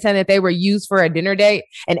person is saying that they were used for a dinner date,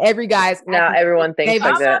 and everyone thinks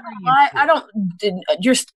like that.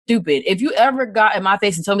 You're stupid. If you ever got in my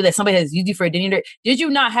face and told me that somebody has used you for a dinner date, did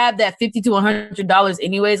you not have that $50 to $100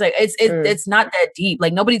 anyways? Like it's not that deep.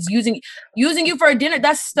 Like nobody's using you for a dinner.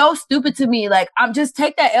 That's so stupid to me. Like I'm just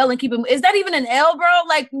take that L and keep it. Is that even an L, bro?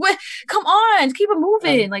 Like what? Come on, keep it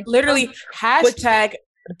moving. Like literally hashtag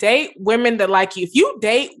date women that like you. If you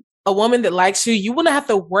date a woman that likes you, you wouldn't have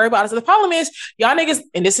to worry about it. So the problem is, y'all niggas,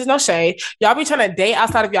 and this is no shade, y'all be trying to date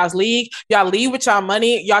outside of y'all's league. Y'all leave with y'all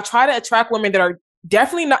money. Y'all try to attract women that are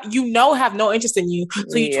definitely not, have no interest in you.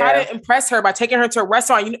 So you try to impress her by taking her to a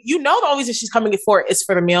restaurant. You know the only reason she's coming for is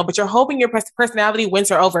for the meal, but you're hoping your personality wins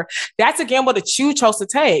her over. That's a gamble that you chose to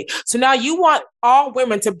take. So now you want all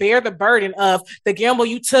women to bear the burden of the gamble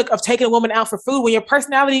you took of taking a woman out for food when your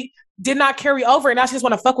personality did not carry over, and now she just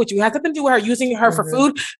want to fuck with you. It has nothing to do with her using her for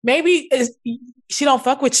food. Maybe she don't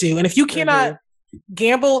fuck with you. And if you cannot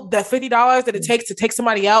gamble the $50 that it takes to take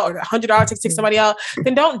somebody out, or the $100 to take somebody out,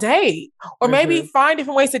 then don't date. Or maybe find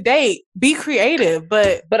different ways to date. Be creative.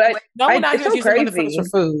 But no one out here is using motherfuckers for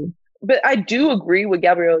food. But I do agree with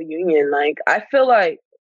Gabrielle Union. Like, I feel like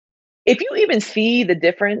if you even see the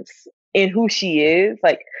difference in who she is,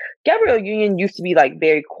 like, Gabrielle Union used to be like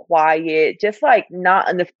very quiet, just like not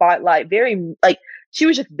in the spotlight, very like she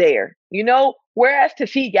was just there, you know? Whereas to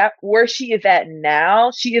see where she is at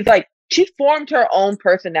now, she is like, she formed her own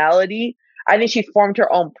personality. I think she formed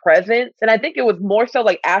her own presence. And I think it was more so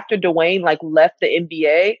like after Dwayne like left the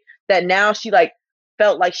NBA that now she like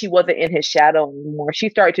felt like she wasn't in his shadow anymore. She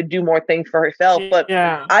started to do more things for herself. But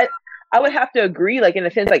I would have to agree, like in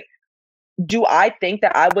a sense, like, do I think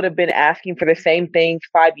that I would have been asking for the same things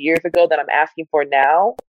 5 years ago that I'm asking for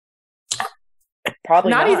now? Probably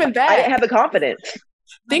not. Even that. I didn't have the confidence.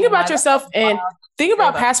 Think about yourself and think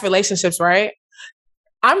about past relationships, right?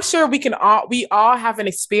 I'm sure we all have an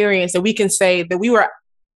experience that we can say that we were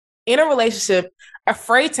in a relationship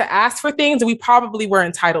afraid to ask for things that we probably were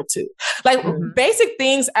entitled to. Like basic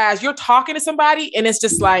things as you're talking to somebody and it's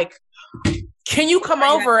just like, can you come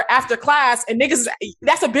over after class? And niggas,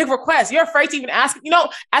 that's a big request. You're afraid to even ask,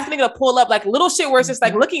 asking a nigga to pull up, like little shit where it's just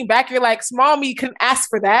like looking back, you're like, small me couldn't ask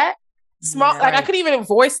for that. Like I couldn't even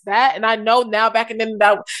voice that. And I know now back and then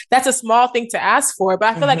that's a small thing to ask for.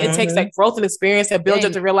 But I feel like it takes like growth and experience that builds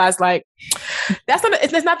up to realize like,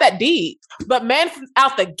 it's not that deep. But men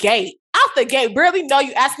out the gate, barely know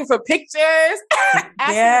you asking for pictures.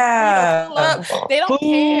 They don't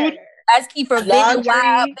care. Asking for laundry.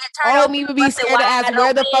 All me would be scared to ask,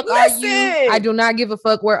 where the fuck are you? I do not give a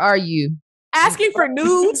fuck. Where are you? Asking for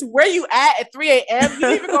nudes. Where you at 3 a.m.? You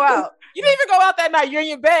didn't even go out. You didn't even go out that night. You're in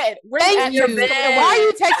your bed. Thank you. Why are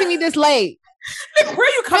you texting me this late? Where are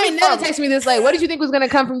you coming from? Never text me this late. What did you think was going to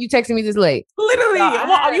come from you texting me this late? Literally.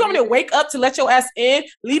 You want me to wake up to let your ass in?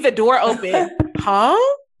 Leave the door open. Huh?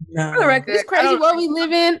 No. For the record, this crazy world we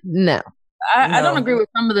live in? No. I don't agree with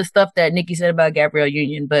some of the stuff that Nikki said about Gabrielle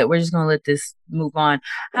Union, but we're just gonna let this move on.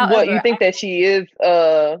 However, what, you think that she is?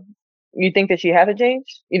 You think that she hasn't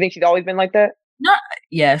changed? You think she's always been like that? No.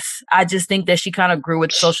 Yes, I just think that she kind of grew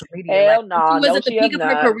with social media. Hell no, she was at the peak of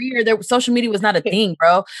her career. Social media was not a thing,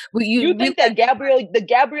 bro. You think that the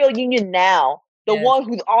Gabrielle Union now, the one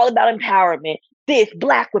who's all about empowerment, this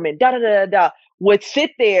Black women, would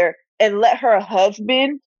sit there and let her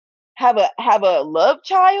husband have a love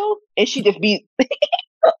child, and she just be but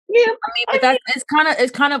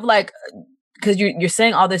it's kind of like because you're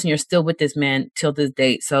saying all this and you're still with this man till this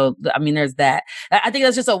date. So I mean, there's that. I think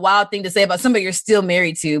that's just a wild thing to say about somebody you're still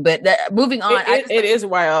married to. But moving on, it is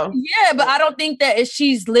wild. Yeah, but I don't think that if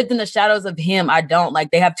she's lived in the shadows of him, I don't.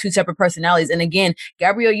 Like, they have two separate personalities. And again,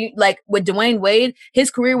 Gabrielle, like with Dwayne Wade,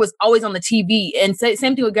 his career was always on the TV, and same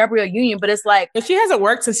thing with Gabrielle Union. But it's like, but she hasn't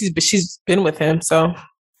worked since she's been with him. So.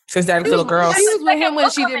 Since that little girl. She was with him when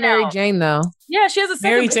she did Mary Jane, though. Yeah, she has a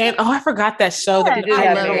Mary Jane. Oh, I forgot that show that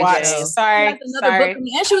I never watched. Sorry.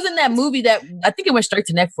 And she was in that movie that I think it went straight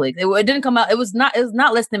to Netflix. It didn't come out. It was not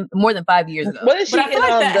more than 5 years ago. What is she? But I feel like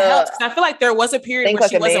that helps. I feel like there was a period where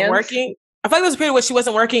she wasn't working. I feel like there was a period where she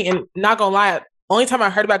wasn't working, and not gonna lie, only time I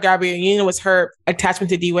heard about Gabrielle Union was her attachment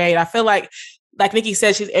to D Wade. I feel like Nikki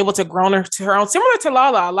said, she's able to grow her to her own, similar to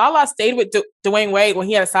Lala. Lala stayed with Dwayne Wade when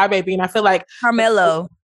he had a side baby, and I feel like Carmelo.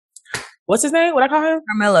 What's his name? What I call him?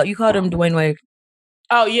 Carmelo. You called him Dwayne Wade.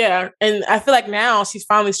 Oh, yeah. And I feel like now she's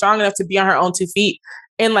finally strong enough to be on her own 2 feet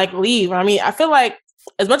and like leave. I mean, I feel like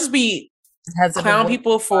as much as we clown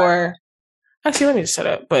people for... Actually, let me just shut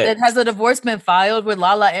up. But has the divorce been filed with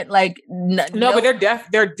Lala? And like, no, but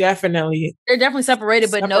they're definitely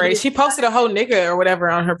separated. But no, she posted a whole nigga or whatever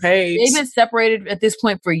on her page. They've been separated at this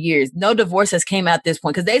point for years. No divorce has came out at this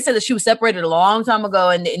point, because they said that she was separated a long time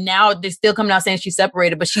ago, and now they're still coming out saying she's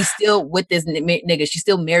separated, but she's still with this nigga. She's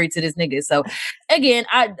still married to this nigga. So again,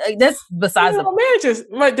 that's besides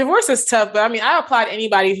divorce is tough. But I mean, I applaud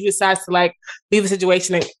anybody who decides to like leave a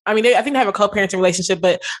situation. And, I mean, I think they have a co-parenting relationship,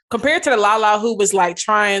 but compared to the Lala who was like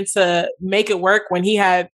trying to make it work when he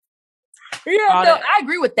had I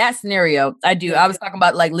agree with that scenario. I do. I was talking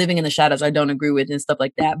about like living in the shadows. I don't agree with and stuff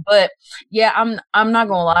like that. But yeah, I'm not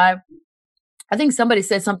gonna lie. I think somebody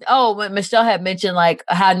said something. Oh, when Michelle had mentioned like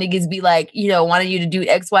how niggas be like, wanting you to do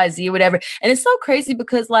X, Y, Z or whatever. And it's so crazy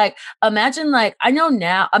because like, imagine like, I know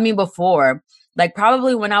now, I mean, before, like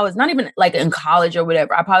probably when I was not even like in college or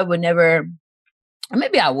whatever, I probably would never, or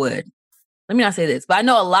maybe I would. Let me not say this, but I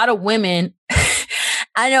know a lot of women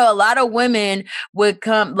would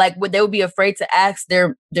come, like, they would be afraid to ask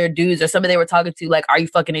their dudes or somebody they were talking to, like, are you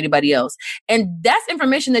fucking anybody else? And that's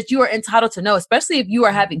information that you are entitled to know, especially if you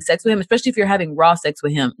are having sex with him, especially if you're having raw sex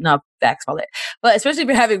with him. No, facts, all that. But especially if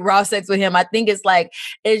you're having raw sex with him, I think it's like,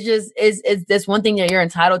 it's this one thing that you're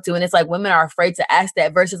entitled to. And it's like, women are afraid to ask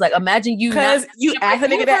that versus like, imagine you. Because you ask a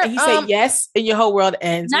nigga that and he say yes and your whole world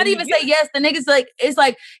ends. Not even say yes. The nigga's like,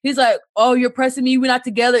 he's like, oh, you're pressing me. We're not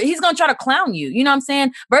together. He's going to try to clown you. You know what I'm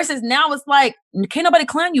saying? Versus now it's like, can't nobody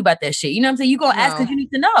clown you about that shit. You know what I'm saying? You gonna ask because you need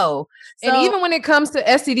to know. So, and even when it comes to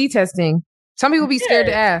STD testing, some people be scared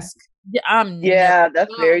to ask. Yeah,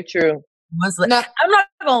 that's very true. I'm not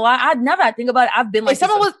gonna lie. I think about it. I've been like, if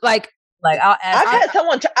someone was like I'll ask.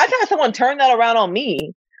 I've had someone turn that around on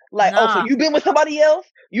me. Like, oh, so you been with somebody else?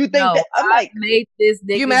 You think that I'm like, made this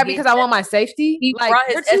nigga you mad because I want my safety? He like,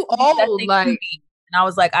 you're too old. Like, and I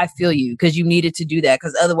was like, I feel you because you needed to do that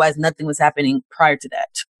because otherwise nothing was happening prior to that.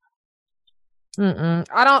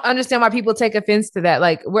 I don't understand why people take offense to that.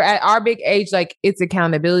 Like, we're at our big age, like it's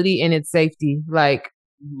accountability and it's safety. Like,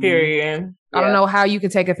 period. I don't know how you can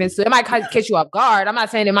take offense to it. It might catch you off guard. I'm not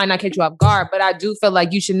saying it might not catch you off guard, but I do feel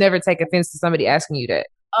like you should never take offense to somebody asking you that.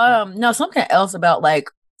 No, something else about like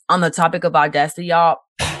on the topic of audacity, y'all.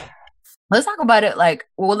 Let's talk about it. Like,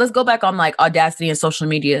 well, let's go back on like audacity and social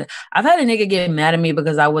media. I've had a nigga get mad at me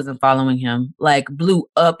because I wasn't following him. Like, blew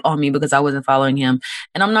up on me because I wasn't following him.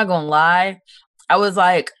 And I'm not gonna lie, I was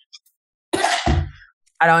like, I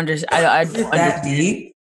don't understand. That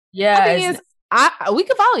deep? Yeah. We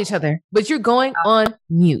can follow each other, but you're going on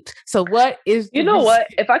mute. So what is? You know what?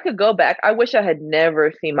 If I could go back, I wish I had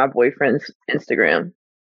never seen my boyfriend's Instagram.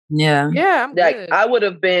 Yeah. I'm like, good. I would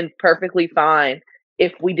have been perfectly fine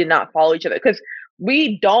if we did not follow each other, because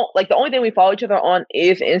we don't like, the only thing we follow each other on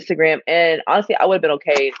is Instagram. And honestly, I would have been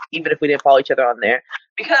okay even if we didn't follow each other on there,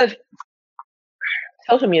 because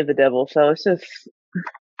social media is the devil. So it's just,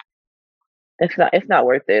 it's not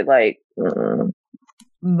worth it. Like,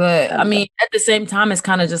 But I mean, at the same time, it's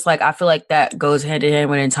kind of just like, I feel like that goes hand in hand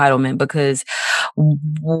with entitlement, because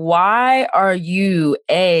why are you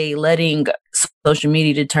letting social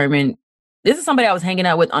media determine? This is somebody I was hanging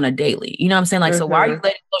out with on a daily. You know what I'm saying? Like, so why are you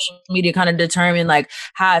letting social media kind of determine like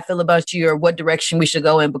how I feel about you or what direction we should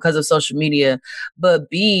go in because of social media? But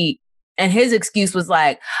B, and his excuse was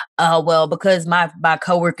like, well, because my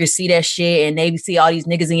coworkers see that shit and they see all these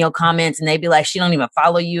niggas in your comments and they be like, she don't even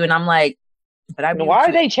follow you. And I'm like, but I mean, why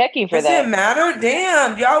are they checking for that? Does it matter?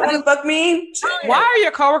 Damn, y'all want to fuck me? Why are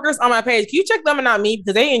your coworkers on my page? Can you check them and not me?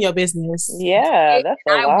 Because they in your business. Yeah, that's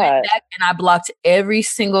a lot. I went back and I blocked every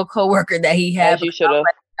single coworker that he had. As you should have.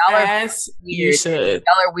 Yes, you should.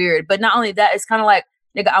 Y'all are weird. But not only that, it's kind of like,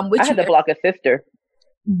 nigga, I'm with you. I had to block a sister.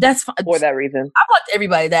 That's fine. For that reason. I blocked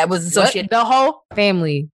everybody that was associated. The whole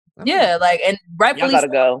family. Yeah, like, and rightfully y'all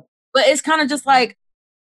gotta go. But it's kind of just like,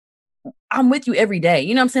 I'm with you every day.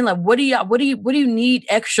 You know what I'm saying? Like, what do you need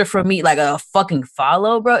extra from me? Like a fucking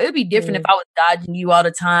follow, bro? It'd be different if I was dodging you all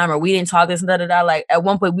the time or we didn't talk this and da. Like at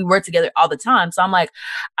one point we worked together all the time. So I'm like,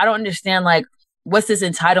 I don't understand like what's this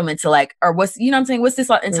entitlement to like, or what's, you know what I'm saying? What's this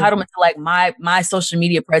like, entitlement to like my social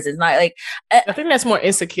media presence? Not like, I think that's more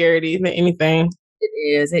insecurity than anything.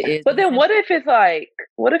 It is. But then what if it's like,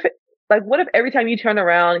 what if every time you turn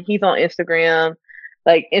around, he's on Instagram,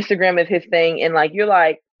 like Instagram is his thing. And like, you're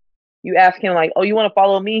like, you ask him like, oh, you want to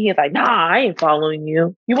follow me? He's like, nah, I ain't following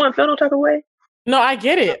you. You want to feel no type of way? No, I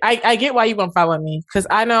get it. I get why you want to follow me. Because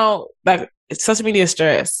I know like it's social media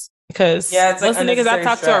stress. Because most of the niggas I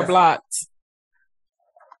talk to are blocked.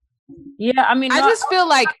 Yeah, I mean, I just feel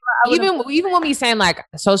like even when me saying like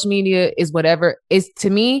social media is whatever, is to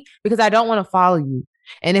me because I don't want to follow you.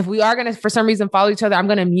 And if we are going to, for some reason, follow each other, I'm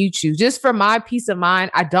going to mute you just for my peace of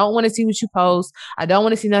mind. I don't want to see what you post. I don't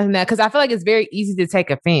want to see nothing that, because I feel like it's very easy to take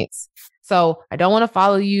offense. So I don't want to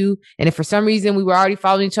follow you. And if for some reason we were already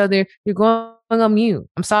following each other, you're going on mute.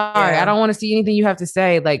 I'm sorry. I don't want to see anything you have to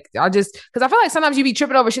say. Like, because I feel like sometimes you be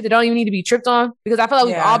tripping over shit that don't even need to be tripped on. Because I feel like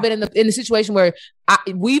we've all been in the situation where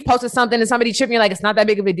we posted something and somebody tripping, you're like, it's not that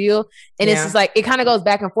big of a deal. And it's just like, it kind of goes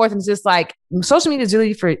back and forth. And it's just like, social media is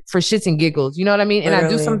really for shits and giggles. You know what I mean?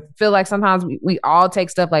 Literally. And I do feel like sometimes we all take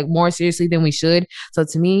stuff like more seriously than we should. So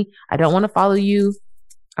to me, I don't want to follow you.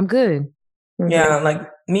 I'm good. Yeah, like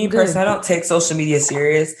me personally, I don't take social media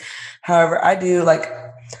serious. However, I do like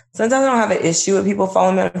sometimes I don't have an issue with people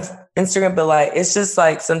following me on Instagram, but like it's just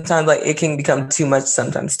like sometimes like it can become too much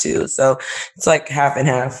sometimes too. So it's like half and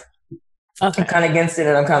half. Okay. I'm kind of against it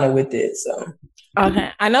and I'm kind of with it. So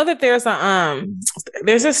okay, I know that there's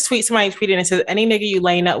this tweet somebody tweeted and it says any nigga you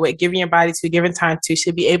laying up with, giving your body to, giving time to,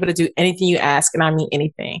 should be able to do anything you ask, and I mean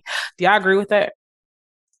anything. Do y'all agree with that?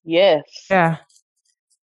 Yes. Yeah.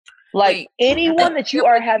 Like anyone that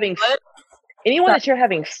you're having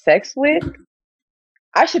sex with,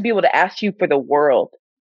 I should be able to ask you for the world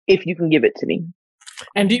if you can give it to me.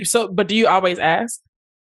 And do you always ask?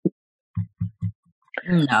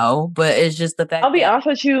 No, but it's just the fact. I'll be honest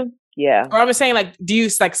with you. Yeah. Or I'm saying, like, do you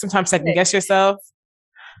like sometimes second guess yourself?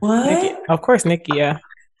 What? Nikki? Of course, Nikki. Yeah.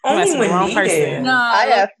 Only when wrong person. No,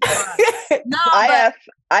 I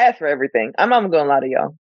ask for everything. I'm not gonna lie to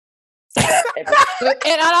y'all.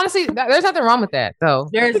 And honestly, there's nothing wrong with that, though.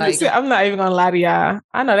 There's like, I'm not even gonna lie to y'all.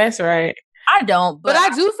 I know that's right. I don't, but I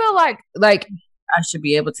do feel like I should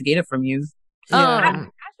be able to get it from you. I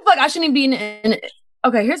feel like I shouldn't be in.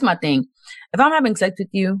 Okay, here's my thing. If I'm having sex with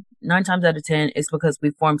you, 9 times out of 10, it's because we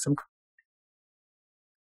formed some.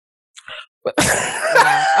 Okay,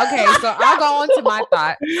 so I'll go on to my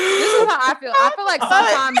thought. This is how I feel. I feel like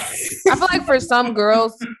sometimes, for some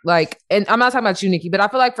girls, like, and I'm not talking about you, Nikki, but I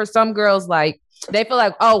feel like for some girls, like, they feel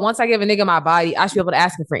like, oh, once I give a nigga my body, I should be able to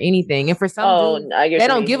ask him for anything. And for some dudes, they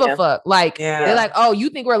don't give a fuck. Like, they're like, oh, you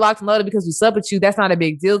think we're locked and loaded because we slept with you? That's not a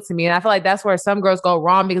big deal to me. And I feel like that's where some girls go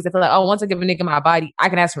wrong, because they feel like, oh, once I give a nigga my body, I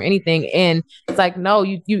can ask for anything. And it's like, no,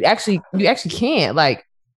 you actually can't. Like,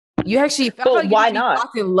 you actually, but why not?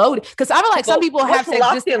 Locked and loaded, because I feel like some people have sex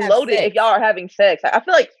locked and loaded if y'all are having sex. I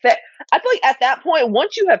feel like at that point,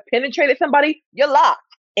 once you have penetrated somebody, you're locked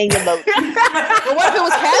and you're loaded. But what if it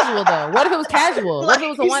was casual though? What if it was casual? What if it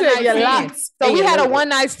was a one night stand? So we had a one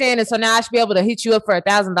night stand, and so now I should be able to hit you up for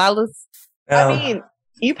 $1,000. I mean,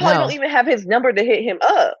 you probably don't even have his number to hit him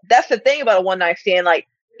up. That's the thing about a one night stand. Like,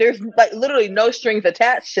 there's like literally no strings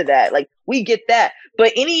attached to that. Like, we get that.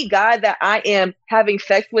 But any guy that I am having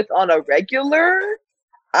sex with on a regular,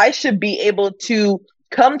 I should be able to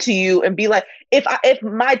come to you and be like, if I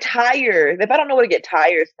don't know where to get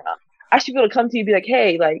tires from, I should be able to come to you and be like,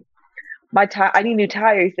 hey, like, I need new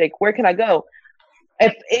tires. Like, where can I go?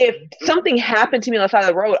 If something happened to me on the side of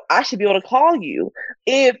the road, I should be able to call you.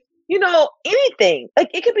 If, anything, like,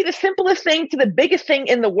 it could be the simplest thing to the biggest thing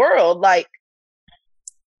in the world. Like,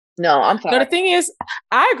 no, I'm sorry. No, the thing is,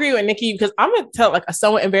 I agree with Nikki, because I'm going to tell like a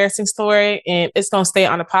somewhat embarrassing story, and it's going to stay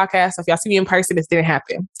on the podcast. So if y'all see me in person, this didn't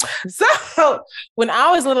happen. So when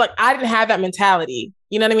I was little, like, I didn't have that mentality.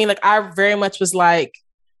 You know what I mean? Like, I very much was like,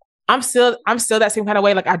 I'm still that same kind of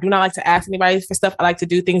way. Like, I do not like to ask anybody for stuff. I like to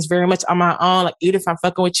do things very much on my own. Like, even if I'm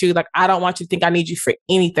fucking with you, like, I don't want you to think I need you for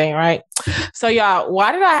anything, right? So y'all,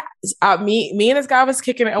 why did me and this guy was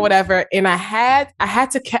kicking it or whatever, and I had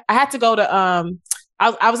to go to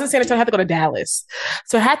I was in San Antonio. I had to go to Dallas.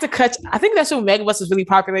 So I had to I think that's when Megabus was really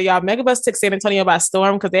popular, y'all. Megabus took San Antonio by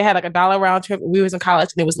storm because they had like $1 round trip. We was in college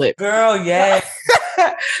and it was lit. Girl, yes.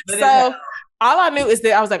 So all I knew is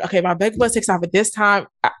that I was like, okay, my baby bus takes off at this time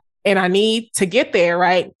and I need to get there,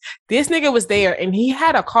 right? This nigga was there and he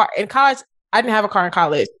had a car. In college, I didn't have a car in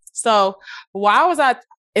college. So why was I,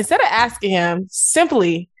 instead of asking him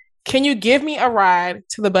simply, can you give me a ride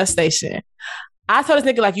to the bus station? I told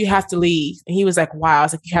this nigga, like, you have to leave. And he was like, wow. I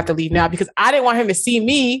was like, you have to leave now because I didn't want him to see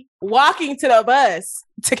me walking to the bus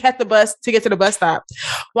to get to the bus stop.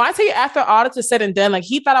 Well, I tell you, after all this was said and done, like,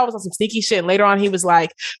 he thought I was on some sneaky shit. And later on, he was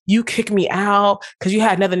like, you kicked me out because you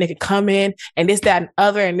had another nigga come in and this, that, and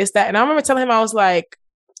other and this, that. And I remember telling him, I was like,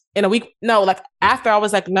 in a week, no, like after I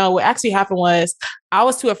was like, no, what actually happened was I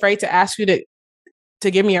was too afraid to ask you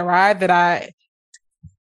to give me a ride that I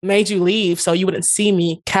made you leave so you wouldn't see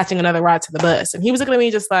me catching another ride to the bus. And he was looking at me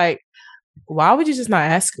just like, why would you just not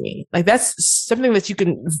ask me? Like, that's something that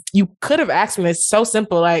you could have asked me. It's so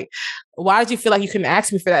simple. Like, why did you feel like you couldn't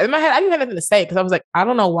ask me for that? In my head, I didn't have nothing to say because I was like, I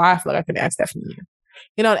don't know why I feel like I couldn't ask that from you.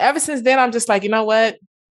 You know, and ever since then, I'm just like, you know what?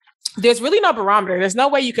 There's really no barometer. There's no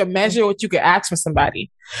way you can measure what you could ask from somebody,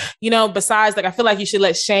 you know, besides, like, I feel like you should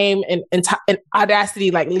let shame and audacity,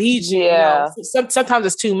 like, lead you. Yeah. You know? Sometimes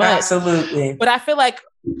it's too much. Absolutely. But I feel like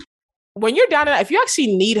when you're down in that, if you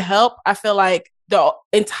actually need help, I feel like the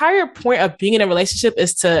entire point of being in a relationship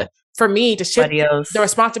is for me to shift the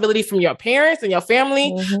responsibility from your parents and your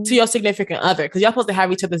family to your significant other, because you're supposed to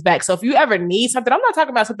have each other's back. So if you ever need something, I'm not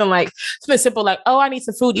talking about something simple like, oh, I need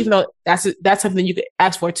some food, even though that's something you could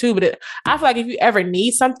ask for too. But I feel like if you ever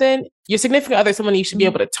need something, your significant other is someone you should be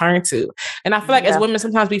able to turn to. And I feel like as women,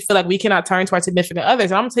 sometimes we feel like we cannot turn to our significant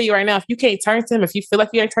others. And I'm gonna tell you right now, if you can't turn to him, if you feel like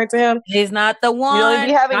you can't turn to him, he's not the one. You don't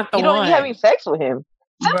even be having sex with him.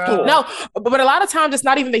 Bro. No, but a lot of times it's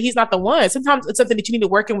not even that he's not the one. Sometimes it's something that you need to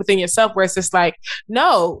work in within yourself, where it's just like,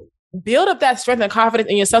 no, build up that strength and confidence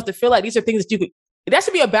in yourself to feel like these are things that that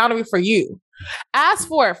should be a boundary for you. Ask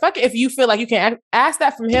for it. Fuck it if you feel like you can ask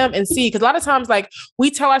that from him and see. Because a lot of times, like,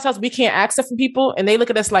 we tell ourselves we can't ask that from people, and they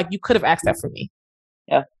look at us like, you could have asked that from me.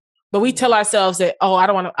 Yeah. But we tell ourselves that, oh, I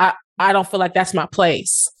don't want to. I don't feel like that's my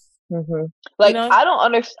place. Mm-hmm. Like, you know? I don't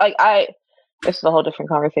understand. Like, it's a whole different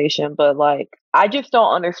conversation, but like, I just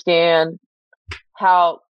don't understand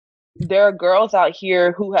how there are girls out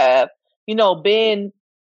here who have, you know, been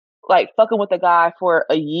like fucking with a guy for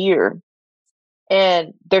a year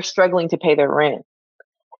and they're struggling to pay their rent.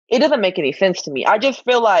 It doesn't make any sense to me. I just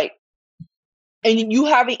feel like, and you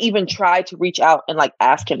haven't even tried to reach out and like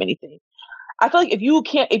ask him anything. I feel like if you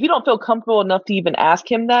don't feel comfortable enough to even ask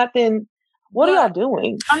him that, then what are y'all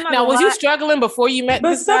doing? Now, was you struggling before you met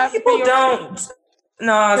this guy? But some people don't.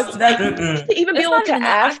 No, to even be able to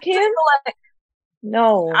ask him.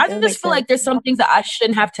 No, I just feel like there's some things that I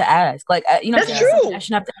shouldn't have to ask. Like, you know, that's true. I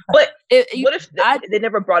shouldn't have to. But what if they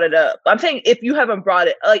never brought it up? I'm saying if you haven't brought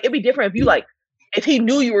it, like, it'd be different if you if he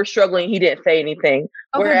knew you were struggling, he didn't say anything.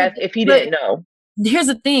 Okay, whereas if he didn't know. Here's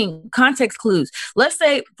the thing: context clues. Let's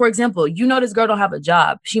say, for example, you know this girl don't have a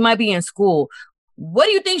job. She might be in school. What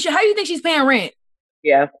do you think? How do you think she's paying rent?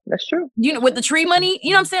 Yeah, that's true. You know, with the tree money, you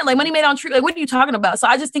know what I'm saying? Like, money made on tree. Like, what are you talking about? So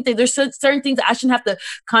I just think that there's certain things that I shouldn't have to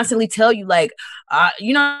constantly tell you. Like,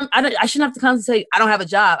 you know, I shouldn't have to constantly tell you I don't have a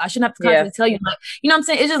job. I shouldn't have to constantly tell you, like, you know what I'm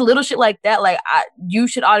saying? It's just little shit like that. Like, you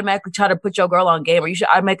should automatically try to put your girl on game, or you should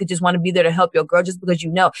automatically just want to be there to help your girl just because you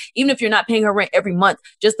know, even if you're not paying her rent every month,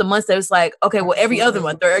 just the months that it's like, okay, well, every other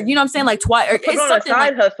month, or you know what I'm saying? Like twice, or put on a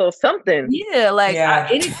side hustle, something. Yeah, like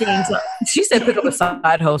anything. So, she said, pick up a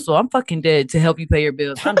side hustle. I'm fucking dead to help you pay your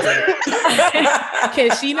bills. I'm dead.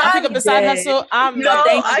 Can she not pick up the side hustle? I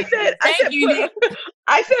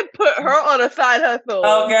said put her on a side hustle.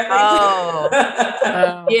 Okay.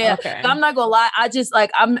 Yeah. Okay. I'm not gonna lie. I just I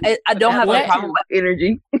don't have a problem with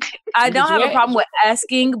energy. I don't have a problem with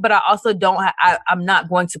asking, but I also don't. I'm not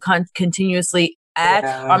going to continuously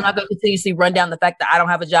ask, or I'm not going to continuously run down the fact that I don't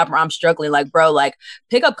have a job or I'm struggling. Like, bro, like,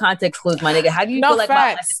 pick up context clues, my nigga. How do you feel like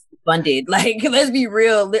my life is funded? Like, let's be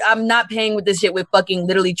real. I'm not paying with this shit with fucking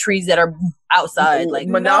literally trees that are outside. Like,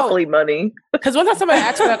 Monopoly money. Because one time somebody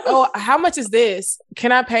asked me, like, oh, how much is this?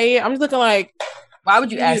 Can I pay it? I'm just looking like, why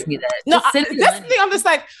would you ask me that? No, that's the thing. I'm just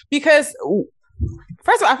like, because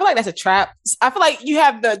first of all, I feel like that's a trap. I feel like you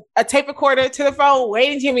have a tape recorder to the phone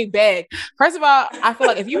waiting to hear me beg. First of all, I feel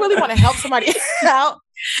like if you really want to help somebody out,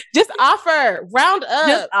 just offer, round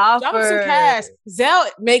up, drop them some cash. Zelle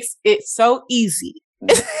makes it so easy.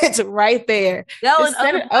 It's right there. Just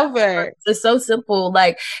send it over. It's so simple.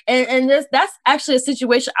 Like, and that's actually a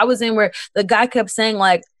situation I was in where the guy kept saying,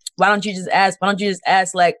 like, why don't you just ask? Why don't you just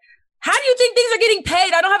ask? Like, How do you think things are getting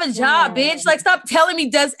paid? I don't have a job, bitch. Like, stop telling me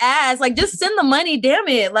just ask. Like, just send the money, damn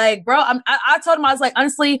it. Like, bro, I told him, I was like,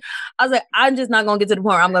 honestly, I'm just not gonna get to the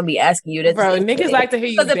point where I'm gonna be asking you. Bro, niggas like to hear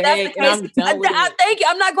you beg, and I'm done with it. Thank you.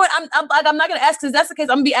 I'm not gonna ask, because that's the case.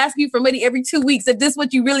 I'm gonna be asking you for money every 2 weeks. If this is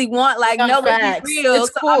what you really want, like, no, let's be real. It's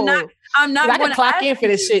cool. I'm not going to clock in for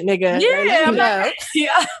this shit, nigga. Yeah, I'm not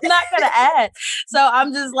gonna ask. So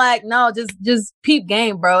I'm just like, no, just peep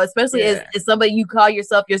game, bro. Especially as somebody you call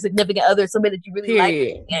yourself your significant other, somebody that you really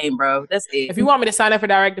like game, bro. That's it. If you want me to sign up for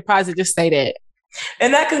direct deposit, just say that.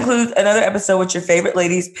 And that concludes another episode with your favorite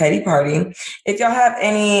ladies petty party. If y'all have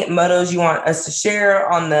any mottos you want us to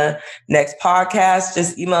share on the next podcast,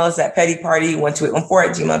 just email us at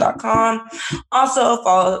pettyparty12814@gmail.com. Also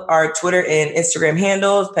follow our Twitter and Instagram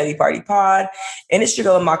handles, Petty Party Pod. And it's your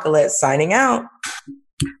girl Macolette signing out.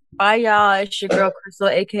 Bye, y'all. It's your girl Crystal,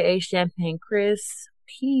 aka Champagne Chris.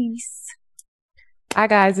 Peace. Hi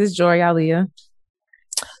guys, it's Jory Aaliyah.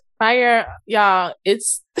 Fire, y'all.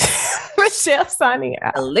 It's Michelle signing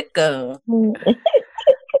out. Liquor.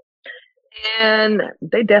 And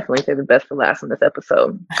they definitely say the best for last in this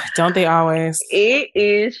episode. Don't they always? It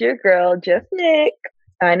is your girl, Just Nick,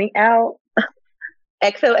 signing out.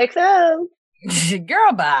 XOXO.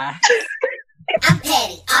 Girl, bye. I'm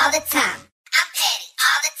petty all the time.